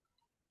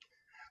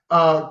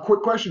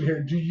 Quick question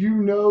here: do you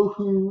know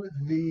who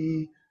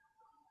the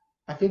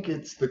I think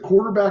it's the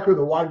quarterback or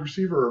the wide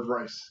receiver of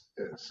Rice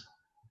is?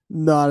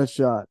 Not a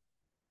shot.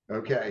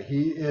 Okay,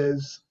 he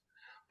is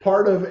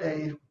part of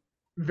a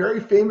very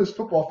famous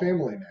football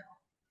family now.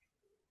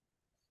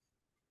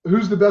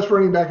 Who's the best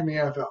running back in the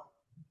NFL?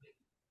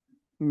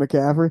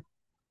 McCaffrey,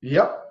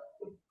 Yep,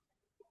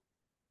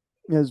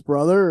 his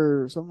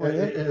brother or something like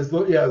that. his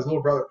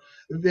little brother.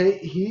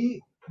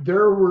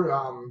 There were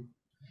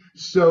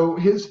so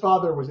his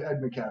father was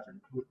Ed McCaffrey,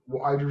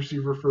 wide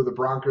receiver for the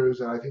Broncos,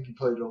 and I think he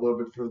played a little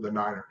bit for the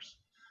Niners.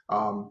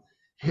 Um,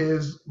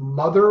 his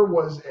mother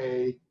was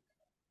a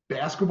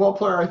basketball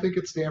player, I think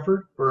at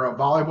Stanford, or a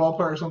volleyball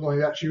player or something like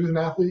that. She was an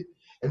athlete,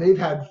 and they've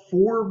had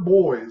four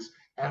boys,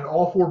 and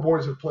all four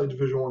boys have played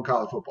Division One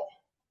college football.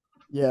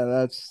 Yeah,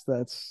 that's.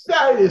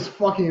 That is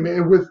fucking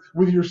amazing.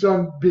 With your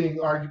son being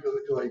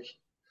arguably like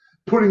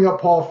putting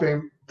up Hall of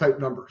Fame type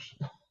numbers.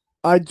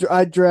 I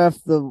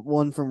draft the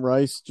one from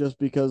Rice just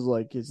because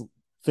like his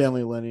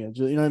family lineage.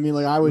 You know what I mean?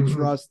 Like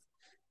Mm-hmm.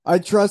 I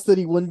trust that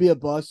he wouldn't be a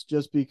bust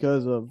just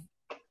because of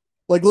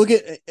like look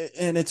at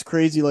and it's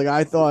crazy. Like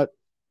I thought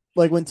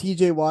like when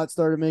TJ Watt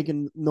started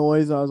making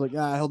noise, I was like,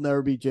 he'll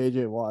never be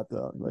JJ Watt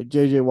though. Like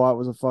JJ Watt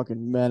was a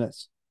fucking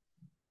menace.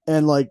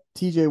 And like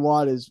TJ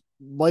Watt is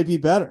might be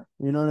better.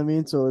 You know what I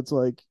mean? So it's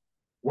like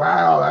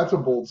Wow, that's a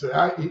bold say.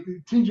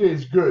 TJ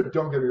is good.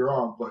 Don't get me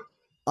wrong, but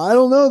I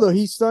don't know though.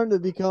 He's starting to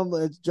become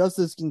just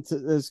as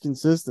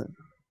consistent.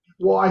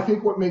 well, I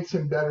think what makes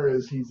him better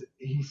is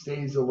he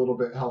stays a little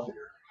bit healthier.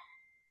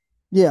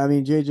 Yeah, I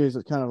mean JJ's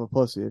a kind of a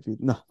pussy if you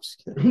no, I'm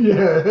just kidding.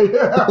 Yeah,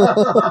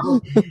 yeah.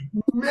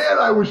 Man,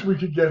 I wish we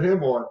could get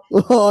him on.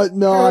 Oh,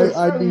 no, I'd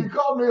So you need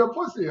called me a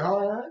pussy,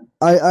 huh?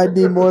 I'd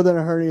need more than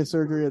a hernia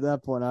surgery at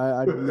that point.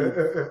 I'd need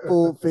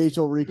full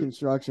facial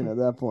reconstruction at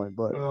that point.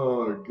 But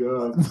Oh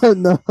God. but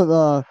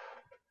no,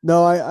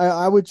 no,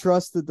 I would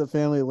trust that the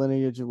family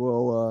lineage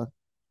will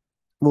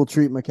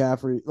treat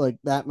McCaffrey like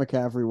that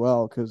McCaffrey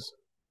well because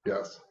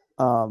Yes.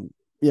 um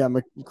yeah,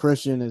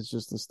 Christian is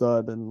just a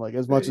stud and like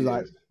as Yeah, much he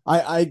as is.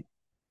 I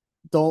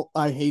don't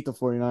I hate the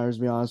 49ers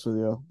to be honest with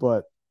you,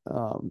 but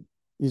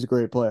he's a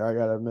great player. I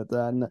gotta admit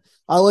that. And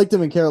I liked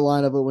him in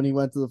Carolina, but when he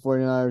went to the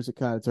 49ers, it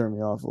kind of turned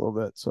me off a little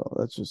bit. So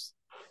that's just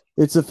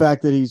it's the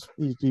fact that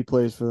he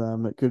plays for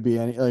them. It could be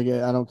any like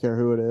I don't care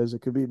who it is.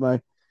 It could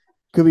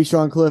be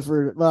Sean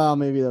Clifford. Well,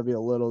 maybe that'd be a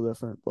little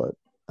different, but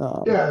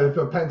Yeah, if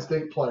a Penn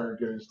State player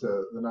goes to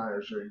the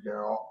Niners, there you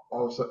go.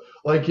 All of a sudden,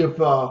 like if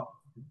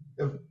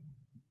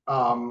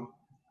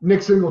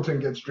Nick Singleton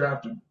gets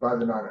drafted by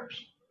the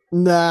Niners.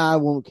 nah, I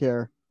won't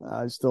care.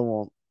 I still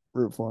won't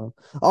root for him.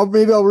 I'll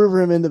root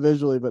for him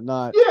individually, but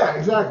not Yeah,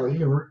 exactly.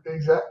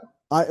 Exactly.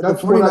 I the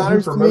That's what I do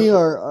 49ers for to me most.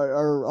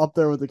 are up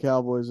there with the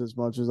Cowboys as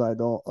much as I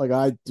don't like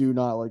I do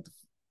not like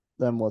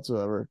them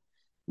whatsoever.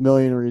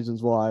 Million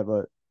reasons why,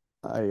 but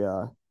I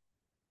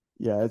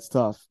yeah, it's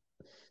tough.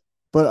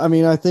 But I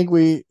mean, I think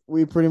we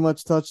pretty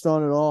much touched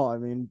on it all. I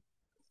mean,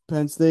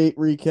 Penn State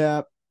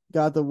recap,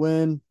 got the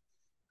win.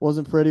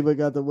 Wasn't pretty, but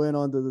got the win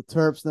onto the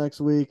Terps next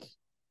week.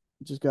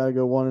 Just got to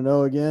go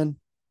 1-0 again.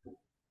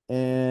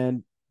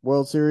 And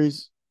World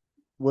Series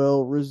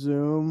will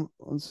resume.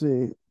 Let's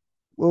see.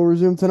 We'll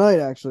resume tonight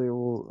actually.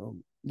 We'll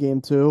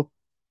game 2.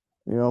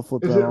 I'll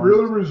flip Is that it on.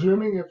 really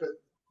resuming if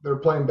they're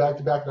playing back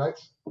to back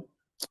nights?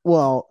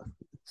 Well,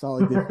 it's not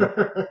like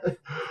they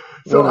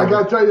So I whatever.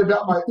 got to tell you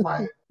about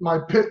my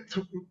pit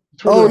Oh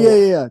Twitter yeah, war.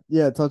 yeah, yeah.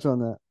 Yeah, touch on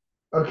that.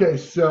 Okay,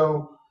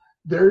 so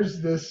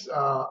there's this.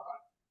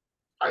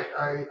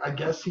 I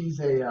guess he's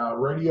a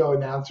radio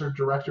announcer,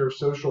 director of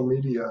social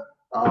media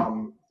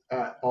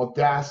at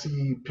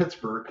Audacity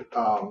Pittsburgh.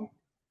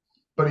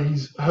 But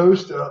he's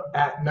host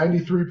at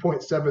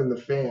 93.7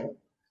 The Fan.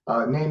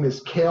 Name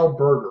is Kale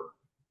Berger.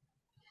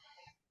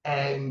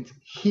 And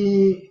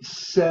he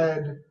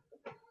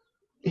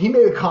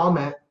made a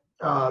comment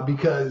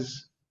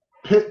because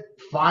Pitt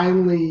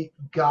finally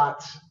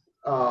got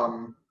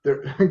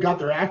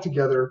their act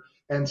together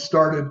and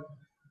started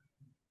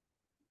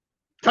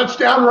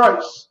touchdown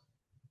Rice.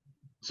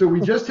 So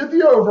we just hit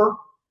the over,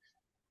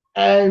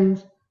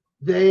 and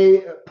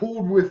they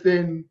pulled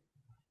within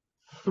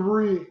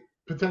three,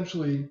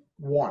 potentially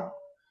one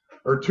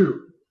or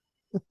two,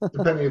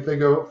 depending if they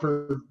go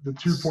for the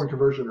 2 point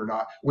conversion or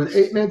not, with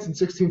 8 minutes and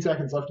 16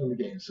 seconds left in the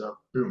game. So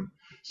boom.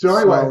 So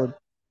anyway,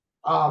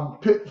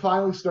 Solid. Pitt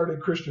finally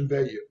started Christian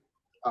Veilleux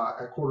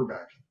at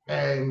quarterback,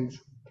 and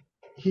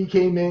he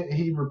came in.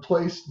 He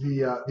replaced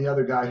the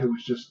other guy who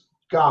was just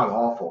god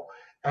awful.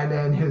 And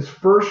then his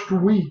first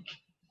week,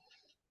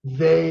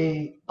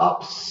 they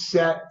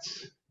upset.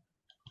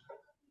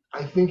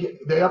 I think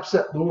they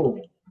upset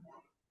Louisville,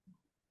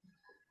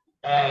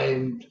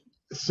 and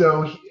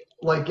so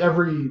like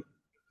every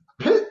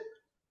Pitt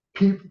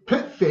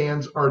Pitt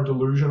fans are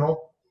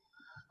delusional.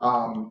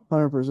 Um,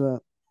 100%.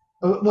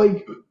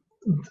 like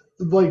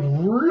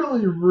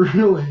really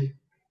really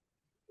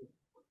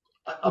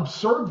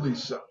absurdly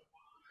so.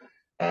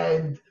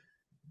 And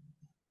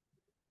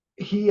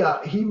he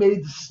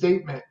made the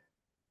statement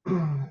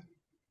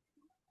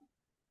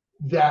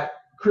that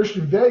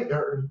Christian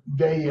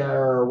Veilleux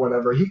or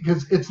whatever,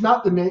 because it's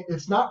not the name,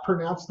 it's not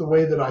pronounced the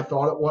way that I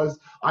thought it was.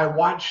 I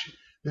watched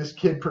this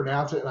kid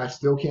pronounce it, and I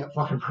still can't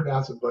fucking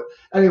pronounce it. But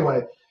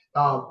anyway,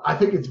 I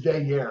think it's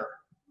Veilleux.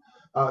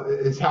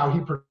 Is how he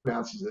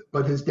pronounces it,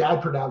 but his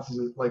dad pronounces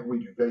it like we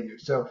do, Veilleux.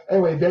 So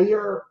anyway,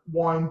 Veilleux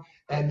won,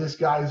 and this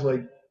guy's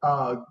like,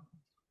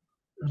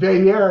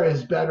 Veilleux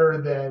is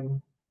better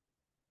than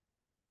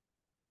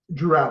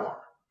Drew Allar.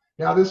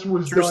 Now this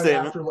was True done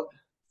statement. after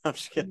I'm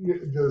just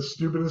kidding. the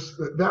stupidest.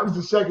 That was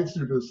the second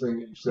stupidest thing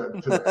that you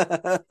said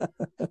today.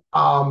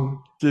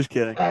 Just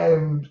kidding.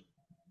 And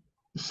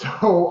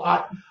so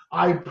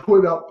I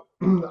put up.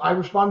 I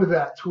responded to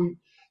that tweet.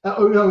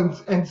 Oh no,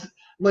 and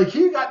like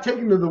he got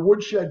taken to the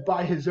woodshed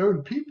by his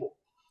own people.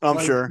 I'm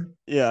Like sure.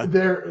 Yeah.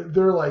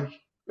 they're like,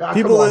 ah, come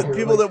People on that here,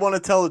 people like that want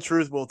to tell the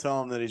truth will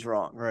tell him that he's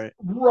wrong, right?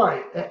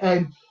 right.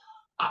 And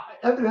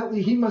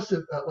evidently he must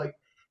have like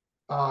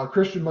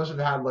Christian must have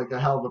had like a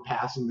hell of a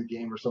pass in the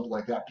game or something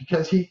like that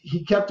because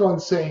he kept on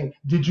saying,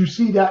 "Did you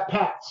see that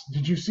pass?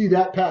 Did you see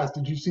that pass?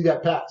 Did you see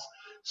that pass?"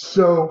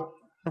 So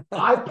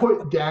I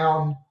put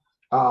down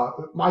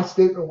my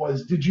statement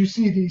was, "Did you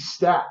see these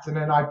stats?" And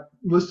then I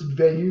listed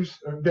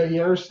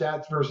Veilleux's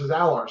stats versus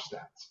Allar's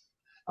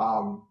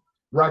stats.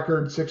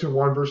 Record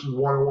 6-1 versus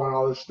 1-1,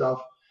 all this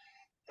stuff.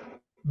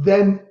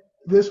 Then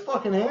this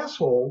fucking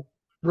asshole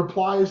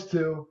replies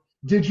to,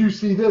 "Did you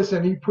see this?"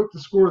 And he put the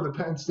score of the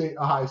Penn State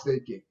Ohio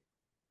State game.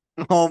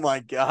 Oh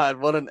my God,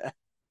 what an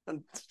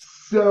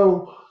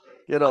So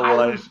get a I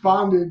life.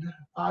 responded.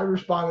 I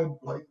responded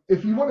like,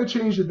 if you want to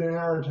change the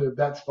narrative,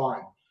 that's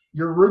fine.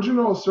 Your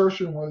original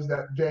assertion was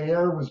that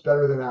Veyer was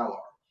better than Allar.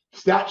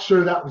 Stats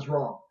show that was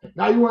wrong.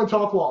 Now you want to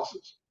talk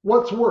losses.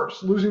 What's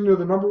worse, losing to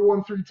the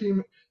number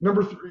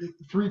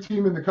three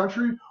team in the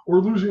country,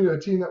 or losing to a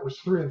team that was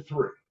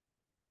 3-3?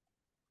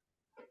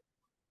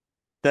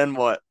 Then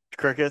what?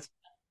 Crickets?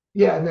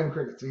 Yeah, and then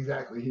crickets.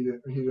 Exactly. He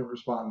didn't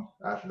respond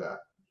after that.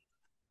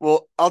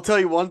 Well, I'll tell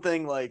you one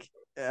thing. Like,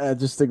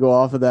 just to go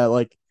off of that,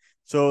 like,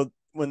 so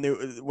when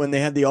they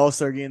had the All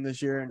Star game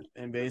this year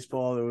in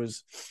baseball, it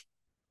was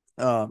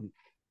um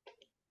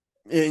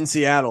in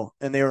Seattle,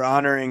 and they were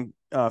honoring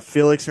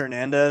Felix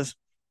Hernandez,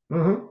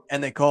 Mm-hmm.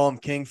 and they call him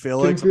King King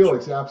Felix.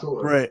 Felix,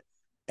 absolutely. Right.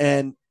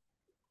 And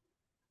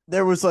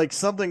there was like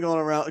something going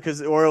around because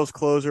the Orioles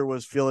closer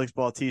was Felix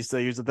Bautista.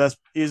 He was the best.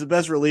 He was the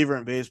best reliever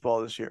in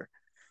baseball this year.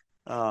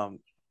 Um,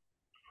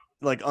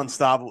 like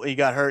unstoppable. He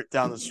got hurt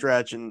down the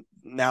stretch, and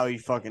now he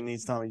fucking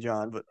needs Tommy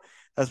John. But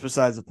that's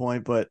besides the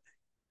point. But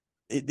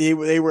they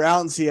were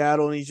out in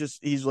Seattle, and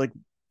he's like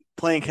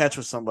playing catch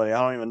with somebody.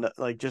 I don't even know,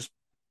 like just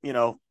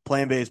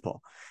playing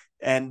baseball.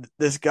 And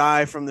this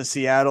guy from the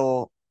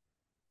Seattle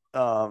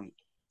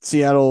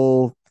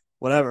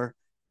whatever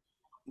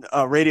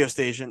radio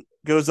station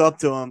goes up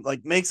to him,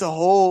 like makes a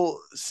whole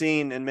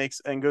scene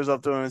and goes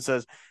up to him and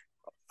says,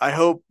 "I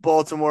hope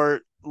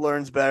Baltimore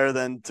learns better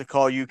than to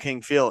call you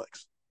King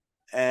Felix."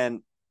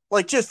 And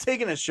like just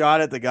taking a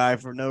shot at the guy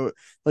for no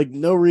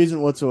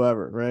reason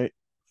whatsoever, right?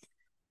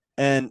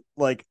 And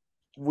like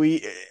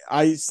we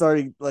I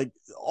started like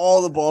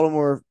all the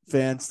Baltimore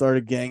fans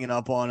started ganging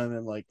up on him,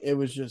 and like it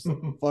was just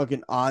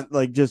fucking on,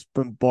 like just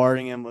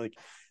bombarding him. Like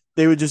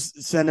they would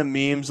just send him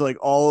memes like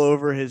all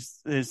over his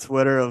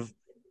Twitter of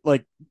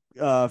like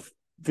uh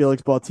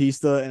Felix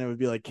Bautista, and it would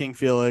be like King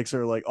Felix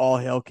or like all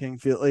hail King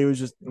Felix. It was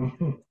just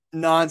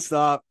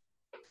nonstop.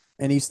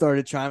 And he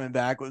started chiming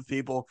back with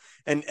people,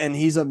 and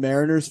he's a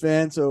Mariners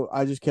fan, so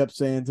I just kept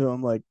saying to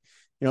him like,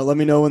 let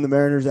me know when the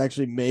Mariners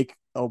actually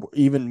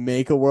even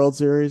make a World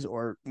Series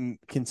or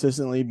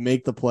consistently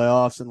make the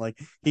playoffs. And like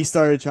he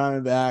started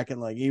chiming back,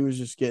 and like he was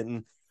just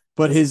getting,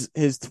 but his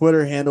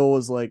Twitter handle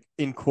was like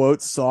in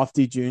quotes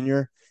Softy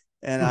Junior,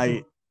 and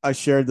I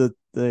shared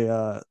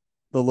the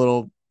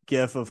little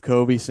gif of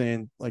Kobe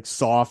saying like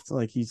soft,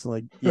 like he's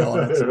like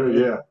yelling at somebody.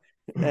 Yeah,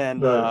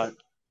 And nice.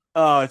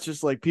 oh, it's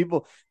just like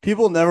people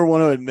never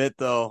want to admit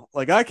though.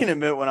 Like I can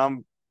admit when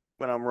I'm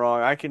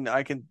wrong. I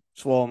can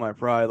swallow my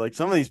pride. Like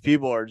some of these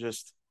people are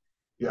just,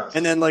 and Yes,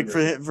 then like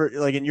yes, for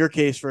like in your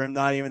case for him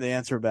not even to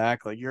answer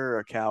back, like you're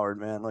a coward,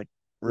 man. Like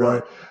really.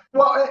 right.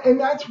 Well, and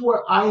that's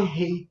what I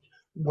hate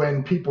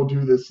when people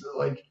do this.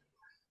 Like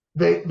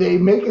they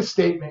make a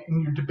statement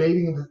and you're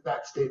debating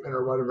that statement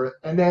or whatever,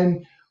 and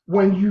then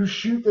when you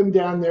shoot them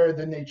down there,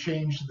 then they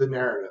change the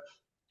narrative,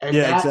 and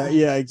Yeah, that exactly.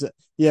 Yeah,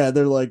 exactly. Yeah,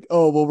 they're like,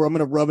 oh well, I'm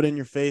gonna rub it in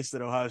your face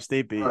that Ohio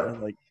State beat, right.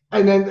 and like,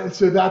 And then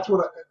so that's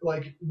what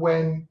like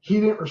when he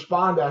didn't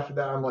respond after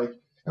that, I'm like,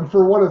 and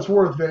for what it's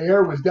worth,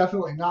 Veyer was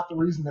definitely not the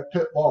reason that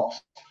Pitt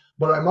lost.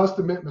 But I must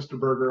admit, Mr.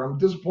 Berger, I'm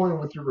disappointed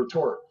with your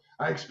retort.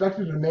 I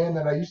expected a man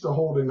that I used to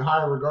hold in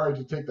high regard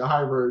to take the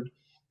high road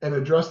and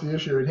address the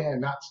issue at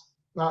hand,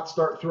 not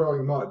start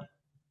throwing mud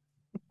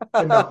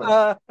and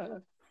nothing.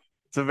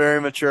 it's a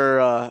very mature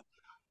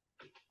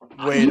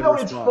way You to know,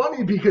 it's respond.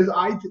 funny because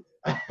I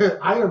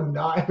am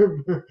not.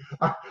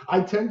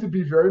 I tend to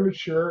be very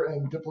mature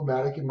and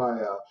diplomatic in my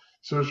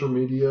social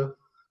media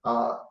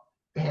uh,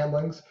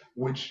 handlings,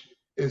 which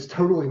is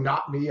totally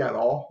not me at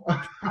all.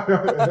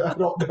 I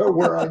don't know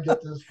where I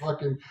get this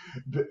fucking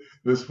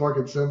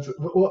sense.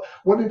 Well,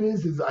 what it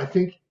is I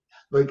think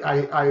like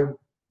I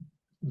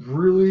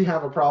really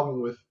have a problem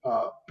with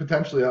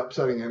potentially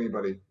upsetting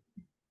anybody.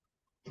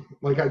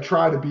 Like I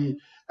try to be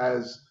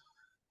as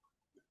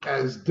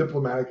as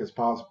diplomatic as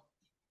possible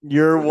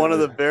You're with one of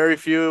the everything. very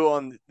few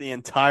on the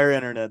entire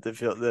internet that is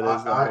that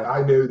way.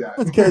 I know that.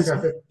 Because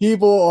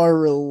people are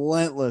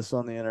relentless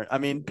on the internet. I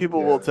mean,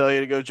 people will Yeah. tell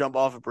you to go jump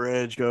off a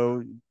bridge,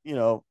 go,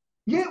 Yeah.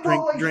 drink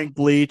Well, like, drink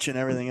bleach and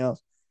everything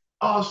else.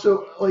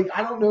 so, like,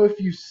 I don't know if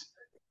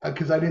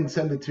because I didn't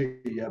send it to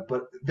you yet,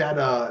 but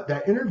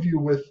that interview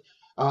with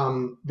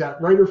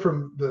that writer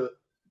from the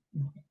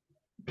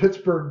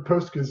Pittsburgh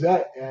Post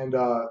Gazette and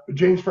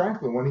James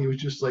Franklin when he was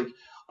just like,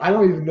 I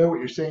don't even know what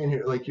you're saying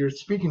here. Like you're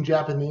speaking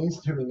Japanese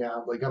to me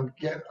now. Like I'm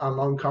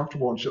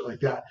uncomfortable and shit like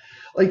that.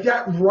 Like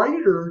that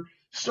writer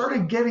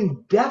started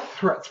getting death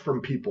threats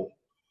from people.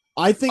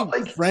 I think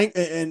Like Frank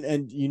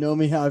and you know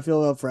me how I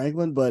feel about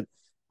Franklin, but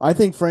I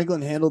think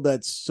Franklin handled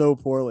that so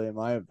poorly, in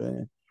my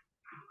opinion.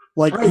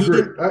 Like I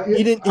agree. Yeah, he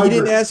I didn't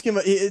agree. ask him.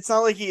 It's not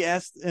like he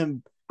asked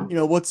him,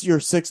 what's your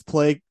sixth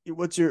play?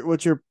 What's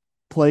your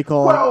play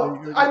calling?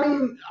 Well, I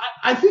mean,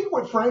 I think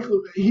what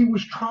Franklin he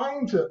was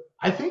trying to.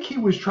 I think he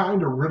was trying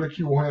to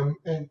ridicule him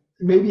and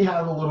maybe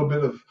have a little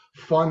bit of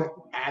fun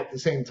at the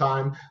same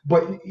time.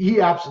 But he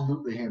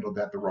absolutely handled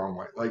that the wrong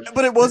way. Like,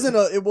 But it wasn't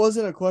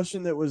a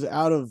question that was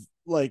out of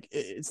like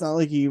it's not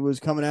like he was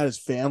coming at his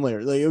family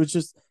or like it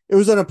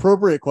was an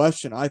appropriate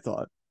question, I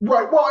thought.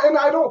 right. Well, and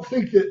I don't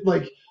think that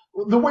like.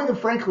 the way that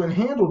Franklin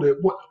handled it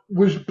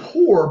was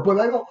poor, but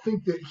I don't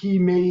think that he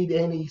made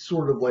any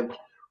sort of like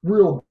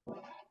real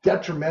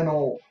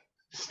detrimental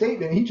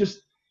statement.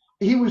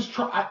 He was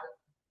trying.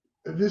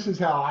 This is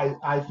how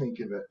I think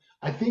of it.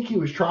 I think he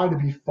was trying to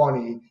be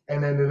funny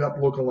and ended up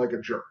looking like a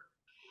jerk.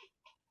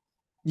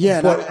 Yeah,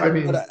 and But I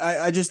mean,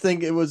 I just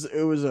think it was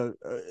a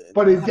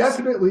but it not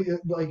definitely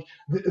like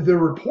the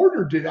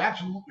reporter did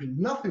absolutely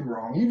nothing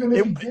wrong, even if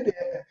it he did it.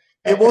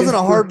 it wasn't a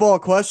And for hardball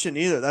question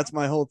either. That's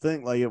my whole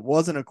thing. Like it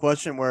wasn't a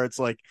question where it's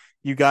like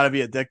you got to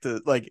be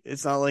addicted. Like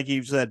it's not like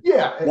he said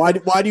yeah, why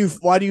do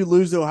you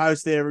lose to Ohio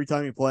State every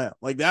time you play them?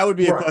 Like that would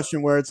be a right.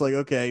 question where it's like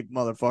okay,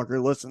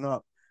 motherfucker, listen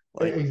up.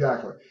 Like,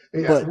 Exactly.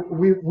 Yeah, but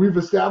we've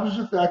established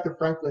the fact that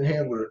Franklin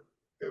handled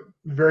it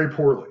very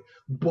poorly,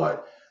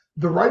 but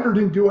the writer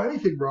didn't do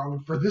anything wrong.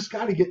 And for this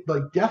guy to get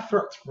like death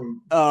threats oh,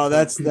 from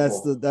that's people,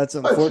 that's it's just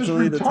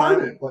unfortunately the time.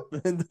 retarded.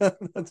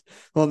 Like, That's,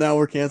 well, now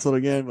we're canceled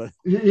again, but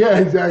yeah,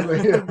 exactly.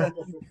 Yeah,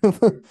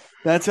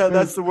 that's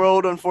the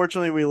world.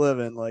 Unfortunately, we live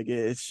in. Like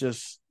it's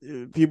just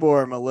people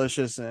are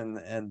malicious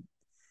and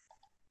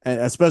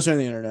especially on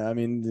the internet. I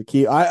mean,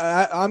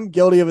 I'm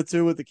guilty of it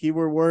too with the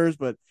keyboard words,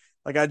 but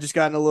like I just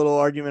got in a little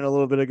argument a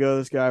little bit ago.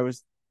 This guy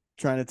was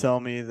trying to tell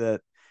me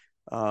that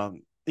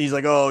he's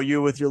like, "Oh,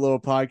 you with your little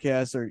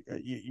podcast or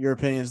your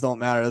opinions don't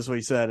matter." That's what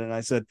he said, and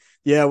I said,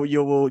 "Yeah,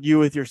 you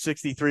with your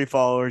 63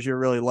 followers, you're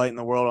really lighting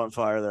the world on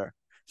fire there."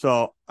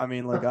 So I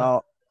mean, like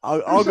who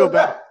I'll go said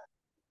back,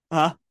 that?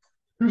 huh?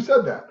 Who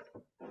said that?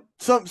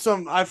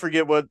 Some I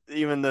forget what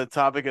even the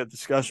topic of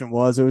discussion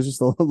was. It was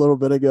just a little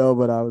bit ago,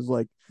 but I was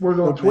like, Was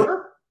it on "Look, man,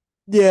 Twitter?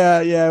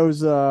 yeah, it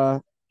was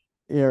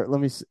here, let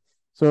me see.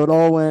 So it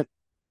all went.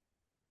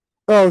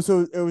 Oh,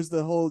 so it was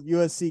the whole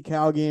USC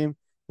Cal game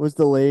was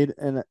delayed,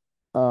 and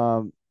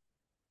um,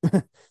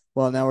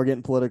 well, now we're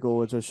getting political,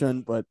 which I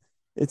shouldn't. But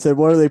it said,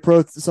 "What are they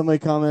pro?" Somebody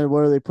commented,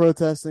 "What are they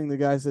protesting?" The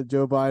guy said,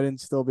 "Joe Biden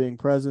still being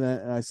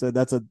president," and I said,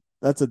 "That's a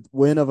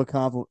win of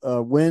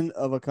win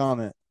of a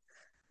comment,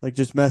 like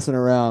just messing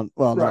around."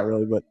 Well, not Right.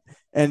 really, but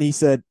and he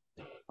said,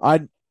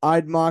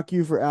 I'd mock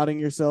you for outing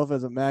yourself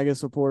as a MAGA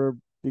supporter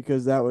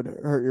because that would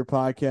hurt your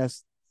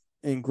podcast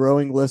and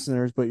growing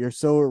listeners, but you're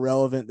so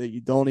irrelevant that you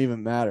don't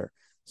even matter.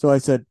 So I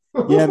said,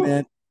 yeah,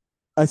 man.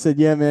 I said,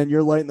 yeah, man,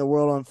 you're lighting the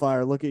world on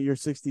fire. Look at your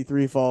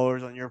 63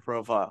 followers on your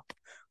profile.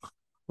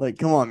 Like,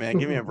 come on, man,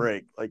 give me a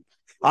break. Like,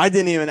 I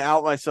didn't even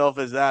out myself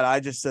as that. I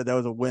just said that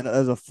was a win. That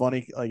was a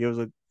funny, like, it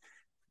was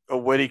a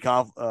witty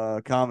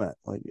comment.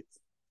 Like,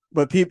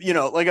 but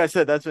people, like I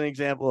said, that's an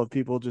example of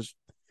people just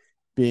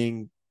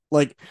being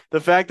like the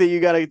fact that you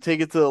got to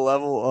take it to the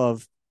level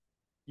of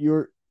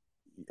your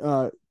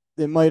uh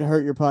it might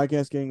hurt your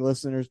podcast getting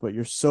listeners, but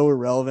you're so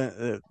irrelevant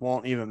it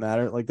won't even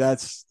matter. Like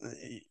that's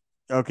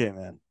okay,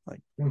 man. Like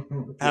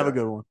have a Yeah.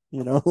 good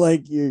one.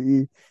 Like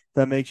you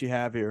that makes you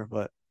happier.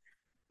 But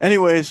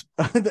anyways,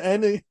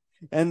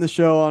 end the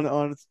show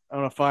on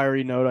a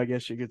fiery note, I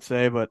guess you could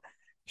say. But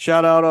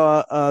shout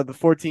out the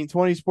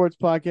 1420 Sports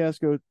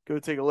Podcast. Go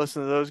take a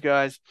listen to those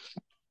guys.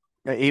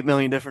 Got 8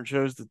 million different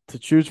shows to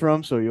choose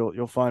from, so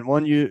you'll find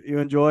one you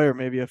enjoy or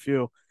maybe a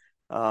few.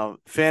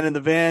 Fan in the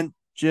van,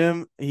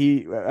 Jim.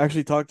 He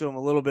actually talked to him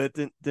a little bit.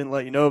 Didn't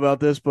let you know about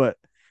this, but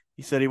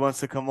he said he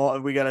wants to come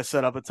on. We got to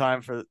set up a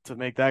time to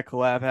make that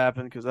collab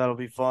happen because that'll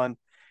be fun.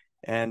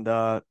 And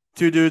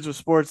two dudes with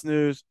sports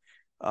news.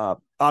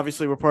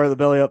 Obviously, we're part of the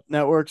Belly Up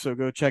Network, so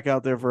go check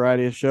out their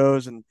variety of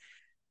shows. And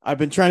I've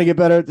been trying to get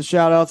better at the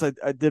shout outs.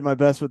 I did my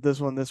best with this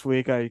one this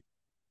week. I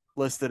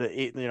listed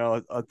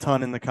a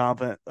ton in the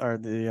comment or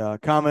the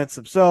comments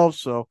themselves.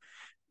 So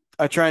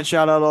I try and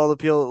shout out all the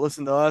people that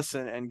listen to us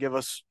and give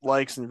us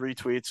likes and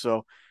retweets.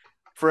 So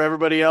for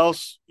everybody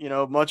else,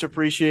 much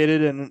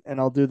appreciated, and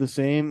I'll do the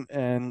same.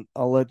 And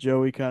I'll let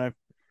Joey kind of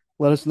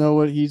let us know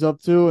what he's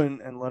up to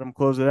and let him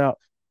close it out.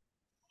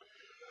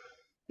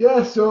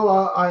 Yeah. So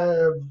I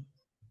have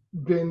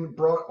been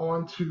brought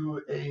on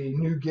to a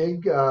new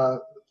gig,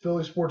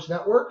 Philly Sports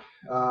Network.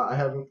 I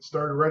haven't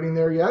started writing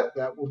there yet.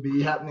 That will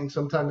be happening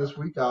sometime this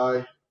week.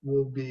 I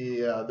will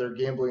be their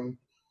gambling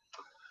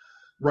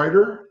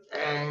writer,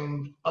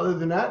 and other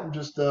than that, I'm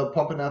just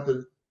pumping out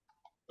the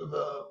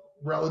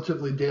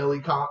relatively daily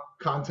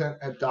content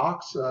at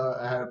Docs.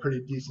 I had a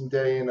pretty decent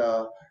day in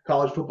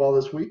college football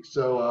this week,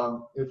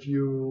 so if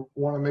you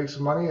want to make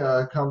some money,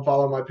 come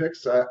follow my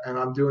picks. And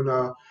I'm doing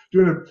a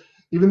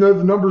even though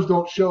the numbers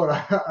don't show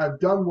it, I've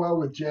done well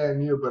with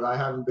JMU, but I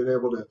haven't been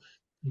able to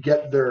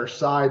get their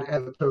side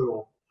and the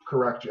total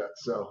correct yet.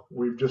 So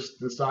we've just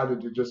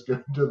decided to just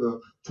go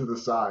to the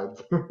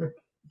sides.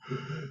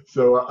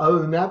 So other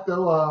than that,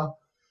 though,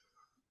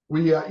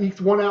 we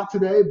eked one out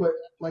today. But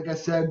like I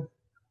said,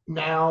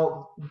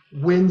 now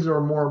wins are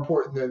more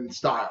important than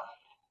style.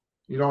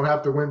 You don't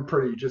have to win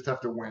pretty; you just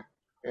have to win.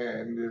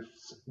 And if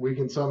we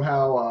can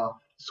somehow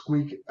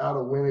squeak out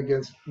a win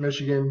against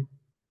Michigan,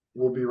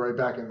 we'll be right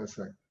back in this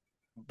thing.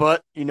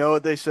 But you know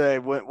what they say,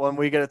 one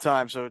week at a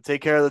time. So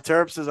take care of the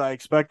Terps as I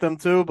expect them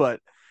to. But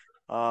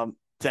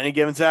it's any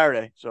given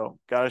Saturday, so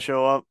got to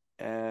show up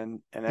and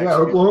Yeah,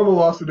 execute. Oklahoma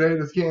lost today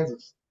to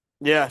Kansas.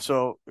 Yeah,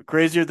 so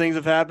crazier things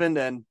have happened,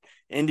 and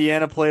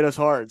Indiana played us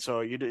hard,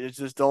 so you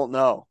just don't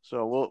know.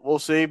 So we'll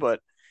see,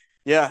 but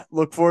yeah,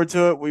 look forward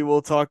to it. We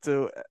will talk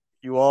to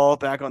you all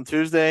back on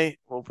Tuesday.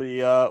 We'll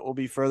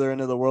be further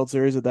into the World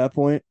Series at that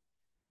point.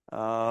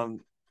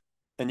 Um,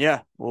 and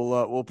yeah,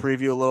 we'll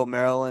preview a little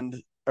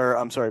Maryland, or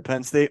I'm sorry,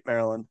 Penn State,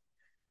 Maryland,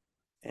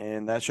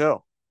 in that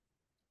show.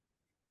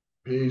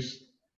 Peace.